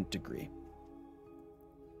significant degree.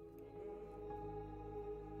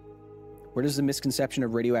 Where does the misconception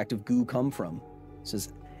of radioactive goo come from? It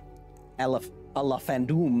says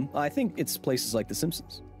Alafandum. I think it's places like The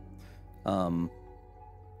Simpsons.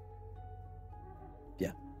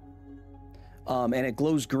 Yeah. And it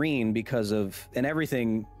glows green because of, and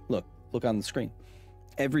everything, look on the screen.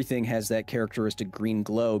 Everything has that characteristic green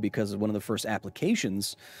glow because of one of the first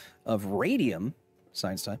applications of radium.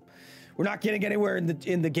 Science time. We're not getting anywhere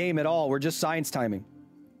in the game at all. We're just science timing.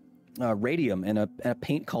 Radium and a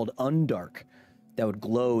paint called Undark that would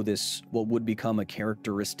glow this, what would become a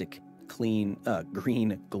characteristic clean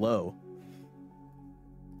green glow.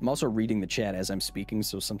 I'm also reading the chat as I'm speaking,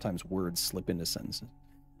 so sometimes words slip into sentences.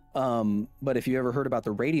 But if you ever heard about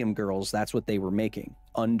the Radium Girls, that's what they were making.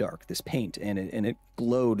 Undark, this paint, and it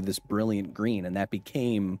glowed this brilliant green, and that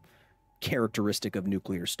became characteristic of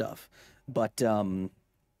nuclear stuff. But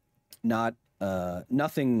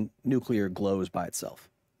nothing nuclear glows by itself.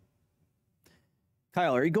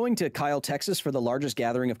 Kyle, are you going to Kyle, Texas for the largest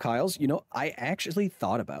gathering of Kyles? You know, I actually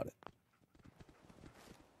thought about it.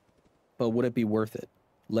 But would it be worth it?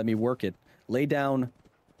 Let me work it. Lay down,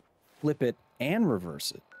 flip it, and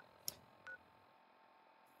reverse it.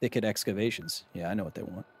 Thicket excavations. Yeah, I know what they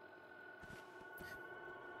want.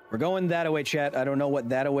 We're going that away, chat. I don't know what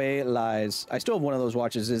that away lies. I still have one of those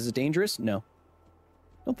watches. Is it dangerous? No.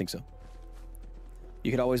 Don't think so.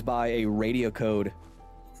 You could always buy a radio code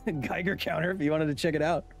Geiger counter if you wanted to check it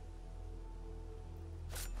out.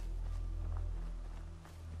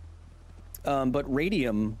 But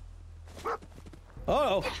radium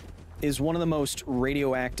is one of the most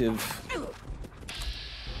radioactive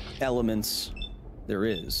elements there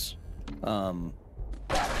is. And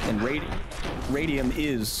radium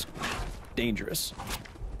is dangerous.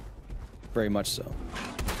 Very much so.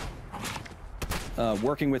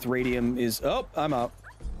 Working with radium is... Oh, I'm out.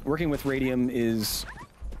 Working with radium is...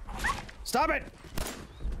 Stop it!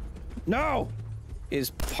 No!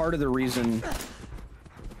 Is part of the reason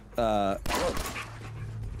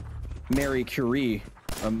Marie Curie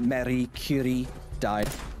died.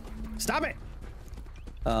 Stop it!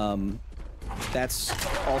 That's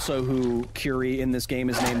also who Curie in this game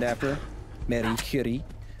is named after. Marie Curie.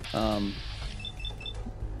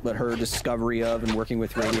 But her discovery of and working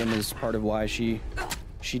with radium is part of why she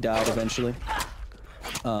died eventually.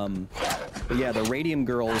 But yeah, the Radium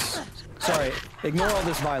Girls... Sorry, ignore all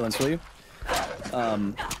this violence, will you?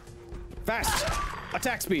 Fast!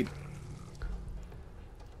 Attack speed!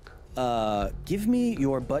 Give me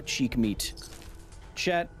your butt cheek meat.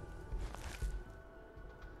 Chat,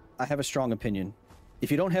 I have a strong opinion.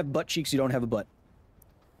 If you don't have butt cheeks, you don't have a butt.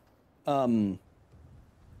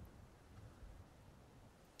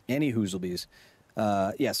 Any hoozlebees.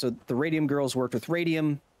 Yeah, so the Radium Girls worked with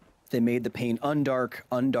radium. They made the paint Undark.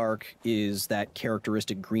 Undark is that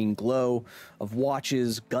characteristic green glow of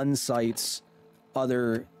watches, gun sights,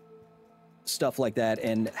 other stuff like that,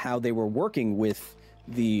 and how they were working with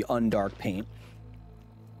the Undark paint.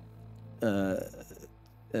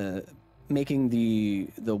 Making the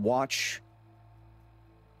watch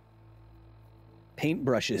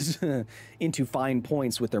paintbrushes into fine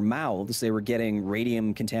points with their mouths. They were getting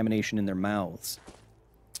radium contamination in their mouths.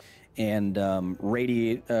 And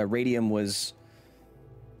radium was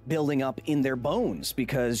building up in their bones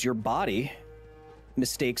because your body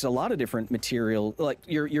mistakes a lot of different material. Like,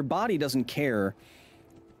 your body doesn't care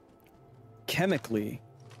chemically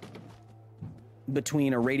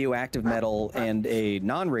between a radioactive metal and a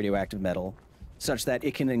non-radioactive metal, such that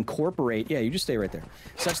it can incorporate, yeah, you just stay right there,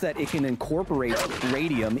 such that it can incorporate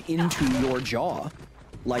radium into your jaw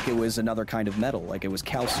like it was another kind of metal, like it was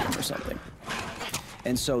calcium or something.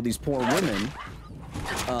 And so these poor women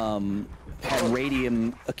had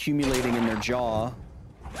radium accumulating in their jaw,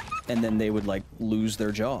 and then they would, like, lose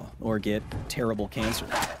their jaw or get terrible cancer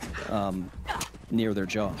near their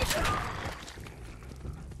jaw.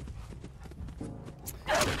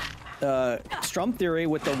 Strum theory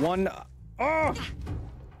with the one... Oh!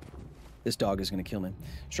 This dog is going to kill me.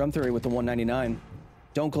 Strum theory with the 199.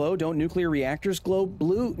 Don't glow? Don't nuclear reactors glow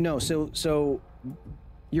blue? No, so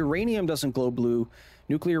uranium doesn't glow blue.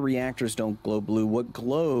 Nuclear reactors don't glow blue. What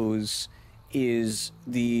glows is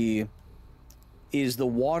the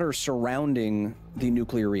water surrounding the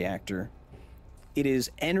nuclear reactor. It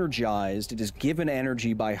is energized. It is given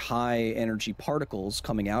energy by high energy particles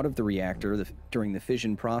coming out of the reactor during the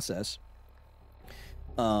fission process.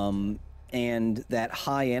 And that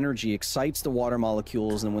high energy excites the water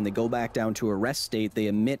molecules, and when they go back down to a rest state, they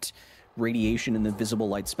emit radiation in the visible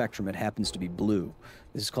light spectrum. It happens to be blue.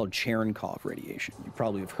 This is called Cherenkov radiation. You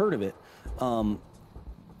probably have heard of it.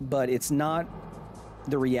 but it's not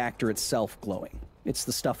the reactor itself glowing. It's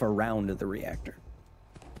the stuff around the reactor.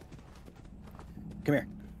 Come here.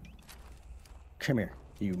 Come here,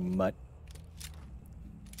 you mutt.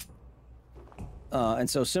 And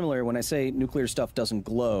so similar, when I say nuclear stuff doesn't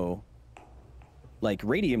glow, like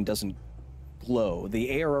radium doesn't glow, the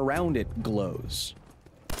air around it glows.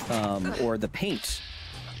 Or the paint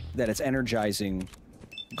that it's energizing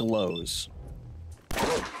glows.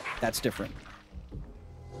 That's different.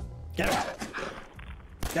 Get him!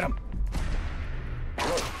 Get him!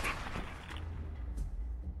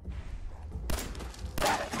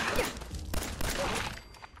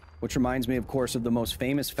 Which reminds me, of course, of the most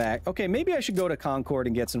famous fact. Okay, maybe I should go to Concord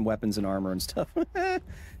and get some weapons and armor and stuff.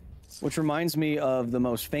 Which reminds me of the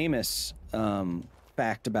most famous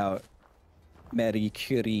fact about Marie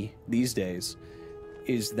Curie these days,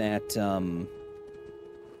 is that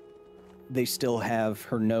they still have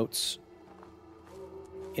her notes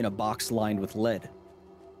in a box lined with lead.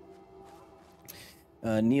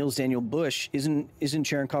 Niels Daniel Bush, isn't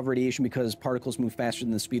Cherenkov radiation because particles move faster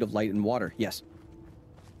than the speed of light in water? Yes.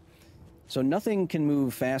 So nothing can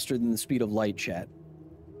move faster than the speed of light, chat.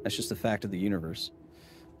 That's just the fact of the universe.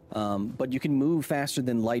 But you can move faster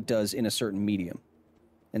than light does in a certain medium.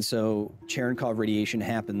 And so Cherenkov radiation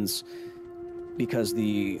happens because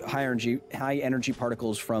the high energy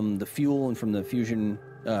particles from the fuel and from the fission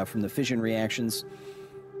reactions,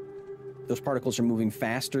 those particles are moving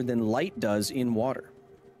faster than light does in water.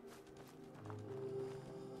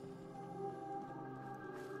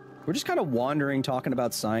 We're just kind of wandering, talking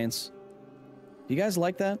about science. Do you guys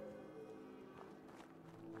like that?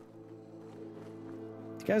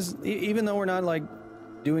 Do you guys, even though we're not like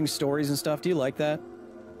doing stories and stuff, do you like that?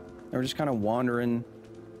 Or we're just kind of wandering.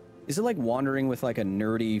 Is it like wandering with like a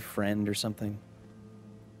nerdy friend or something?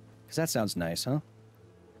 Because that sounds nice, huh?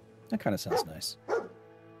 That kind of sounds nice.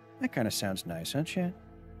 That kind of sounds nice, huh, chat?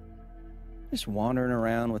 Just wandering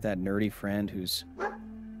around with that nerdy friend who's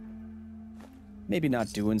maybe not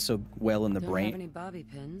doing so well in the brain. Don't have any bobby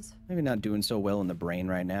pins. Maybe not doing so well in the brain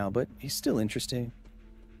right now, but he's still interesting.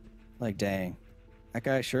 Like, dang. That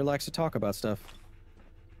guy sure likes to talk about stuff.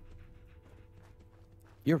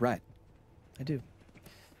 You're right. I do.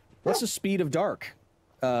 What's the speed of dark?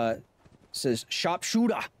 Says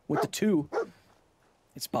sharpshooter with the 2.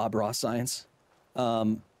 It's Bob Ross science.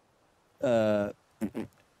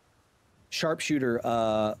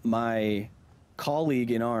 Sharpshooter, my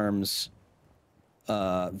colleague in arms,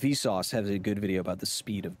 Vsauce, has a good video about the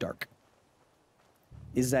speed of dark.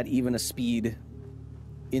 Is that even a speed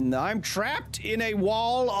in the... I'm trapped in a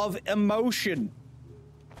wall of emotion.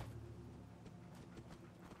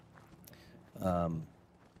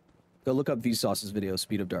 Go look up Vsauce's video,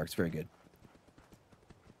 Speed of Dark. It's very good.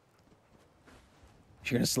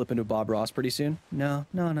 You're gonna slip into Bob Ross pretty soon? No.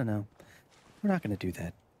 We're not gonna do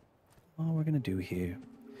that. All we're gonna do here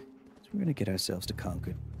is we're gonna get ourselves to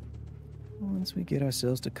Concord. Once we get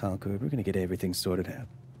ourselves to Concord, we're gonna get everything sorted out.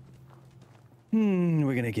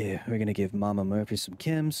 We're gonna give Mama Murphy some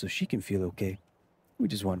chems so she can feel okay. We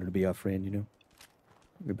just want her to be our friend, you know.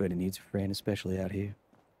 Everybody needs a friend, especially out here.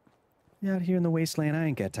 Out here in the wasteland, I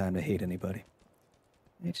ain't got time to hate anybody.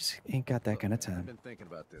 I just ain't got that kind of time. I've been thinking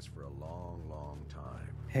about this for a long, long time.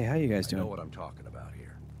 Hey, how you guys doing? I know what I'm talking about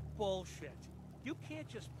here. Bullshit. You can't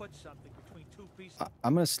just put something between two pieces.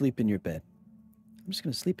 I'm gonna sleep in your bed. I'm just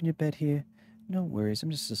gonna sleep in your bed here. No worries.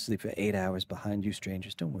 I'm just gonna sleep for 8 hours behind you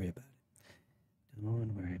strangers. Don't worry about it.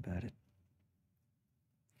 Don't worry about it.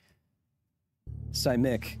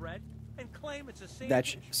 Cymick. That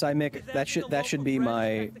should be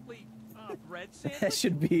my... That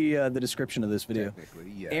should be the description of this video.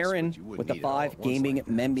 Yes, Aaron with the 5 gaming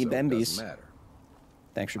Memby Bembies.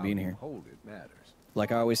 Thanks for being here.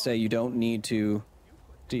 Like I always say, you don't need to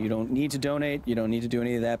donate. You don't need to do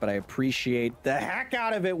any of that, but I appreciate the heck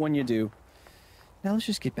out of it when you do. Now let's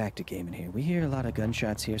just get back to gaming here. We hear a lot of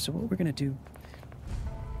gunshots here, so what we're gonna do?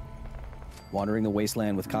 Wandering the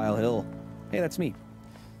wasteland with Kyle Hill. Hey, that's me.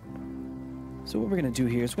 So what we're gonna do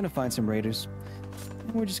here is we're gonna find some raiders.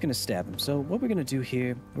 And we're just gonna stab them. So what we're gonna do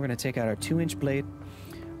here, we're gonna take out our 2-inch blade.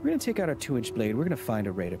 We're gonna find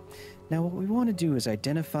a raider. Now what we want to do is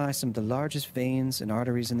identify some of the largest veins and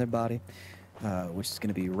arteries in their body, which is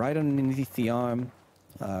gonna be right underneath the arm,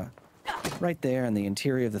 right there on the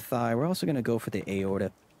interior of the thigh. We're also gonna go for the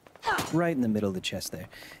aorta, right in the middle of the chest there.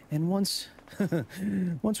 And once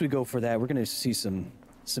we go for that, we're gonna see some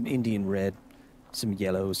Indian red, some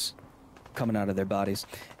yellows coming out of their bodies.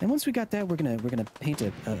 And once we got that, we're gonna paint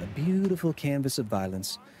a beautiful canvas of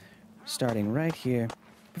violence, starting right here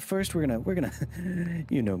But first, we're gonna,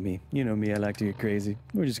 you know me, I like to get crazy.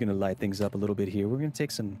 We're just gonna light things up a little bit here. We're gonna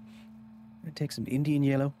take some Indian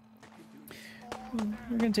yellow.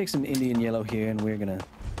 We're gonna take some Indian yellow here, and we're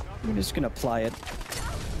just gonna apply it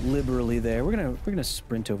liberally there. We're gonna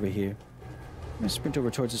sprint over here. We're gonna sprint over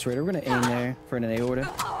towards this radar. We're gonna aim there for an aorta.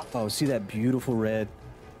 Oh, see that beautiful red?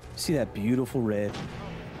 See that beautiful red?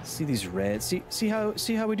 See these reds? See how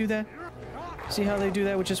we do that? See how they do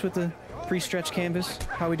that with just with the pre-stretched canvas?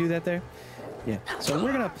 How we do that there? Yeah. So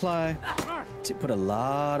we're gonna apply. Put a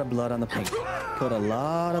lot of blood on the paint. Put a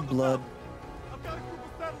lot of blood.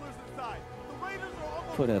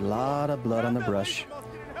 Put a lot of blood on the brush.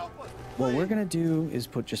 What we're gonna do is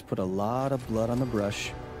just put a lot of blood on the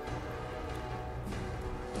brush,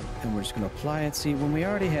 and we're just gonna apply it. See, when we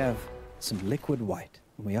already have some liquid white,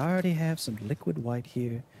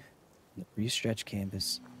 here, the pre-stretched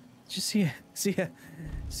canvas. Just see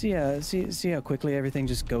how quickly everything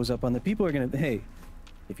just goes up on the. People are gonna, hey,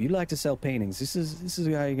 if you like to sell paintings, this is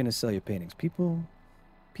how you're gonna sell your paintings. People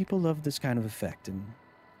love this kind of effect, and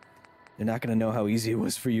they're not gonna know how easy it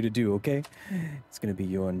was for you to do. Okay, it's gonna be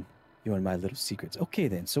your and my little secrets. Okay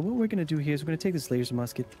then. So what we're gonna do here is we're gonna take this laser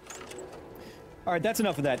musket. All right, that's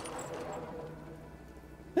enough of that.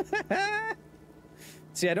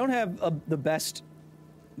 See, I don't have the best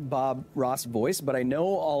Bob Ross voice, but I know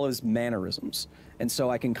all his mannerisms, and so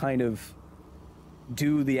I can kind of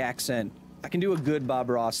do the accent. I can do a good Bob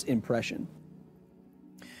Ross impression.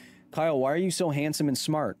 Kyle, why are you so handsome and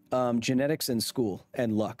smart? Genetics and school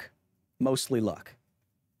and luck. Mostly luck.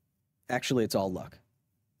 Actually, it's all luck.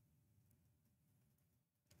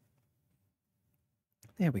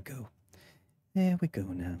 There we go. There we go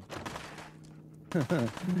now.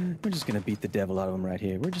 We're just gonna beat the devil out of him right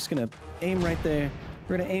here. We're just gonna aim right there.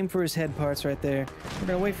 We're gonna aim for his head parts right there. We're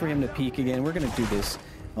gonna wait for him to peek again. We're gonna do this.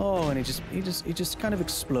 Oh, and he just kind of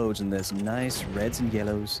explodes in this nice reds and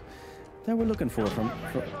yellows that we're looking for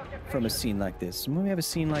from a scene like this. And when we have a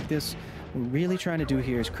scene like this, what we're really trying to do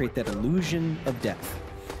here is create that illusion of depth.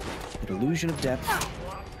 That illusion of depth.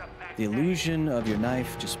 The illusion of your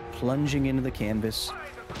knife just plunging into the canvas.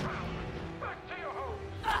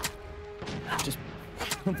 Just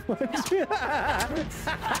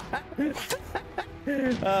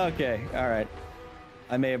okay, all right.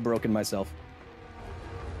 I may have broken myself.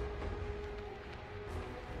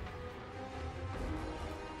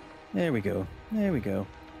 There we go. There we go.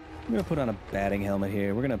 We're gonna put on a batting helmet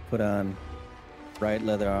here. We're gonna put on right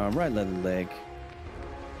leather arm, right leather leg.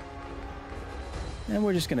 And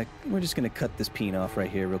we're just gonna cut this peen off right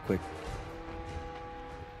here real quick.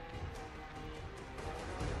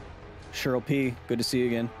 Cheryl P, good to see you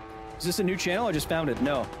again. Is this a new channel? I just found it.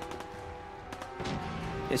 No.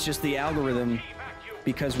 It's just the algorithm,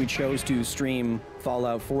 because we chose to stream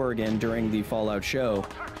Fallout 4 again during the Fallout show.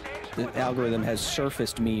 The algorithm has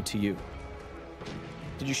surfaced me to you.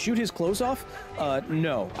 Did you shoot his clothes off?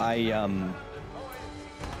 No. I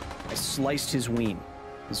sliced his ween.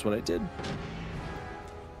 That's what I did.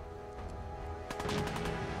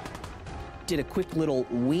 Did a quick little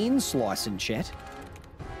ween slicing, chat.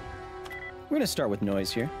 We're gonna start with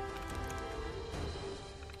noise here.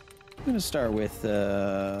 We're gonna start with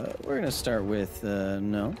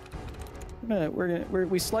no.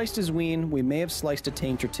 We sliced his ween. We may have sliced a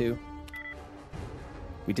taint or two.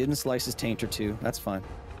 We didn't slice his taint or two. That's fine.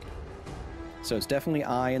 So it's definitely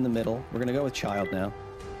eye in the middle. We're gonna go with child now.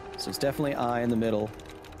 So it's definitely eye in the middle.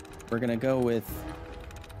 We're gonna go with,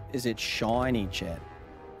 is it shiny, chat?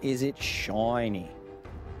 Is it shiny?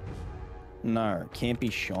 No, it can't be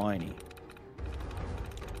shiny.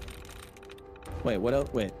 Wait, what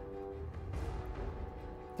else? Wait.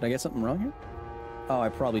 Did I get something wrong here? Oh, I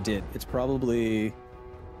probably did. It's probably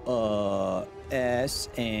S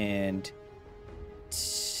and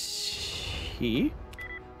T.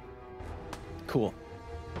 Cool.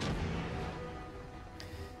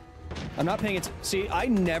 I'm not paying it. See, I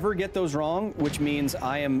never get those wrong, which means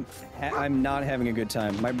I'm not having a good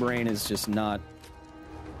time. My brain is just not.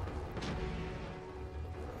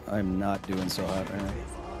 I'm not doing so hot right now.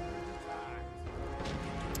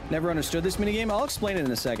 Never understood this minigame. I'll explain it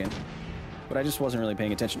in a second, but I just wasn't really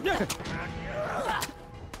paying attention.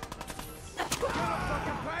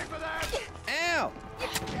 Ow!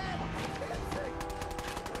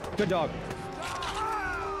 Good dog.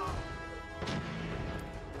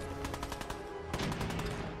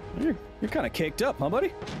 You're kind of caked up, huh,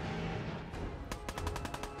 buddy?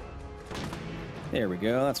 There we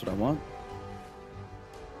go. That's what I want.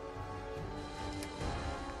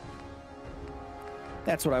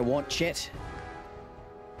 That's what I want, chat.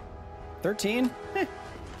 13?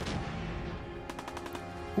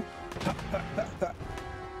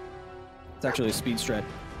 It's actually a speed strat.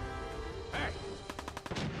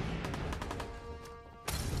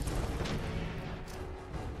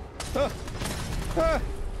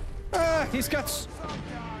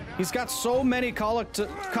 He's got so many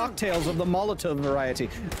cocktails of the Molotov variety.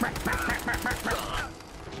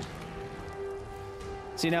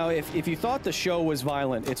 See, now, if you thought the show was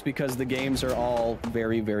violent, it's because the games are all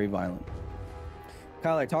very, very violent.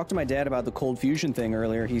 Kyle, I talked to my dad about the cold fusion thing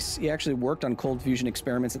earlier. He actually worked on cold fusion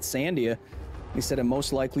experiments at Sandia. He said it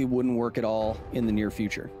most likely wouldn't work at all in the near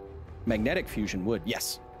future. Magnetic fusion would,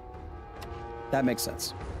 yes. That makes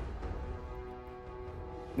sense.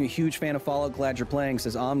 I'm a huge fan of Fallout, glad you're playing,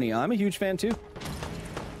 says Omni. I'm a huge fan too.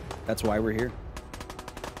 That's why we're here.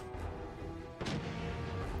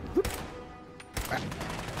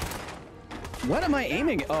 What am I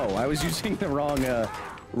aiming? Oh, I was using the wrong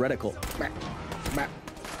reticle.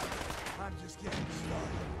 I'm just getting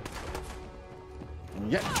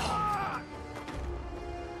started. Yeah.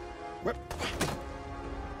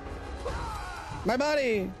 My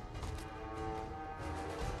body!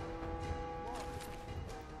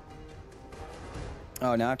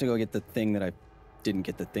 Oh, now I have to go get the thing that I didn't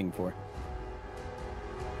get the thing for.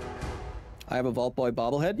 I have a Vault Boy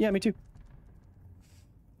bobblehead? Yeah, me too.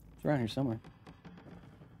 It's around here somewhere.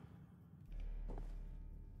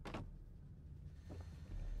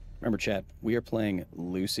 Remember, chat, we are playing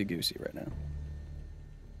loosey-goosey right now.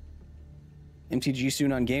 MTG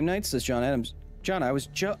soon on game nights, says John Adams. John, I was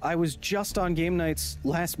just on game nights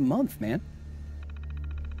last month, man.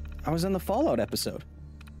 I was on the Fallout episode.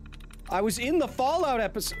 I was in the Fallout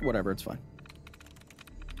episode. Whatever, it's fine.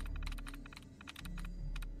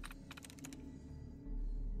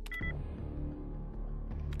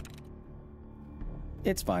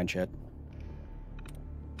 It's fine, chat.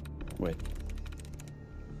 Wait.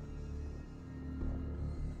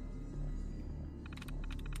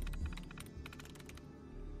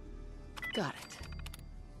 Got it.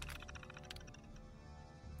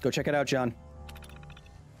 Go check it out, John.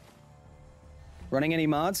 Running any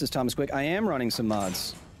mods, says Thomas Quick. I am running some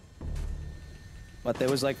mods. But that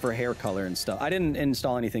was like for hair color and stuff. I didn't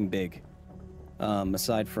install anything big.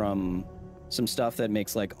 Aside from some stuff that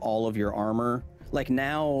makes like all of your armor. Like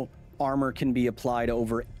now, armor can be applied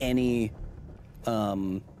over any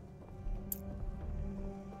outfit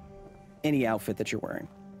that you're wearing.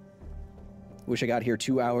 Wish I got here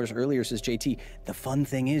 2 hours earlier, says JT. The fun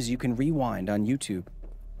thing is you can rewind on YouTube.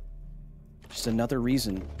 Just another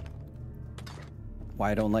reason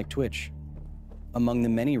why I don't like Twitch. Among the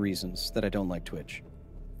many reasons that I don't like Twitch.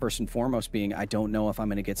 First and foremost being I don't know if I'm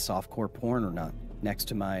going to get softcore porn or not next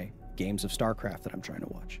to my games of StarCraft that I'm trying to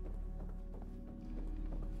watch.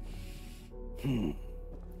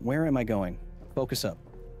 Where am I going? Focus up.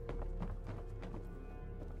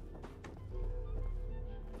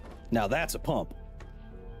 Now that's a pump.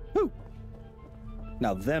 Woo!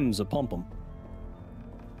 Now them's a pump-em.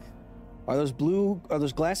 Are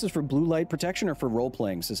those glasses for blue light protection or for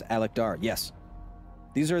role-playing, says Alec Dar. Yes.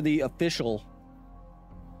 These are the official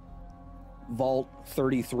Vault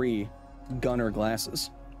 33 gunner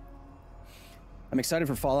glasses. I'm excited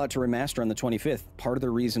for Fallout to remaster on the 25th. Part of the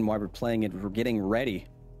reason why we're playing it, we're getting ready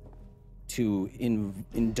to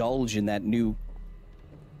indulge in that new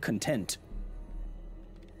content.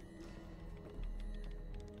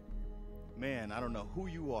 Man, I don't know who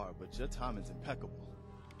you are, but your timing's impeccable.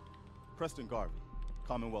 Preston Garvey,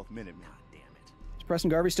 Commonwealth Minuteman. God damn it. Is Preston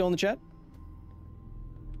Garvey still in the chat?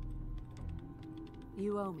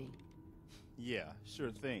 You owe me. Yeah,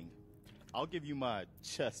 sure thing. I'll give you my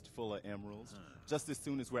chest full of emeralds just as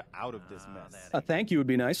soon as we're out of this mess. A thank you would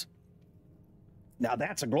be nice. Now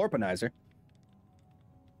that's a glorpinizer.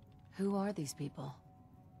 Who are these people?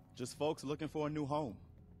 Just folks looking for a new home,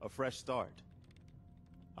 a fresh start.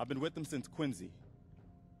 I've been with them since Quincy.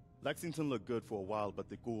 Lexington looked good for a while, but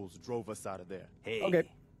the ghouls drove us out of there. Hey. Okay.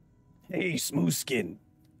 Hey, smooth skin.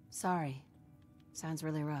 Sorry. Sounds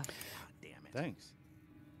really rough. God damn it. Thanks.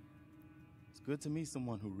 It's good to meet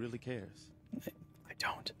someone who really cares. I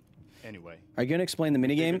don't. Anyway. Are you going to explain the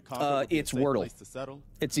minigame? It's Wordle.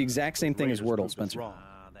 It's the exact same thing as Wordle, Spencer.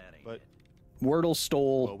 But Wordle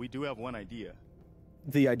stole well, we do have one idea.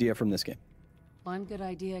 The idea from this game. One good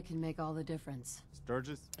idea can make all the difference.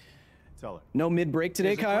 Sturgis, tell her. No mid-break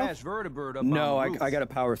today, Kyle? No, I got to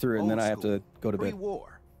power through it, and then I have to go to bed.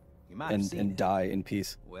 And die in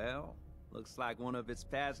peace. Well, looks like one of its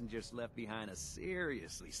passengers left behind a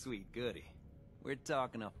seriously sweet goodie. We're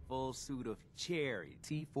talking a full suit of cherry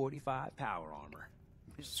T-45 power armor.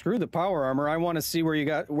 Screw the power armor. I want to see where'd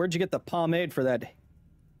you get the pomade for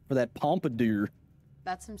that pompadour?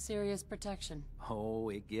 That's some serious protection. Oh,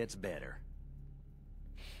 it gets better.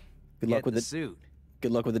 Good luck Get with the it. suit.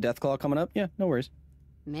 Good luck with the death claw coming up. Yeah, no worries.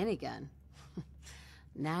 Minigun.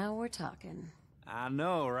 Now we're talking. I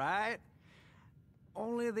know, right?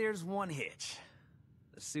 Only there's one hitch.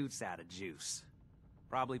 The suit's out of juice.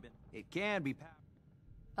 Probably been... It can be...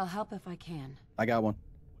 I'll help if I can. I got one.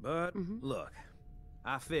 But, look,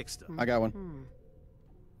 I fixed them. I got one.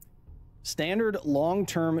 Standard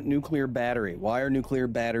long-term nuclear battery. Why are nuclear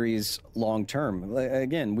batteries long-term?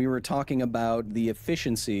 Again, we were talking about the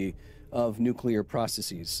efficiency of nuclear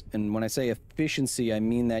processes. And when I say efficiency, I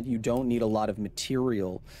mean that you don't need a lot of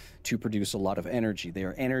material to produce a lot of energy. They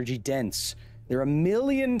are energy dense. They're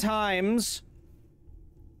 1,000,000 times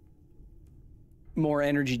more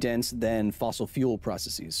energy dense than fossil fuel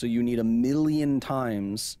processes. So you need 1,000,000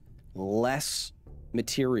 times less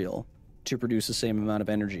material to produce the same amount of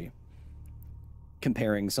energy,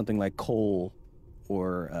 comparing something like coal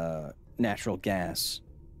or natural gas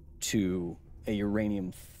to a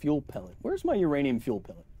uranium fuel pellet. Where's my uranium fuel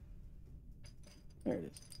pellet? There it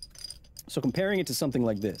is. So comparing it to something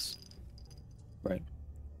like this, right?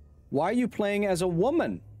 Why are you playing as a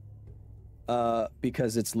woman?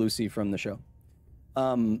 Because it's Lucy from the show.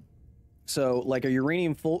 So like a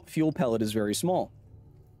uranium fuel pellet is very small.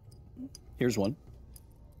 Here's one.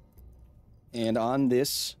 And on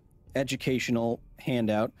this educational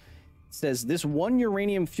handout, it says this one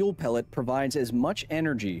uranium fuel pellet provides as much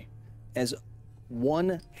energy as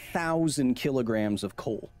 1,000 kilograms of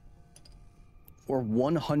coal or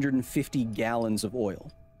 150 gallons of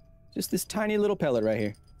oil. Just this tiny little pellet right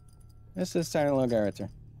here. That's this tiny little guy right there.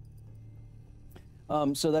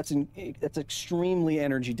 So that's extremely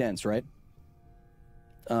energy dense, right?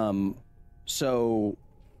 So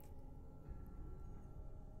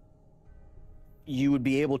you would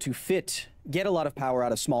be able to get a lot of power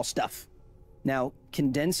out of small stuff. Now,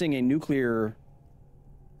 condensing a nuclear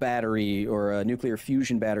battery or a nuclear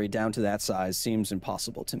fusion battery down to that size seems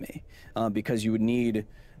impossible to me, because you would need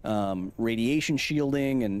radiation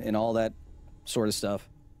shielding and all that sort of stuff.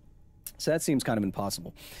 So that seems kind of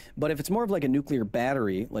impossible. But if it's more of like a nuclear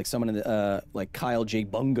battery, like someone in the, like Kyle J.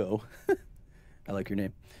 Bungo, I like your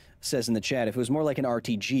name, says in the chat, if it was more like an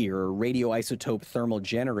RTG or a radioisotope thermal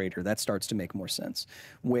generator, that starts to make more sense,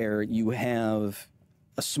 where you have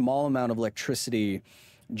a small amount of electricity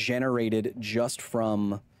generated just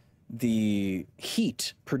from the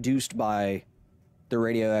heat produced by the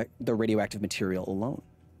radioactive material alone.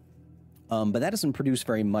 But that doesn't produce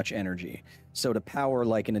very much energy. So to power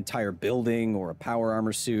like an entire building or a power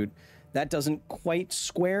armor suit, that doesn't quite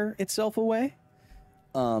square itself away.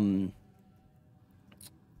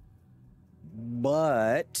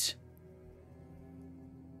 But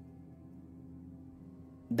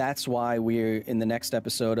that's why we're in the next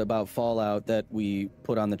episode about Fallout that we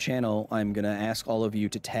put on the channel. I'm going to ask all of you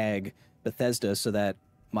to tag Bethesda so that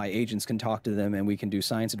my agents can talk to them and we can do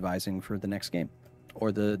science advising for the next game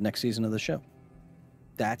or the next season of the show.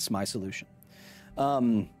 That's my solution.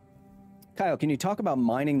 Kyle, can you talk about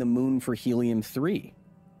mining the moon for helium-3?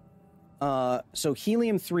 So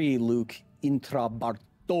helium-3, Luke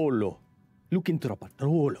Intrabartolo.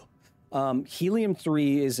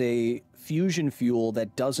 Helium-3 is a fusion fuel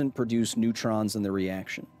that doesn't produce neutrons in the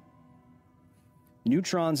reaction.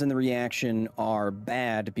 Neutrons in the reaction are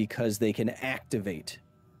bad because they can activate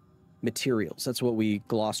materials. That's what we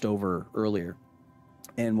glossed over earlier.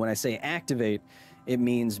 And when I say activate, it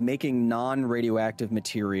means making non-radioactive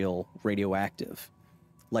material radioactive,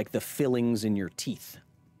 like the fillings in your teeth,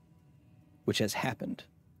 which has happened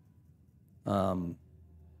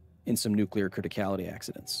in some nuclear criticality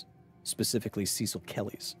accidents, specifically Cecil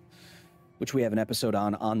Kelly's, which we have an episode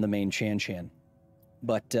on the main Chan.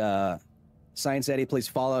 But Science Zaddy plays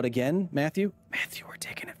Fallout again. Matthew, we're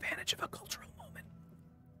taking advantage of a cultural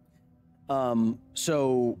moment.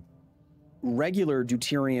 So regular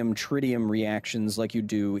deuterium-tritium reactions like you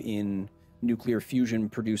do in nuclear fusion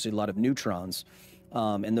produce a lot of neutrons,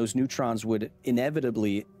 and those neutrons would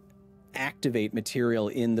inevitably activate material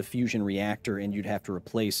in the fusion reactor, and you'd have to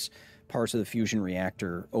replace parts of the fusion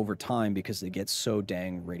reactor over time because they get so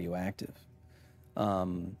dang radioactive.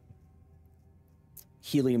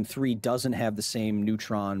 Helium-3 doesn't have the same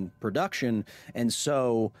neutron production, and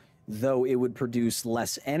so though it would produce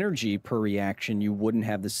less energy per reaction, you wouldn't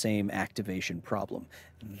have the same activation problem.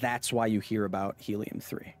 That's why you hear about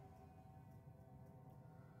helium-3.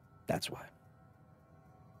 That's why.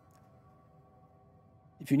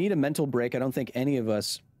 If you need a mental break, I don't think any of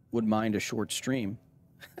us would mind a short stream.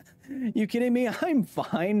 You kidding me? I'm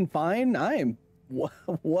fine. I'm...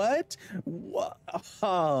 What?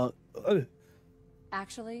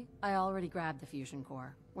 Actually, I already grabbed the fusion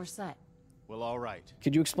core. We're set. Well, all right.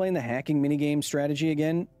 Could you explain the hacking minigame strategy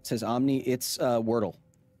again? It says Omni. It's Wordle.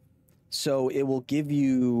 So it will give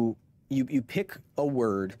you, you pick a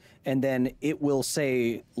word, and then it will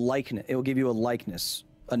say likeness. It will give you a likeness,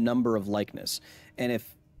 a number of likeness. And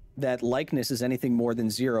if that likeness is anything more than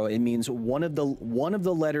 0, it means one of the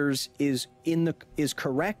letters is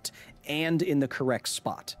correct and in the correct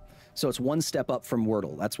spot. So it's one step up from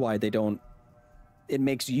Wordle. That's why they don't. It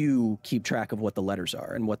makes you keep track of what the letters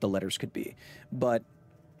are and what the letters could be. But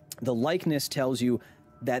the likeness tells you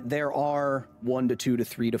that there are 1 to 2 to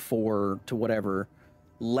 3 to 4 to whatever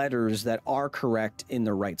letters that are correct in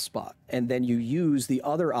the right spot. And then you use the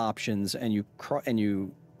other options and you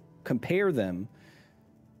compare them.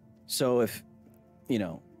 So if,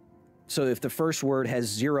 if the first word has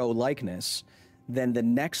 0 likeness, then the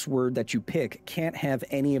next word that you pick can't have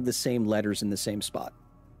any of the same letters in the same spot.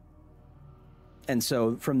 And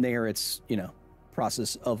so from there, it's,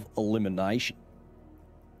 process of elimination.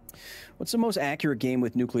 What's the most accurate game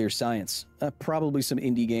with nuclear science? Probably some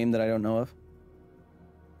indie game that I don't know of.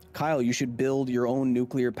 Kyle, you should build your own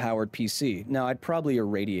nuclear-powered PC. No, I'd probably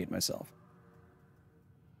irradiate myself.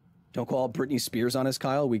 Don't call Britney Spears on us,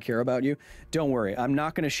 Kyle. We care about you. Don't worry. I'm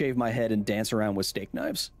not going to shave my head and dance around with steak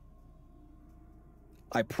knives.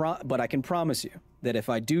 But I can promise you that if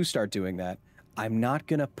I do start doing that, I'm not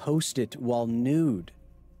going to post it while nude.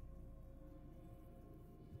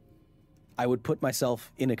 I would put myself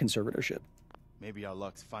in a conservatorship. Maybe our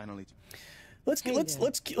luck's finally. Let's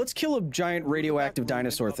kill a giant radioactive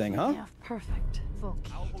dinosaur thing, huh? Yeah, perfect. I'll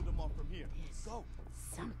hold them off from here. Go.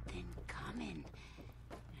 Something coming.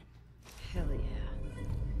 Hell yeah.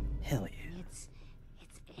 Hell yeah. It's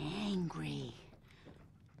angry.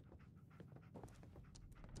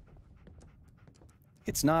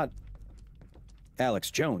 It's not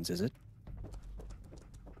Alex Jones, is it?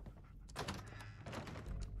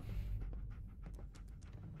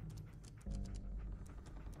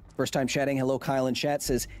 First time chatting. Hello, Kyle in chat.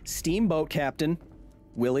 Says, Steamboat Captain.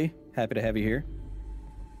 Willie, happy to have you here.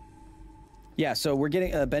 Yeah, so we're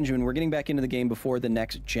getting, Benjamin, we're getting back into the game before the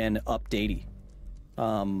next gen updatey.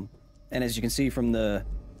 And as you can see from the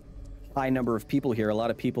high number of people here, a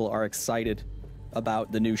lot of people are excited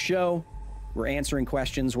about the new show. We're answering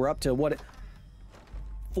questions. We're up to, what,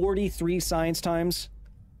 43 science times?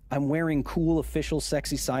 I'm wearing cool, official,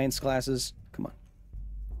 sexy science glasses. Come on.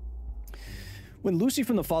 When Lucy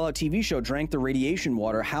from the Fallout TV show drank the radiation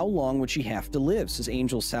water, how long would she have to live? Says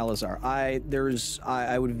Angel Salazar. I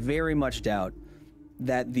would very much doubt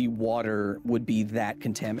that the water would be that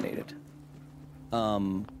contaminated.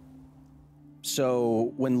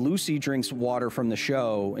 So when Lucy drinks water from the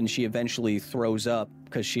show and she eventually throws up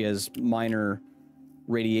because she has minor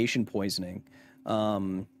radiation poisoning,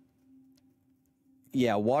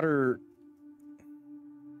 yeah, water,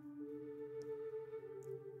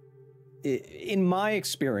 in my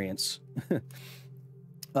experience, in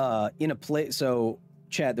a place, so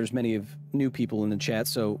chat, there's many of new people in the chat,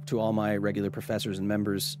 so to all my regular professors and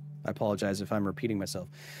members, I apologize if I'm repeating myself.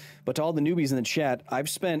 But to all the newbies in the chat, I've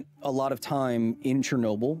spent a lot of time in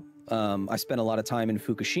Chernobyl. I spent a lot of time in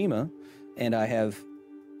Fukushima, and I have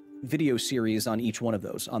video series on each one of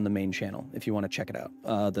those on the main channel, if you want to check it out.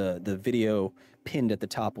 The video pinned at the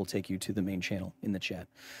top will take you to the main channel in the chat.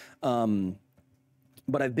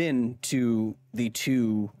 But I've been to the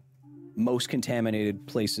 2 most contaminated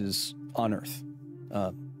places on Earth,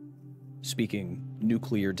 speaking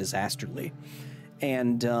nuclear disasterly.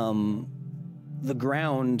 And the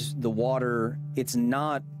ground, the water, it's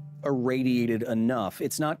not irradiated enough.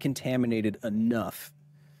 It's not contaminated enough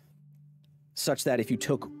such that if you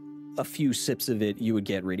took a few sips of it, you would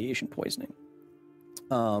get radiation poisoning.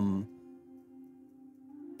 In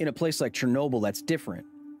a place like Chernobyl, that's different.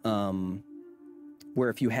 Where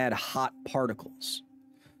if you had hot particles,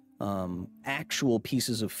 actual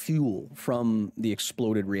pieces of fuel from the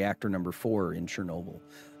exploded reactor number 4 in Chernobyl,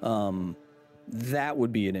 that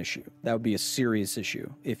would be an issue. That would be a serious issue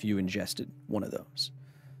if you ingested one of those.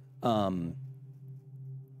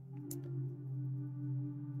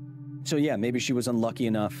 So yeah, maybe she was unlucky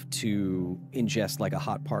enough to ingest like a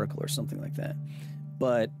hot particle or something like that.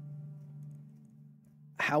 But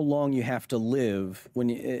how long you have to live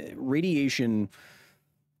when radiation,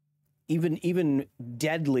 even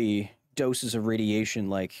deadly doses of radiation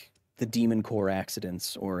like the Demon Core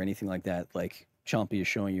accidents or anything like that, like Chompy is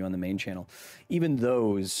showing you on the main channel, even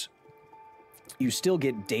those, you still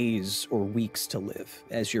get days or weeks to live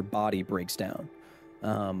as your body breaks down.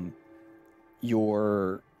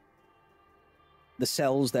 The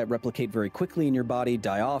cells that replicate very quickly in your body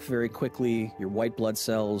die off very quickly. Your white blood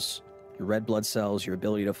cells, your red blood cells, your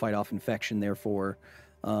ability to fight off infection, therefore,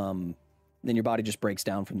 then your body just breaks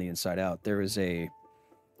down from the inside out. There is a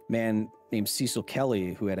man named Cecil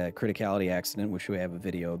Kelly who had a criticality accident, which we have a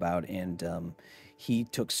video about, and he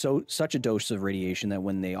took such a dose of radiation that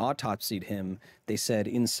when they autopsied him, they said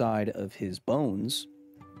inside of his bones,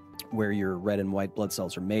 where your red and white blood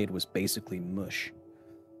cells are made, was basically mush.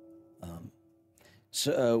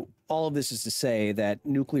 So all of this is to say that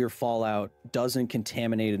nuclear fallout doesn't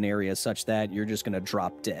contaminate an area such that you're just going to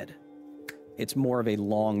drop dead. It's more of a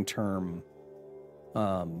long-term,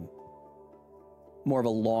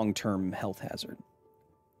 health hazard.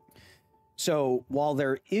 So while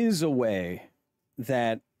there is a way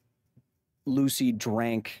that Lucy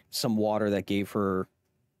drank some water that gave her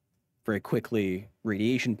very quickly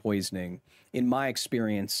radiation poisoning, in my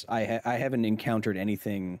experience, I haven't encountered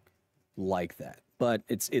anything like that. But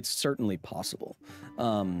it's certainly possible.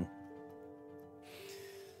 And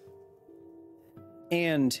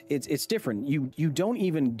it's different. You don't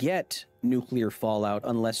even get nuclear fallout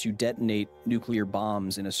unless you detonate nuclear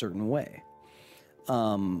bombs in a certain way.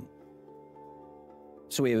 So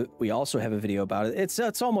we also have a video about it.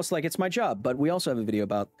 It's almost like it's my job, but we also have a video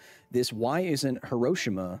about this. Why isn't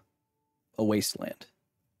Hiroshima a wasteland?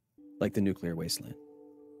 Like the nuclear wasteland.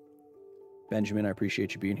 Benjamin, I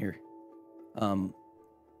appreciate you being here.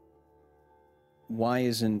 Why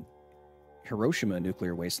isn't Hiroshima a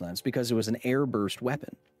nuclear wasteland? It's because it was an airburst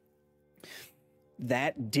weapon.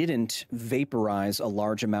 That didn't vaporize a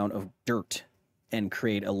large amount of dirt and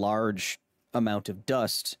create a large amount of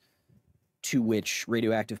dust to which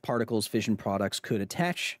radioactive particles, fission products could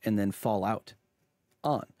attach and then fall out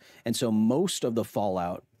on. And so most of the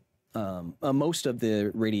fallout, most of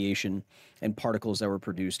the radiation and particles that were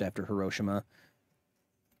produced after Hiroshima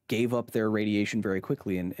gave up their radiation very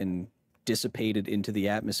quickly and dissipated into the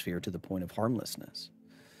atmosphere to the point of harmlessness.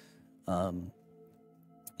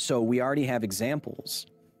 So we already have examples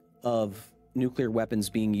of nuclear weapons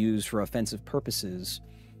being used for offensive purposes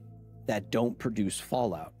that don't produce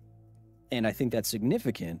fallout. And I think that's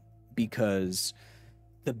significant because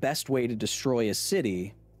the best way to destroy a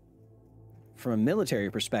city from a military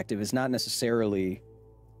perspective is not necessarily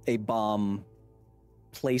a bomb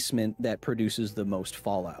placement that produces the most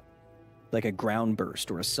fallout, like a ground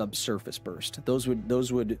burst or a subsurface burst. Those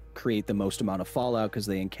would create the most amount of fallout because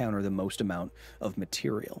they encounter the most amount of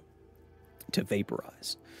material to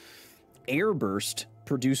vaporize. Airburst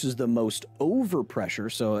produces the most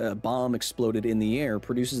overpressure, so a bomb exploded in the air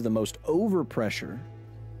produces the most overpressure,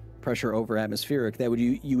 pressure over atmospheric, that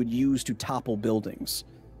you would use to topple buildings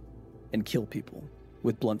and kill people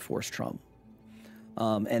with blunt force trauma.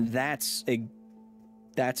 And that's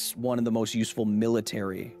one of the most useful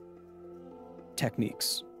military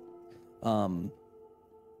techniques.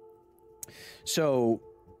 So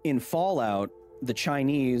in Fallout, the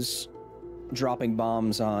Chinese dropping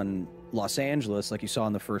bombs on Los Angeles, like you saw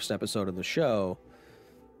in the first episode of the show,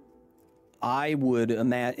 I would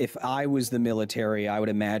imagine, if I was the military, I would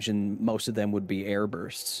imagine most of them would be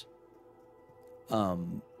airbursts.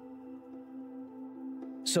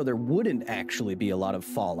 So there wouldn't actually be a lot of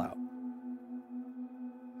fallout.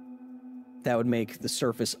 That would make the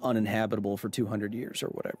surface uninhabitable for 200 years or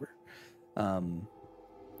whatever.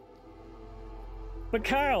 But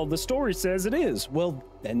Kyle, the story says it is. Well,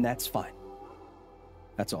 then that's fine.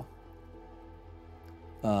 That's all.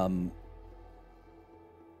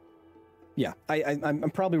 Yeah,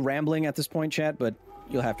 I'm probably rambling at this point, chat, but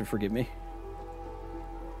you'll have to forgive me.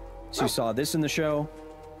 So you saw this in the show.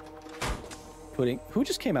 Who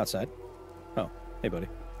just came outside? Oh, hey, buddy.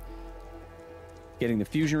 Getting the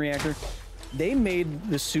fusion reactor. They made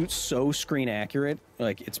the suits so screen accurate.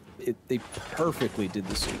 Like, they perfectly did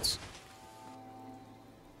the suits.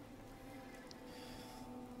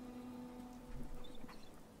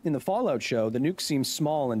 In the Fallout show, the nuke seems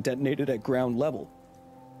small and detonated at ground level.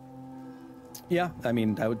 Yeah, I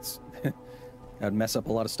mean, that would mess up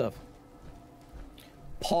a lot of stuff.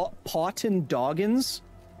 Paughton Doggins?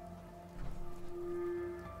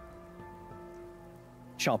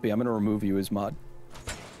 Chompy, I'm gonna remove you as mod.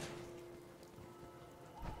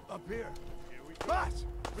 Up here. Boss,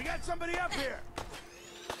 we got somebody up here.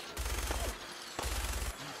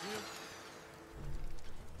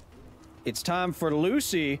 It's time for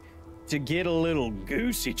Lucy to get a little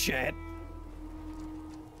goosey, chat.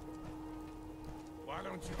 Why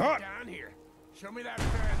don't you get down here? Show me that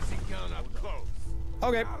fancy gun up close.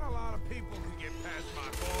 Okay. Not a lot of people can get past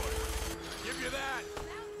my boy. Give you that.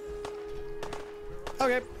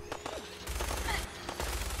 Okay.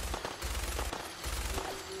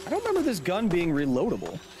 I don't remember this gun being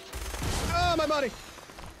reloadable. Oh, my body.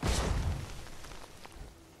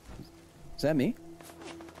 Is that me?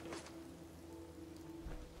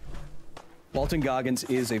 Walton Goggins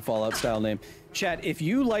is a Fallout style name. Chat, if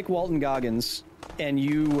you like Walton Goggins and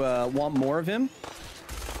you want more of him,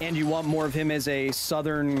 and you want more of him as a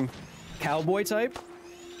southern cowboy type,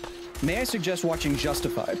 may I suggest watching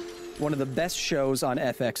Justified, one of the best shows on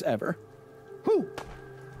FX ever. Whew!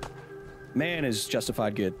 Man, is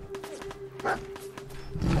Justified good.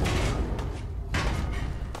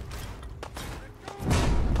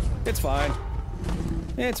 It's fine.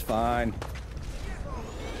 It's fine.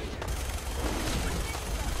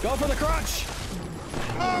 Go for the crotch!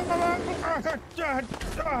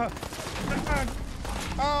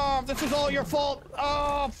 Oh, this is all your fault.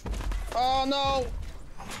 Oh, oh no.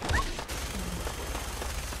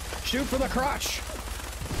 Shoot for the crotch.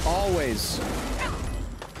 Always.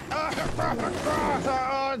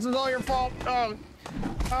 Oh, this is all your fault.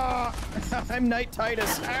 I'm Night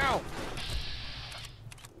Titus. Ow.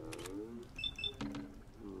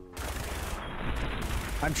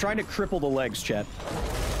 I'm trying to cripple the legs, chat.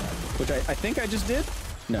 Which I think I just did?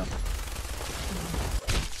 No.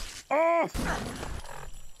 Oh!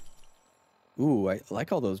 Ooh, I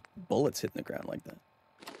like all those bullets hitting the ground like that.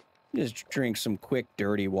 Just drink some quick,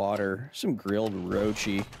 dirty water. Some grilled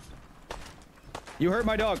roachy. You hurt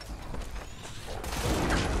my dog.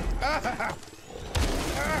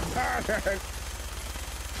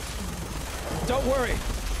 Don't worry.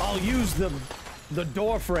 I'll use the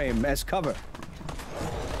door frame as cover.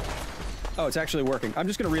 Oh, it's actually working. I'm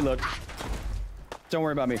just gonna reload. Don't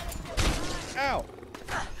worry about me. Ow!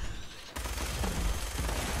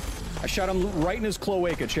 I shot him right in his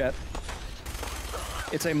cloaca, chat.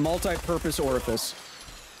 It's a multi-purpose orifice.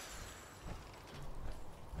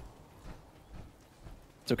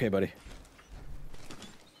 It's okay, buddy.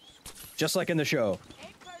 Just like in the show.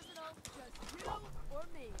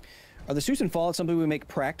 Are the suits in Fallout something we make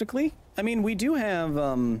practically? I mean, we do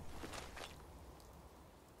have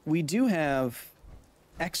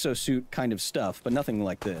exosuit kind of stuff, but nothing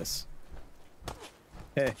like this.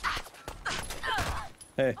 Hey.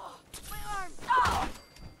 Hey.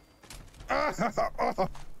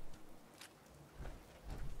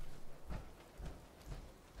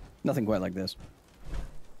 Nothing quite like this.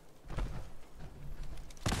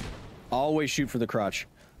 Always shoot for the crotch.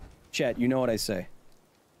 Chat, you know what I say.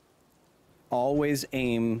 Always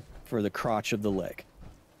aim for the crotch of the leg.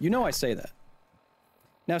 You know I say that.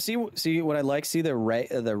 Now, see what I like? See the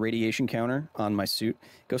radiation counter on my suit?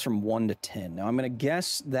 It goes from 1 to 10. Now, I'm going to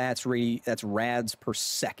guess that's rads per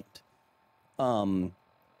second.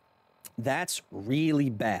 That's really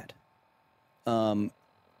bad. All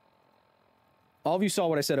of you saw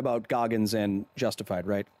what I said about Goggins and Justified,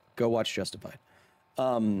 right? Go watch Justified.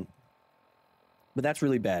 But that's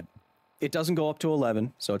really bad. It doesn't go up to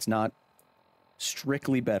 11, so it's not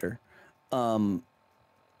strictly better. But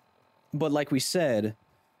like we said,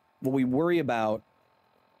 what we worry about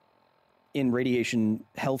in radiation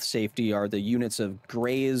health safety are the units of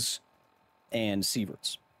grays and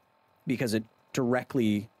sieverts, because it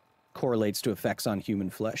directly correlates to effects on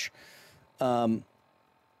human flesh. Thanks,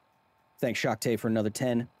 Shakte, for another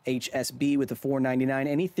 10. HSB with the $4.99.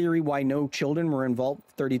 Any theory why no children were involved?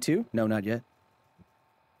 32? No, not yet.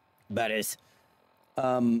 That is.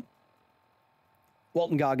 Walton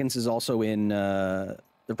Goggins is also in The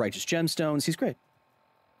Righteous Gemstones. He's great.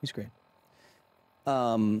 He's great.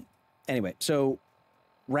 Anyway, so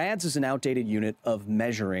RADS is an outdated unit of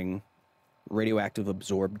measuring radioactive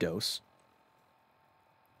absorbed dose.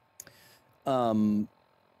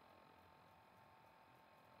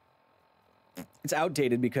 It's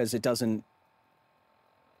outdated because it doesn't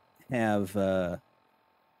have, it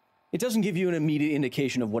doesn't give you an immediate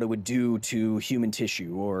indication of what it would do to human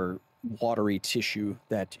tissue or watery tissue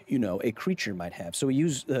that, you know, a creature might have. So we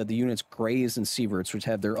use the units Greys and Sieverts, which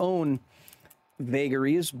have their own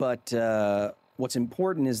vagaries, but what's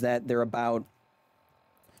important is that they're about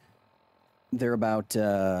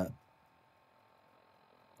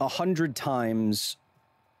 100 times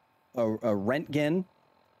a Rentgen,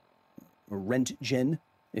 or Rentgen,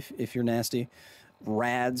 if you're nasty,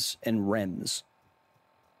 RADS and REMS.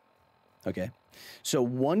 Okay, so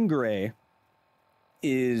 1 Gray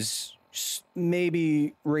is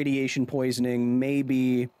maybe radiation poisoning,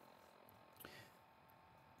 maybe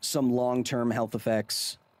some long-term health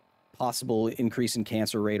effects, possible increase in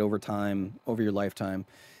cancer rate over time, over your lifetime,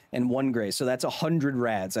 and 1 Gray. So that's 100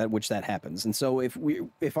 rads at which that happens. And so if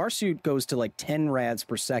our suit goes to like 10 rads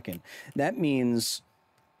per second, that means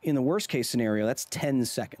in the worst case scenario, that's 10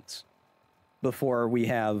 seconds before we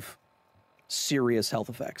have serious health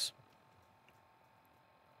effects.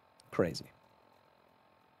 Crazy.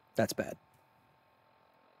 That's bad.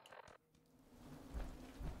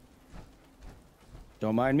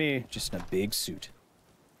 Don't mind me, just in a big suit.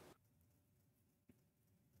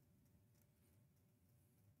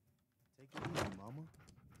 Take it easy, Mama.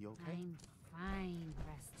 You okay? I'm fine,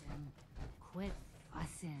 Preston. Quit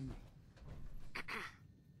fussing.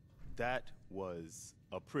 That was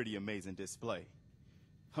a pretty amazing display.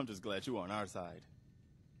 I'm just glad you're on our side.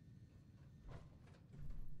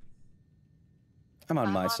 I'm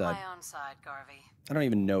on my side. I'm on my own side, Garvey. I don't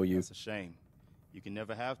even know you. That's a shame. You can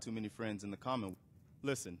never have too many friends in the common.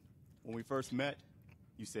 Listen, when we first met,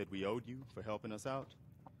 you said we owed you for helping us out.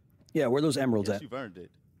 Yeah, where are those emeralds Yes, at? you've earned it.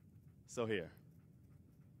 So here.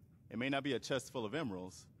 It may not be a chest full of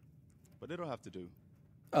emeralds, but it'll have to do.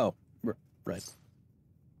 Oh, right.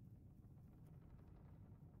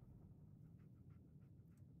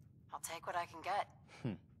 I'll take what I can get.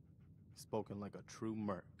 Spoken like a true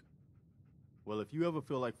merc. Well, if you ever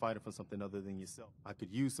feel like fighting for something other than yourself, I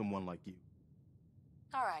could use someone like you.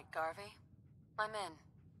 All right, Garvey. I'm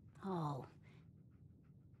in. Oh.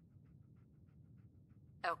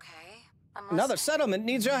 Okay. I'm Another listening. settlement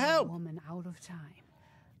needs your help. Woman out of time,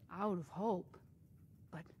 out of hope,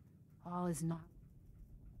 but all is not.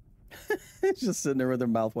 Just sitting there with their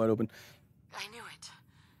mouth wide open. I knew it.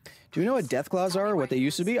 Do you know what death claws are? Or what they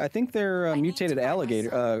used to be? I think they're mutated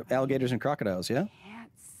alligators and crocodiles. Yeah.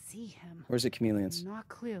 Can't see him. Or is it chameleons? Not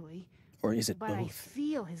clearly. Or is it but I both?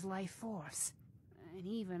 feel his life force, and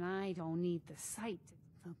even I don't need the sight.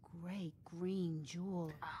 The great green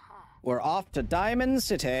jewel. We're off to Diamond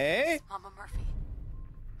City. Mama Murphy.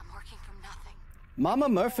 I'm working from nothing. Mama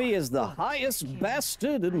Murphy is the highest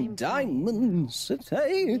bastard in Diamond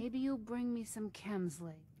City. Maybe you'll bring me some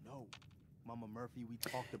Kemsley. No, Mama Murphy, we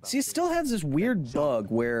talked about See, it still has this weird bug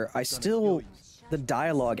where the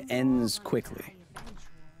dialogue ends quickly.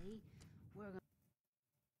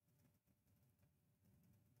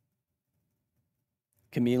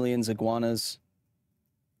 Chameleons, iguanas,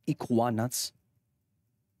 iguanas.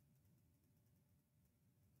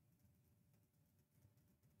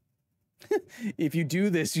 If you do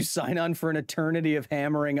this, you sign on for an eternity of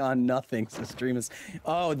hammering on nothing, says Dream.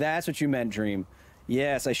 Oh, that's what you meant, Dream.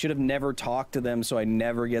 Yes, I should have never talked to them so I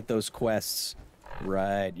never get those quests.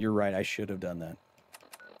 Right, you're right, I should have done that.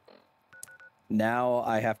 Now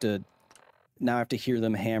I have to hear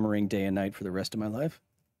them hammering day and night for the rest of my life.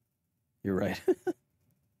 You're right.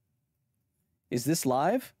 Is this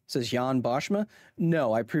live? Says Jan Boschma.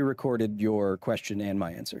 No, I pre-recorded your question and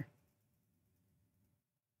my answer.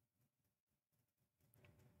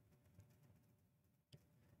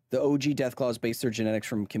 The OG Deathclaws base their genetics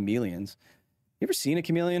from chameleons. You ever seen a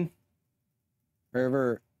chameleon? Or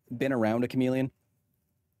ever been around a chameleon?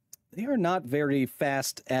 They are not very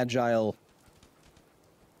fast, agile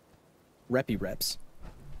reps.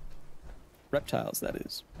 Reptiles, that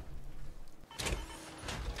is.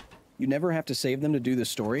 You never have to save them to do the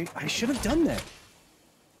story? I should have done that.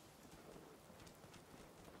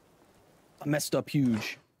 I messed up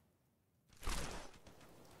huge.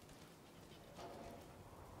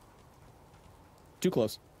 Too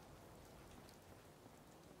close.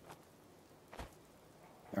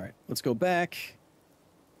 All right, let's go back.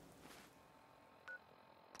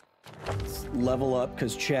 Let's level up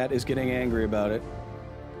because chat is getting angry about it.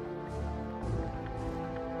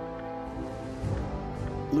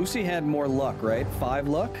 Lucy had more luck, right? 5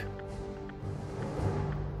 luck?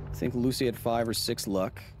 I think Lucy had 5 or 6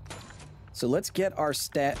 luck. So let's get our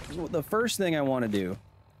stat. The first thing I want to do,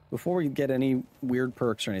 before we get any weird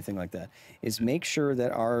perks or anything like that, is make sure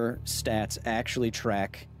that our stats actually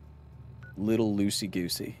track little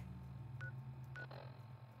loosey-goosey.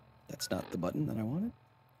 That's not the button that I wanted.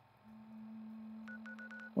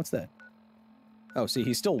 What's that? Oh, see,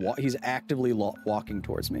 he's still he's actively walking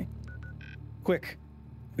towards me. Quick,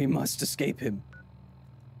 we must escape him.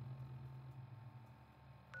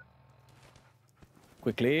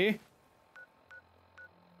 Quickly.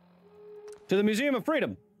 To the Museum of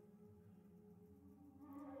Freedom.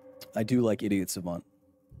 I do like Idiot Savant.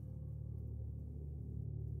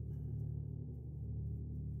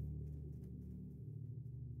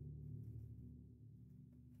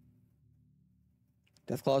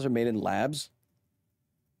 Deathclaws are made in labs.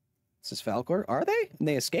 Says Falcor. Are they? And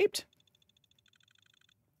they escaped?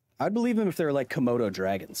 I'd believe them if they're like Komodo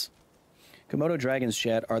dragons. Komodo dragons,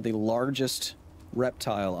 chat, are the largest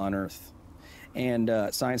reptile on Earth. And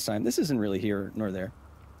science time. This isn't really here nor there.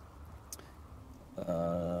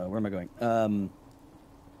 Where am I going?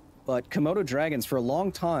 But Komodo dragons, for a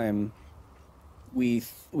long time, we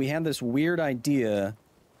had this weird idea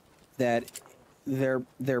that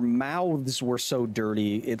their mouths were so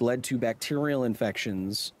dirty it led to bacterial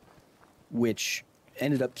infections, which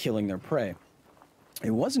ended up killing their prey.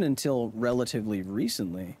 It wasn't until relatively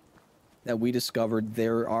recently that we discovered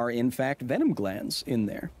there are, in fact, venom glands in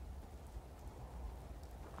there.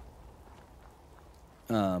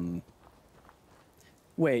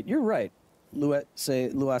 Wait, you're right,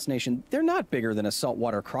 Luas Nation. They're not bigger than a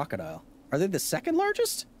saltwater crocodile. Are they the second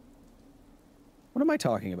largest? What am I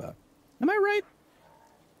talking about? Am I right?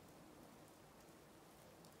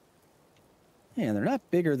 Yeah, they're not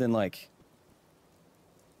bigger than, like,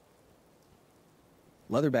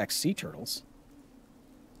 leatherback sea turtles.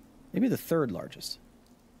 Maybe the third largest.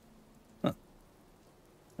 Huh.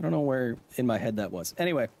 I don't know where in my head that was.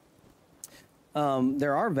 Anyway,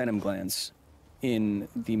 there are venom glands in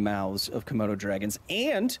the mouths of Komodo dragons,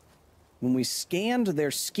 and when we scanned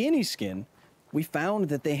their skinny skin, we found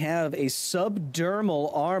that they have a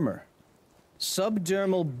subdermal armor.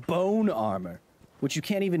 Subdermal bone armor, which you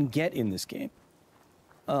can't even get in this game.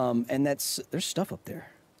 And there's stuff up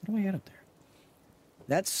there. What do we got up there?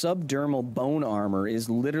 That subdermal bone armor is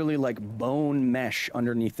literally like bone mesh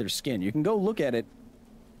underneath their skin. You can go look at it.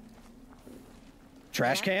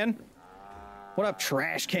 Trash can? What up,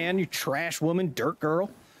 trash can, you trash woman, dirt girl?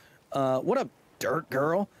 What up, dirt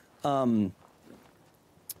girl? You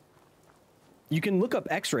can look up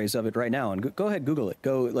x-rays of it right now and go ahead, Google it.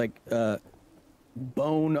 Go, like,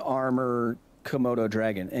 bone armor Komodo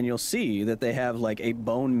dragon, and you'll see that they have, like, a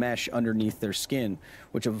bone mesh underneath their skin,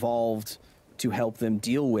 which evolved to help them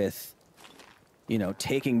deal with, you know,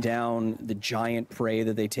 taking down the giant prey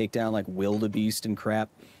that they take down, like wildebeest and crap.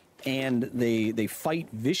 And they fight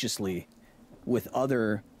viciously with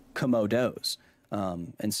other Komodos.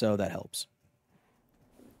 And so that helps.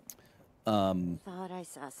 Thought I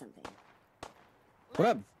saw something. What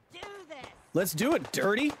up? Let's do it,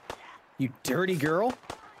 dirty. You dirty girl.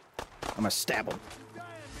 I'm gonna stab him.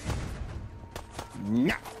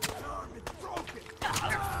 Nyah.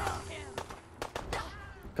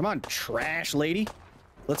 Come on, trash lady.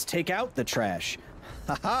 Let's take out the trash.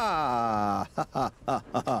 Ha ha! Ha ha ha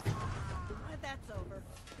ha! That's over.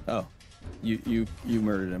 Oh, you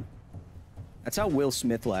murdered him. That's how Will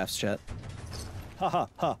Smith laughs, chat. Ha ha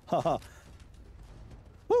ha ha ha!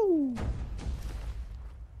 Woo!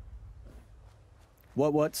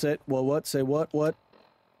 What say what?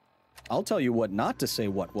 I'll tell you what not to say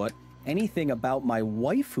what. Anything about my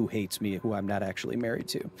wife who hates me, who I'm not actually married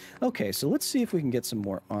to. Okay, so let's see if we can get some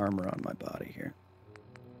more armor on my body here.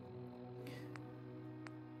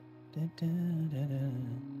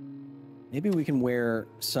 Maybe we can wear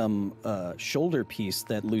some shoulder piece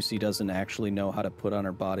that Lucy doesn't actually know how to put on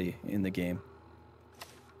her body in the game.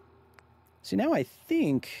 See, now I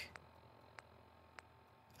think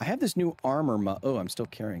I have this new armor mod. Oh, I'm still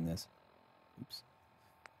carrying this. Oops.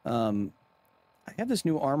 I have this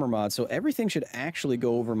new armor mod, so everything should actually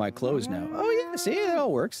go over my clothes now. Oh yeah, see, it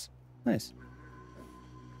all works. Nice.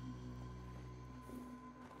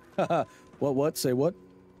 Haha. What? Say what?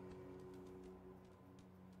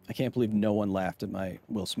 I can't believe no one laughed at my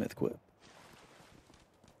Will Smith quip.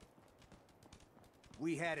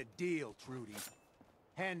 We had a deal, Trudy.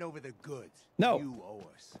 Hand over the goods. No. You owe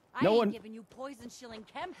us. I ain't giving you poison shilling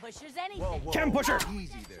chem pushers anything. Whoa, Chem pusher!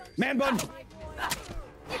 Easy there. Man bun!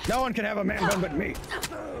 No one can have a man bun but me.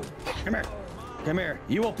 Come here. Come here.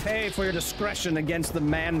 You will pay for your discretion against the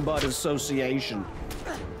Man Bud Association.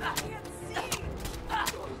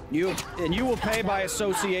 You will pay by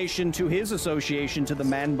association to his association to the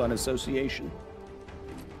Man Bun Association.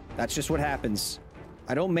 That's just what happens.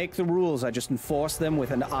 I don't make the rules, I just enforce them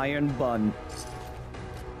with an iron bun.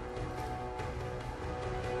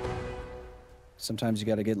 Sometimes you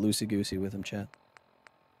gotta get loosey-goosey with him, chat.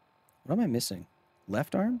 What am I missing?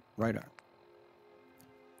 Left arm? Right arm?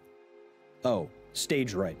 Oh,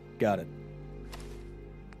 stage right. Got it.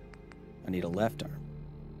 I need a left arm.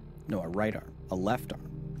 No, a right arm. A left arm.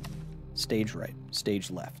 Stage right. Stage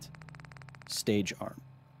left. Stage arm.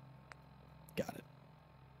 Got it.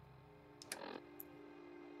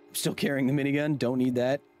 I'm still carrying the minigun. Don't need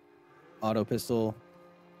that. Auto pistol.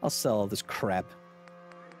 I'll sell all this crap.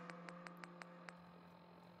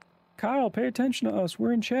 Kyle, pay attention to us.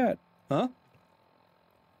 We're in chat. Huh?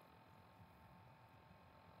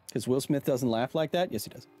 Because Will Smith doesn't laugh like that? Yes, he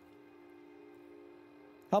does.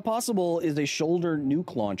 How possible is a shoulder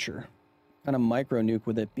nuke launcher? What kind of micro nuke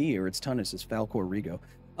would that be? Or its tonnage is Falcor Rigo.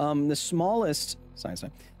 The smallest... Science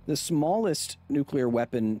time. The smallest nuclear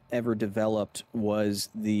weapon ever developed was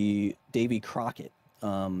the Davy Crockett.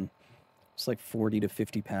 It's like 40 to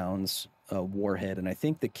 50 pounds warhead. And I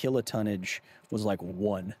think the kilotonnage was like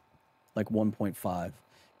 1.5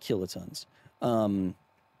 kilotons.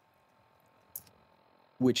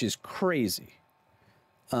 Which is crazy.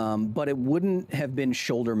 but it wouldn't have been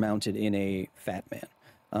shoulder mounted in a Fat Man.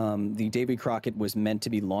 The Davy Crockett was meant to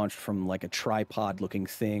be launched from like a tripod looking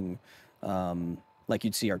thing, like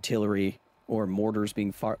you'd see artillery or mortars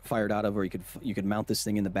being fired out of, or you could mount this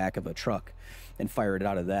thing in the back of a truck and fire it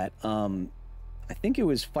out of that. I think it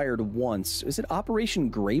was fired once. Is it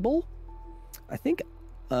Operation Grable? I think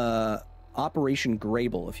Operation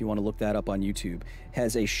Grable, if you want to look that up on YouTube,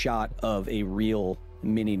 has a shot of a real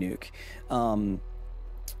mini nuke.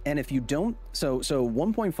 And if you don't, so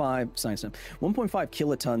 1.5 science, 1.5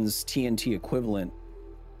 kilotons TNT equivalent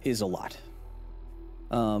is a lot.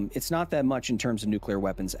 It's not that much in terms of nuclear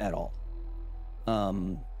weapons at all.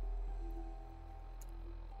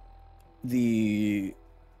 The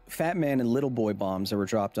Fat Man and Little Boy bombs that were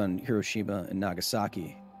dropped on Hiroshima and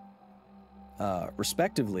Nagasaki,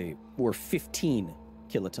 respectively, were 15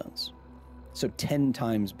 kilotons, so 10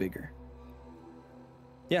 times bigger.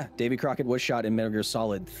 Yeah, Davy Crockett was shot in Metal Gear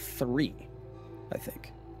Solid 3, I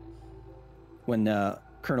think. When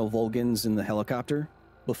Colonel Volgin's in the helicopter,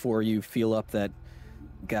 before you feel up that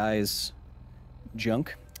guy's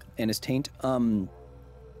junk and his taint.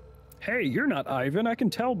 Hey, you're not Ivan. I can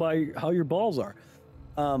tell by how your balls are.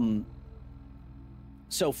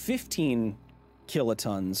 So 15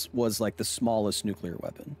 kilotons was like the smallest nuclear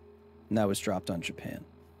weapon, and that was dropped on Japan.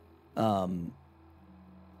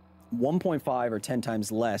 1.5 or 10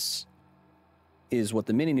 times less is what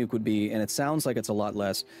the mini nuke would be, and it sounds like it's a lot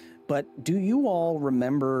less. But do you all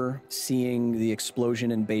remember seeing the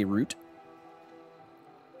explosion in Beirut?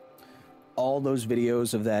 All those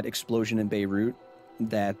videos of that explosion in Beirut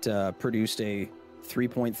that produced a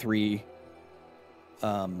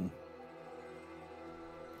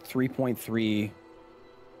 3.3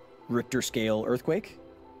 Richter scale earthquake?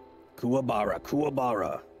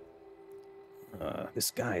 Kuwabara.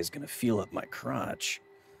 This guy is gonna feel up my crotch.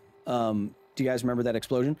 Do you guys remember that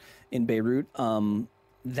explosion in Beirut?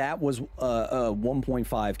 That was a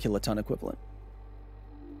 1.5 kiloton equivalent.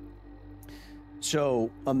 So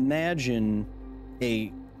imagine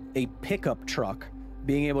a pickup truck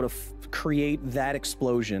being able to create that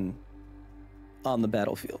explosion on the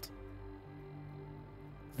battlefield.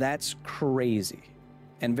 That's crazy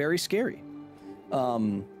and very scary.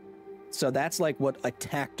 So that's like what a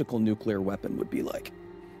tactical nuclear weapon would be like.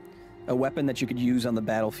 A weapon that you could use on the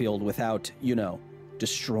battlefield without, you know,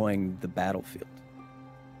 destroying the battlefield.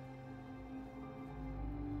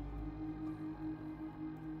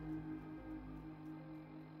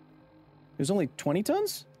 It was only 20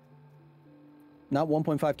 tons? Not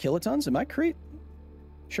 1.5 kilotons? Am I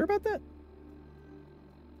sure about that?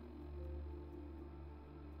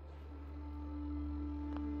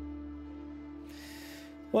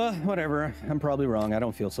 Well, whatever. I'm probably wrong. I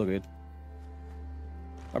don't feel so good.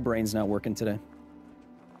 My brain's not working today.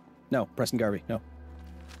 No, Preston Garvey, no.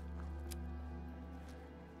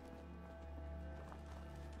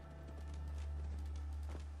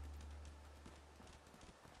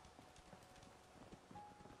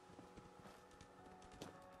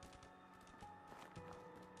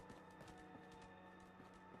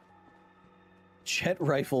 Jet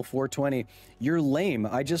Rifle 420. You're lame.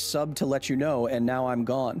 I just subbed to let you know, and now I'm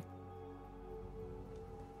gone.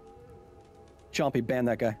 Chompy, ban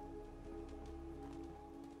that guy.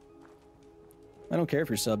 I don't care if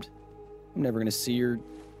you're subbed. I'm never gonna see your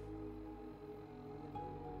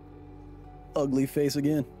ugly face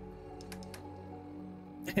again.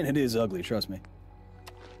 And it is ugly, trust me.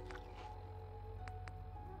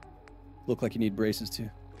 Look like you need braces too.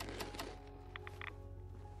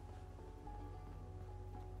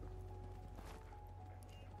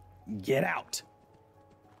 Get out.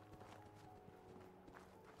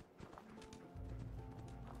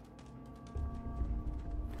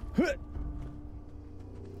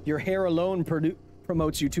 Your hair alone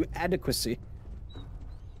promotes you to adequacy.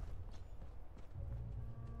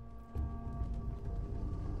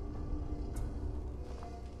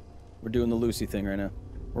 We're doing the Lucy thing right now.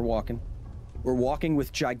 We're walking. We're walking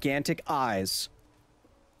with gigantic eyes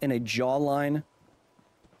and a jawline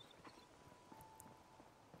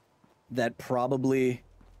that probably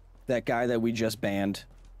that guy that we just banned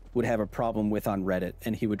would have a problem with on Reddit,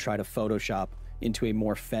 and he would try to Photoshop into a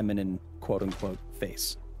more feminine, quote-unquote,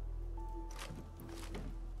 face.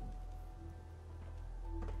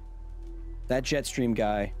 That Jetstream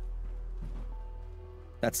guy,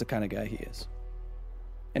 that's the kind of guy he is.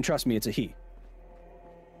 And trust me, it's a he.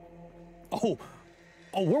 Oh,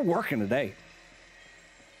 we're working today.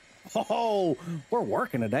 Oh, we're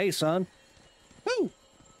working today, son. Woo!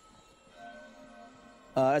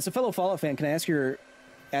 As a fellow Fallout fan, can I ask you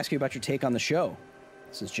about your take on the show?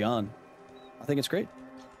 This is John. I think it's great.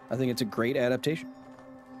 I think it's a great adaptation.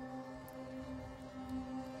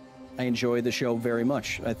 I enjoy the show very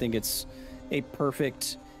much. I think it's a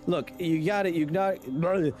perfect look. You gotta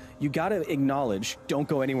acknowledge. Don't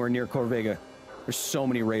go anywhere near Corvega. There's so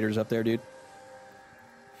many raiders up there, dude.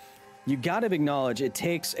 You gotta acknowledge it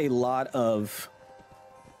takes a lot of,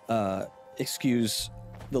 excuse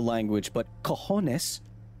the language, but cojones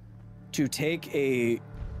to take a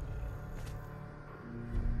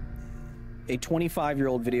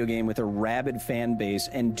 25-year-old video game with a rabid fan base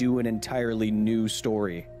and do an entirely new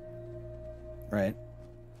story, right?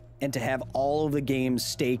 And to have all of the games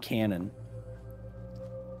stay canon.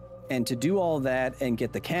 And to do all that and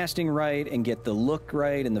get the casting right and get the look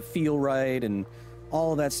right and the feel right and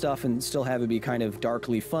all of that stuff and still have it be kind of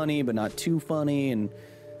darkly funny but not too funny and,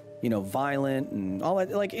 you know, violent and all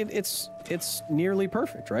that. Like, it's nearly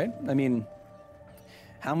perfect, right? I mean,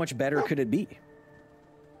 how much better could it be?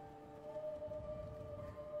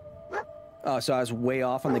 Oh, so I was way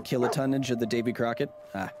off on the kilotonnage of the Davy Crockett?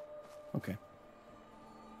 Ah, okay.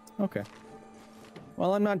 Okay.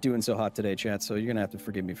 Well, I'm not doing so hot today, chat, so you're gonna have to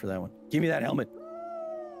forgive me for that one. Give me that helmet.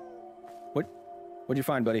 What'd you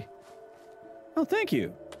find, buddy? Oh, thank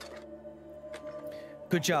you.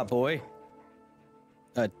 Good job, boy.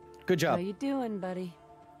 Good job. How you doing, buddy?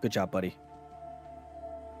 Good job, buddy.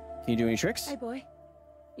 Can you do any tricks? Hey, boy.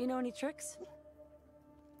 You know any tricks?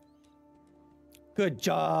 Good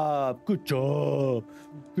job. Good job.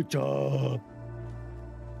 Good job.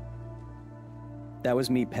 That was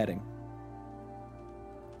me petting.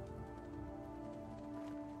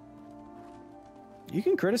 You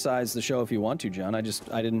can criticize the show if you want to, John. I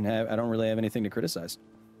don't really have anything to criticize.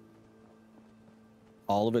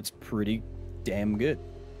 All of it's pretty damn good,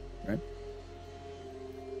 right?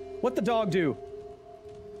 What'd the dog do?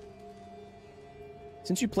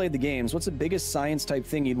 Since you played the games, what's the biggest science type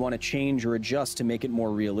thing you'd want to change or adjust to make it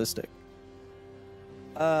more realistic?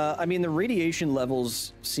 I mean, the radiation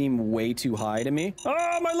levels seem way too high to me.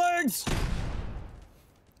 Ah, my legs!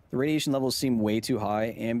 The radiation levels seem way too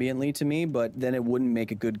high ambiently to me, but then it wouldn't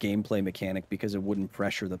make a good gameplay mechanic because it wouldn't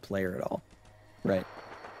pressure the player at all. Right.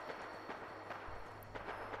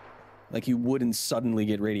 Like, you wouldn't suddenly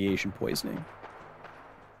get radiation poisoning.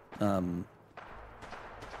 But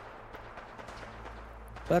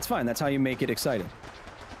that's fine. That's how you make it exciting.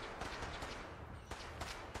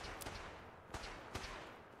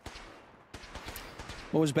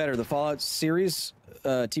 What was better, the Fallout series,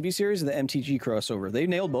 TV series, or the MTG crossover? They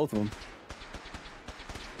nailed both of them.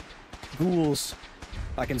 Ghouls.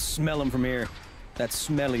 I can smell them from here. That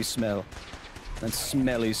smelly smell. That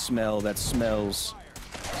smelly smell that smells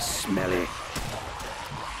smelly.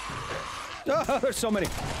 Oh, there's so many.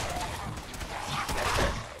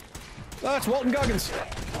 Oh, it's Walton Goggins.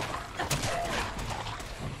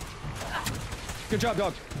 Good job,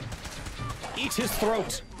 dog. Eat his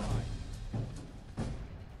throat.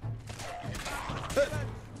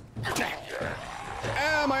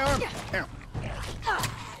 Ah, my arm. Ow.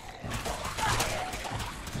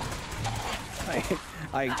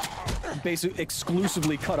 I basically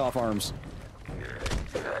exclusively cut off arms.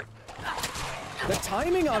 The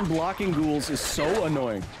timing on blocking ghouls is so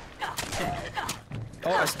annoying.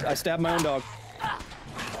 Oh, I stabbed my own dog.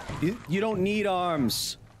 You don't need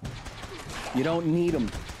arms. You don't need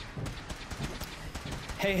them.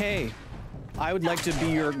 Hey, hey. I would like to be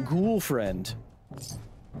your ghoul friend.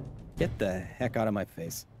 Get the heck out of my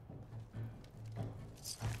face.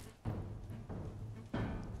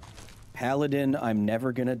 Paladin, I'm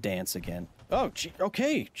never gonna dance again. Oh, gee,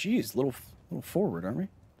 okay. Jeez, little forward, aren't we?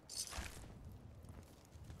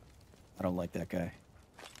 I don't like that guy.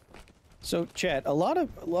 So, chat,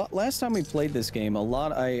 last time we played this game,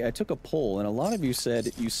 I took a poll, and a lot of you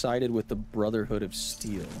said you sided with the Brotherhood of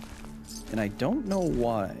Steel. And I don't know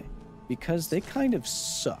why. Because they kind of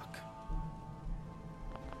suck.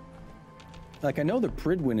 Like, I know the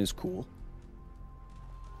Pridwin is cool.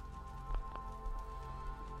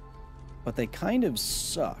 But they kind of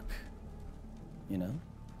suck. You know?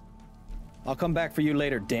 I'll come back for you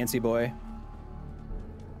later, Dancy boy.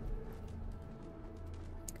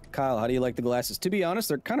 Kyle, how do you like the glasses? To be honest,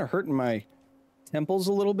 they're kind of hurting my temples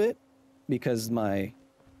a little bit because my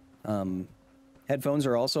headphones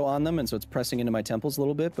are also on them, and so it's pressing into my temples a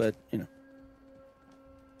little bit, but, you know.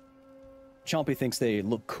 Chompy thinks they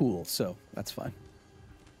look cool, so that's fine.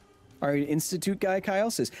 Our Institute guy,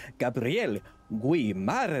 Kyle, says, Gabriel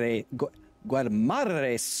Guimares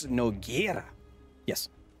Noguera. Yes.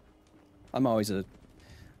 I'm always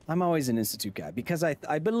an Institute guy, because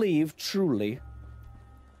I believe, truly,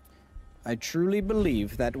 I truly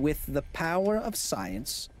believe that with the power of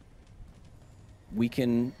science, we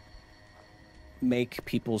can make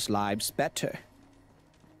people's lives better.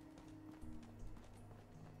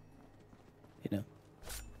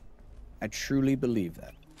 I truly believe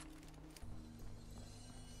that.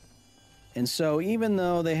 And so even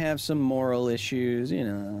though they have some moral issues,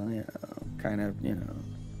 kind of,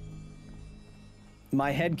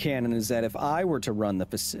 my headcanon is that if I were to run the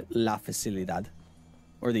La Facilidad,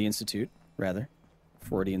 or the Institute, rather,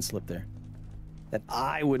 Freudian slip there, that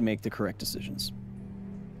I would make the correct decisions.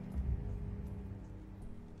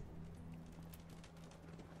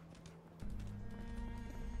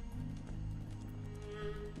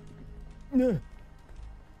 I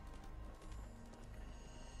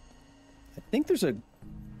think there's a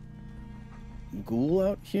ghoul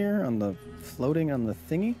out here on the floating on the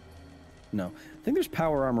thingy. No, I think there's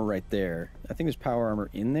power armor right there. I think there's power armor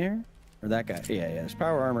in there, or that guy. Yeah, there's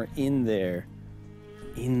power armor in there.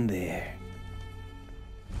 In there.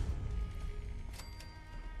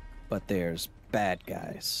 But there's bad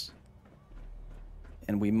guys,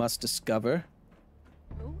 and we must discover.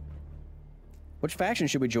 Which faction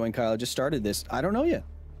should we join, Kyle? I just started this. I don't know yet.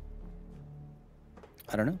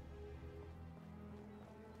 I don't know.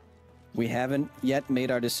 We haven't yet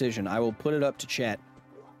made our decision. I will put it up to chat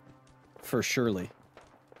for surely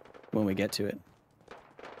when we get to it.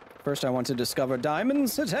 First, I want to discover Diamond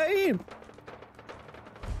City. What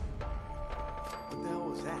the hell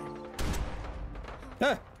was that?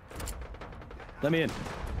 Ah! Let me in.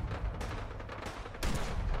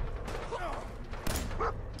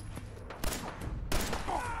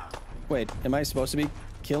 Wait, am I supposed to be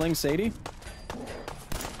killing Sadie?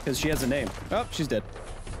 Because she has a name. Oh, she's dead.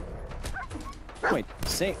 Wait,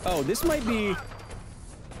 oh, this might be...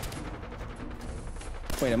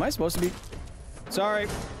 Wait, am I supposed to be... Sorry.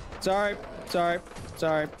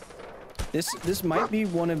 This might be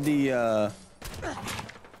one of the,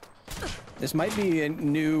 This might be a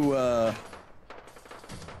new,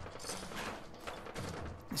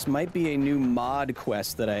 This might be a new mod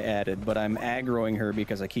quest that I added, but I'm aggroing her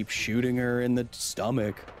because I keep shooting her in the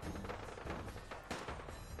stomach.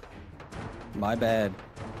 My bad.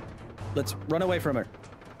 Let's run away from her.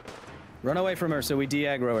 Run away from her so we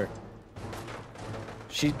de-aggro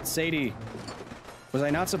her. Sadie. Was I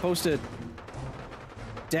not supposed to...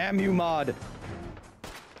 Damn you, mod.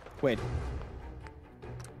 Wait.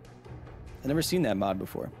 I've never seen that mod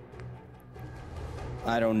before.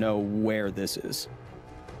 I don't know where this is.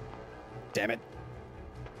 Damn it.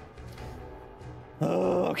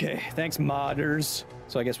 Oh, okay. Thanks, modders.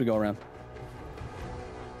 So I guess we go around.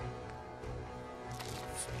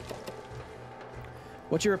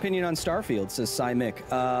 What's your opinion on Starfield, says Cy Mick.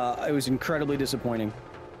 It was incredibly disappointing.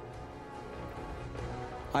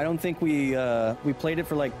 I don't think we played it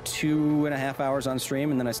for like 2.5 hours on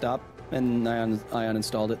stream, and then I stopped, and I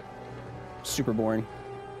uninstalled it. Super boring.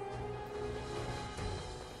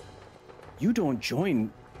 You don't join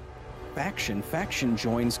faction. Faction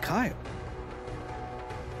joins Kyle.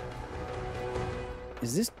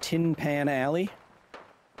 Is this Tin Pan Alley?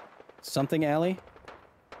 Something Alley?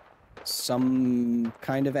 Some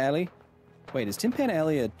kind of alley? Wait, is Tin Pan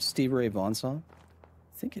Alley a Stevie Ray Vaughan song?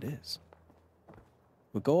 I think it is.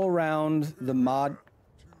 We'll go around the mod...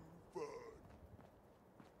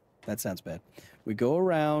 That sounds bad. We go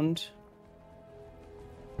around...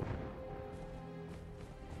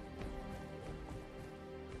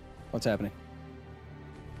 What's happening?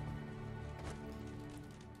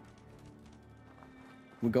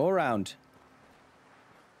 We go around.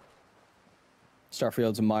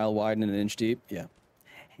 Starfield's a mile wide and an inch deep. Yeah.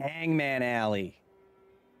 Hangman Alley.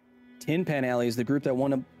 Tin Pan Alley is the group that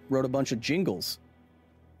wrote a bunch of jingles.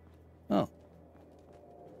 Oh.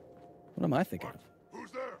 What am I thinking of?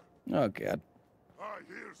 Who's there? Oh, God. I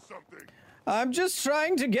hear something. I'm just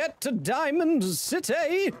trying to get to Diamond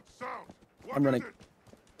City. That sound. What I'm running.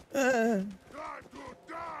 Time to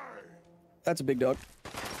die. That's a big dog.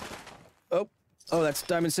 Oh. Oh, that's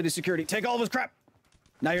Diamond City security. Take all of his crap.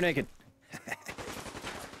 Now you're naked.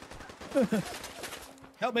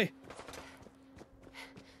 Help me.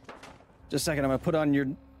 Just a second, I'm gonna put on your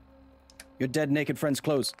dead naked friend's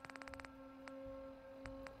clothes.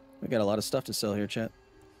 We got a lot of stuff to sell here, chat.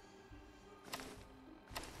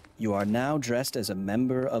 You are now dressed as a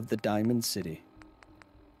member of the Diamond City.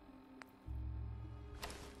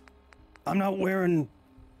 I'm not wearing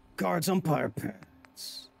guards umpire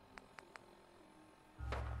pants.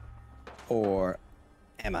 Or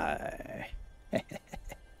am I? Have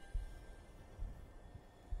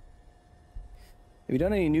you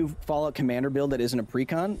done any new Fallout Commander build that isn't a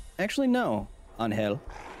precon? Actually, no. On Hell,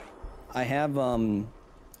 I have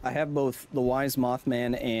both the Wise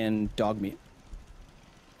Mothman and Dogmeat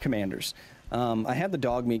commanders. I had the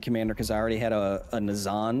Dogmeat commander because I already had a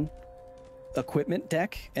Nazan equipment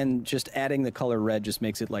deck, and just adding the color red just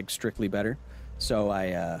makes it like strictly better. So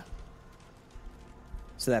I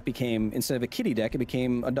So that became, instead of a kitty deck, it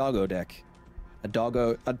became a doggo deck. A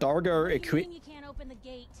doggo equipment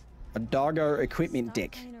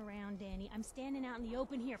deck. Around, Danny. I'm standing out in the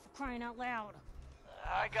open here, for crying out loud.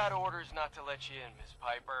 I got orders not to let you in, Miss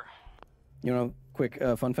Piper. You know, quick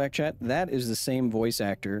fun fact, chat. That is the same voice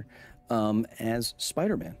actor as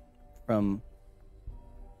Spider-Man from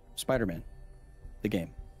Spider-Man, the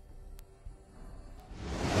game.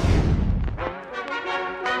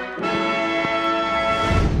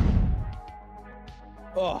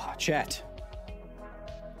 Oh, chat.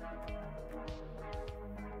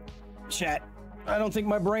 Chat, I don't think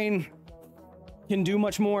my brain can do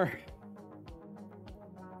much more.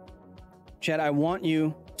 Chat, I want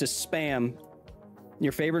you to spam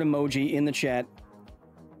your favorite emoji in the chat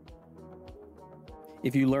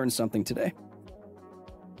if you learned something today.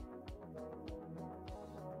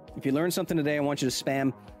 If you learned something today, I want you to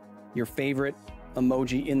spam your favorite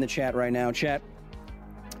emoji in the chat right now. Chat,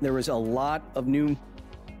 there was a lot of new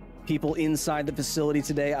people inside the facility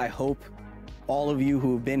today. I hope all of you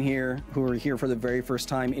who have been here, who are here for the very first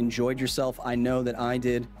time, enjoyed yourself. I know that I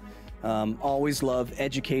did. Always love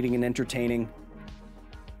educating and entertaining.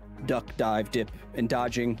 Duck, dive, dip, and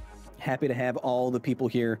dodging. Happy to have all the people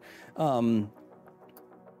here. To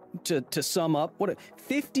sum up,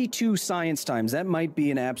 52 science times. That might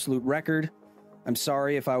be an absolute record. I'm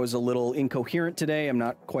sorry if I was a little incoherent today. I'm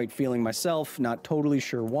not quite feeling myself. Not totally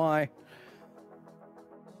sure why.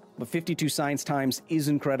 But 52 science times is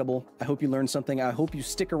incredible. I hope you learned something. I hope you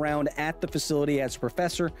stick around at the facility as a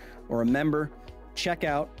professor or a member. Check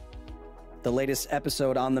out the latest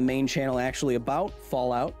episode on the main channel actually about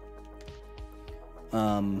Fallout.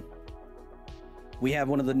 We have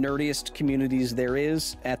one of the nerdiest communities there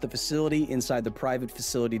is at the facility inside the private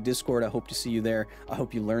facility Discord. I hope to see you there. I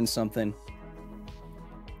hope you learned something.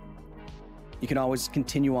 You can always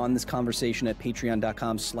continue on this conversation at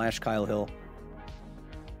patreon.com/Kyle Hill.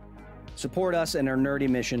 Support us and our nerdy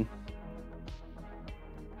mission.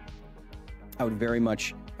 I would very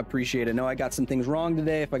much appreciate it. I know I got some things wrong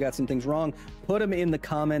today. If I got some things wrong, put them in the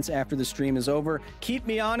comments after the stream is over. Keep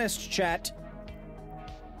me honest, chat.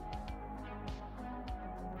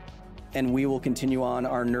 And we will continue on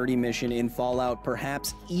our nerdy mission in Fallout,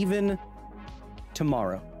 perhaps even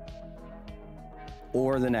tomorrow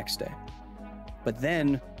or the next day. But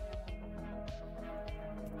then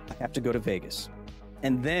I have to go to Vegas.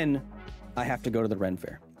 And then I have to go to the Ren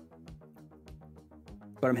Fair.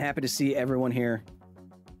 But I'm happy to see everyone here.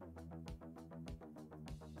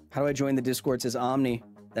 How do I join the Discord? It says Omni.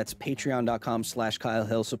 That's patreon.com/Kyle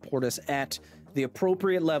Hill. Support us at the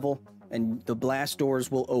appropriate level, and the blast doors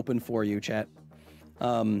will open for you, chat.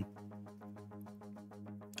 I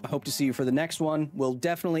hope to see you for the next one. We'll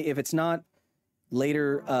definitely, if it's not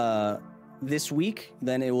later this week,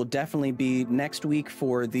 then it will definitely be next week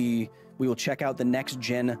for we will check out the next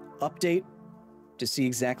gen update to see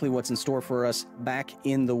exactly what's in store for us back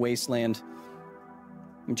in the wasteland.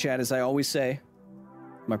 And chat, as I always say,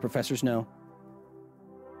 my professors know,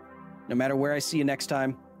 no matter where I see you next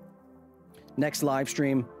time, next live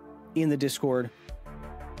stream, in the Discord,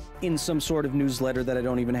 in some sort of newsletter that I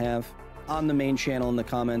don't even have, on the main channel in the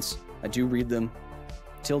comments, I do read them.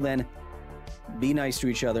 Till then, be nice to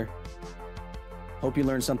each other. Hope you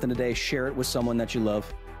learned something today. Share it with someone that you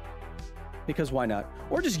love. Because why not?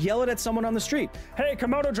 Or just yell it at someone on the street. Hey,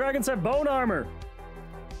 Komodo dragons have bone armor.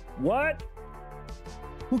 What?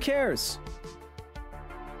 Who cares?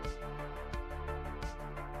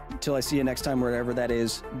 Until I see you next time, wherever that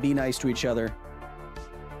is, be nice to each other.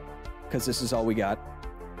 Because this is all we got.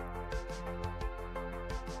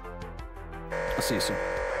 I'll see you soon.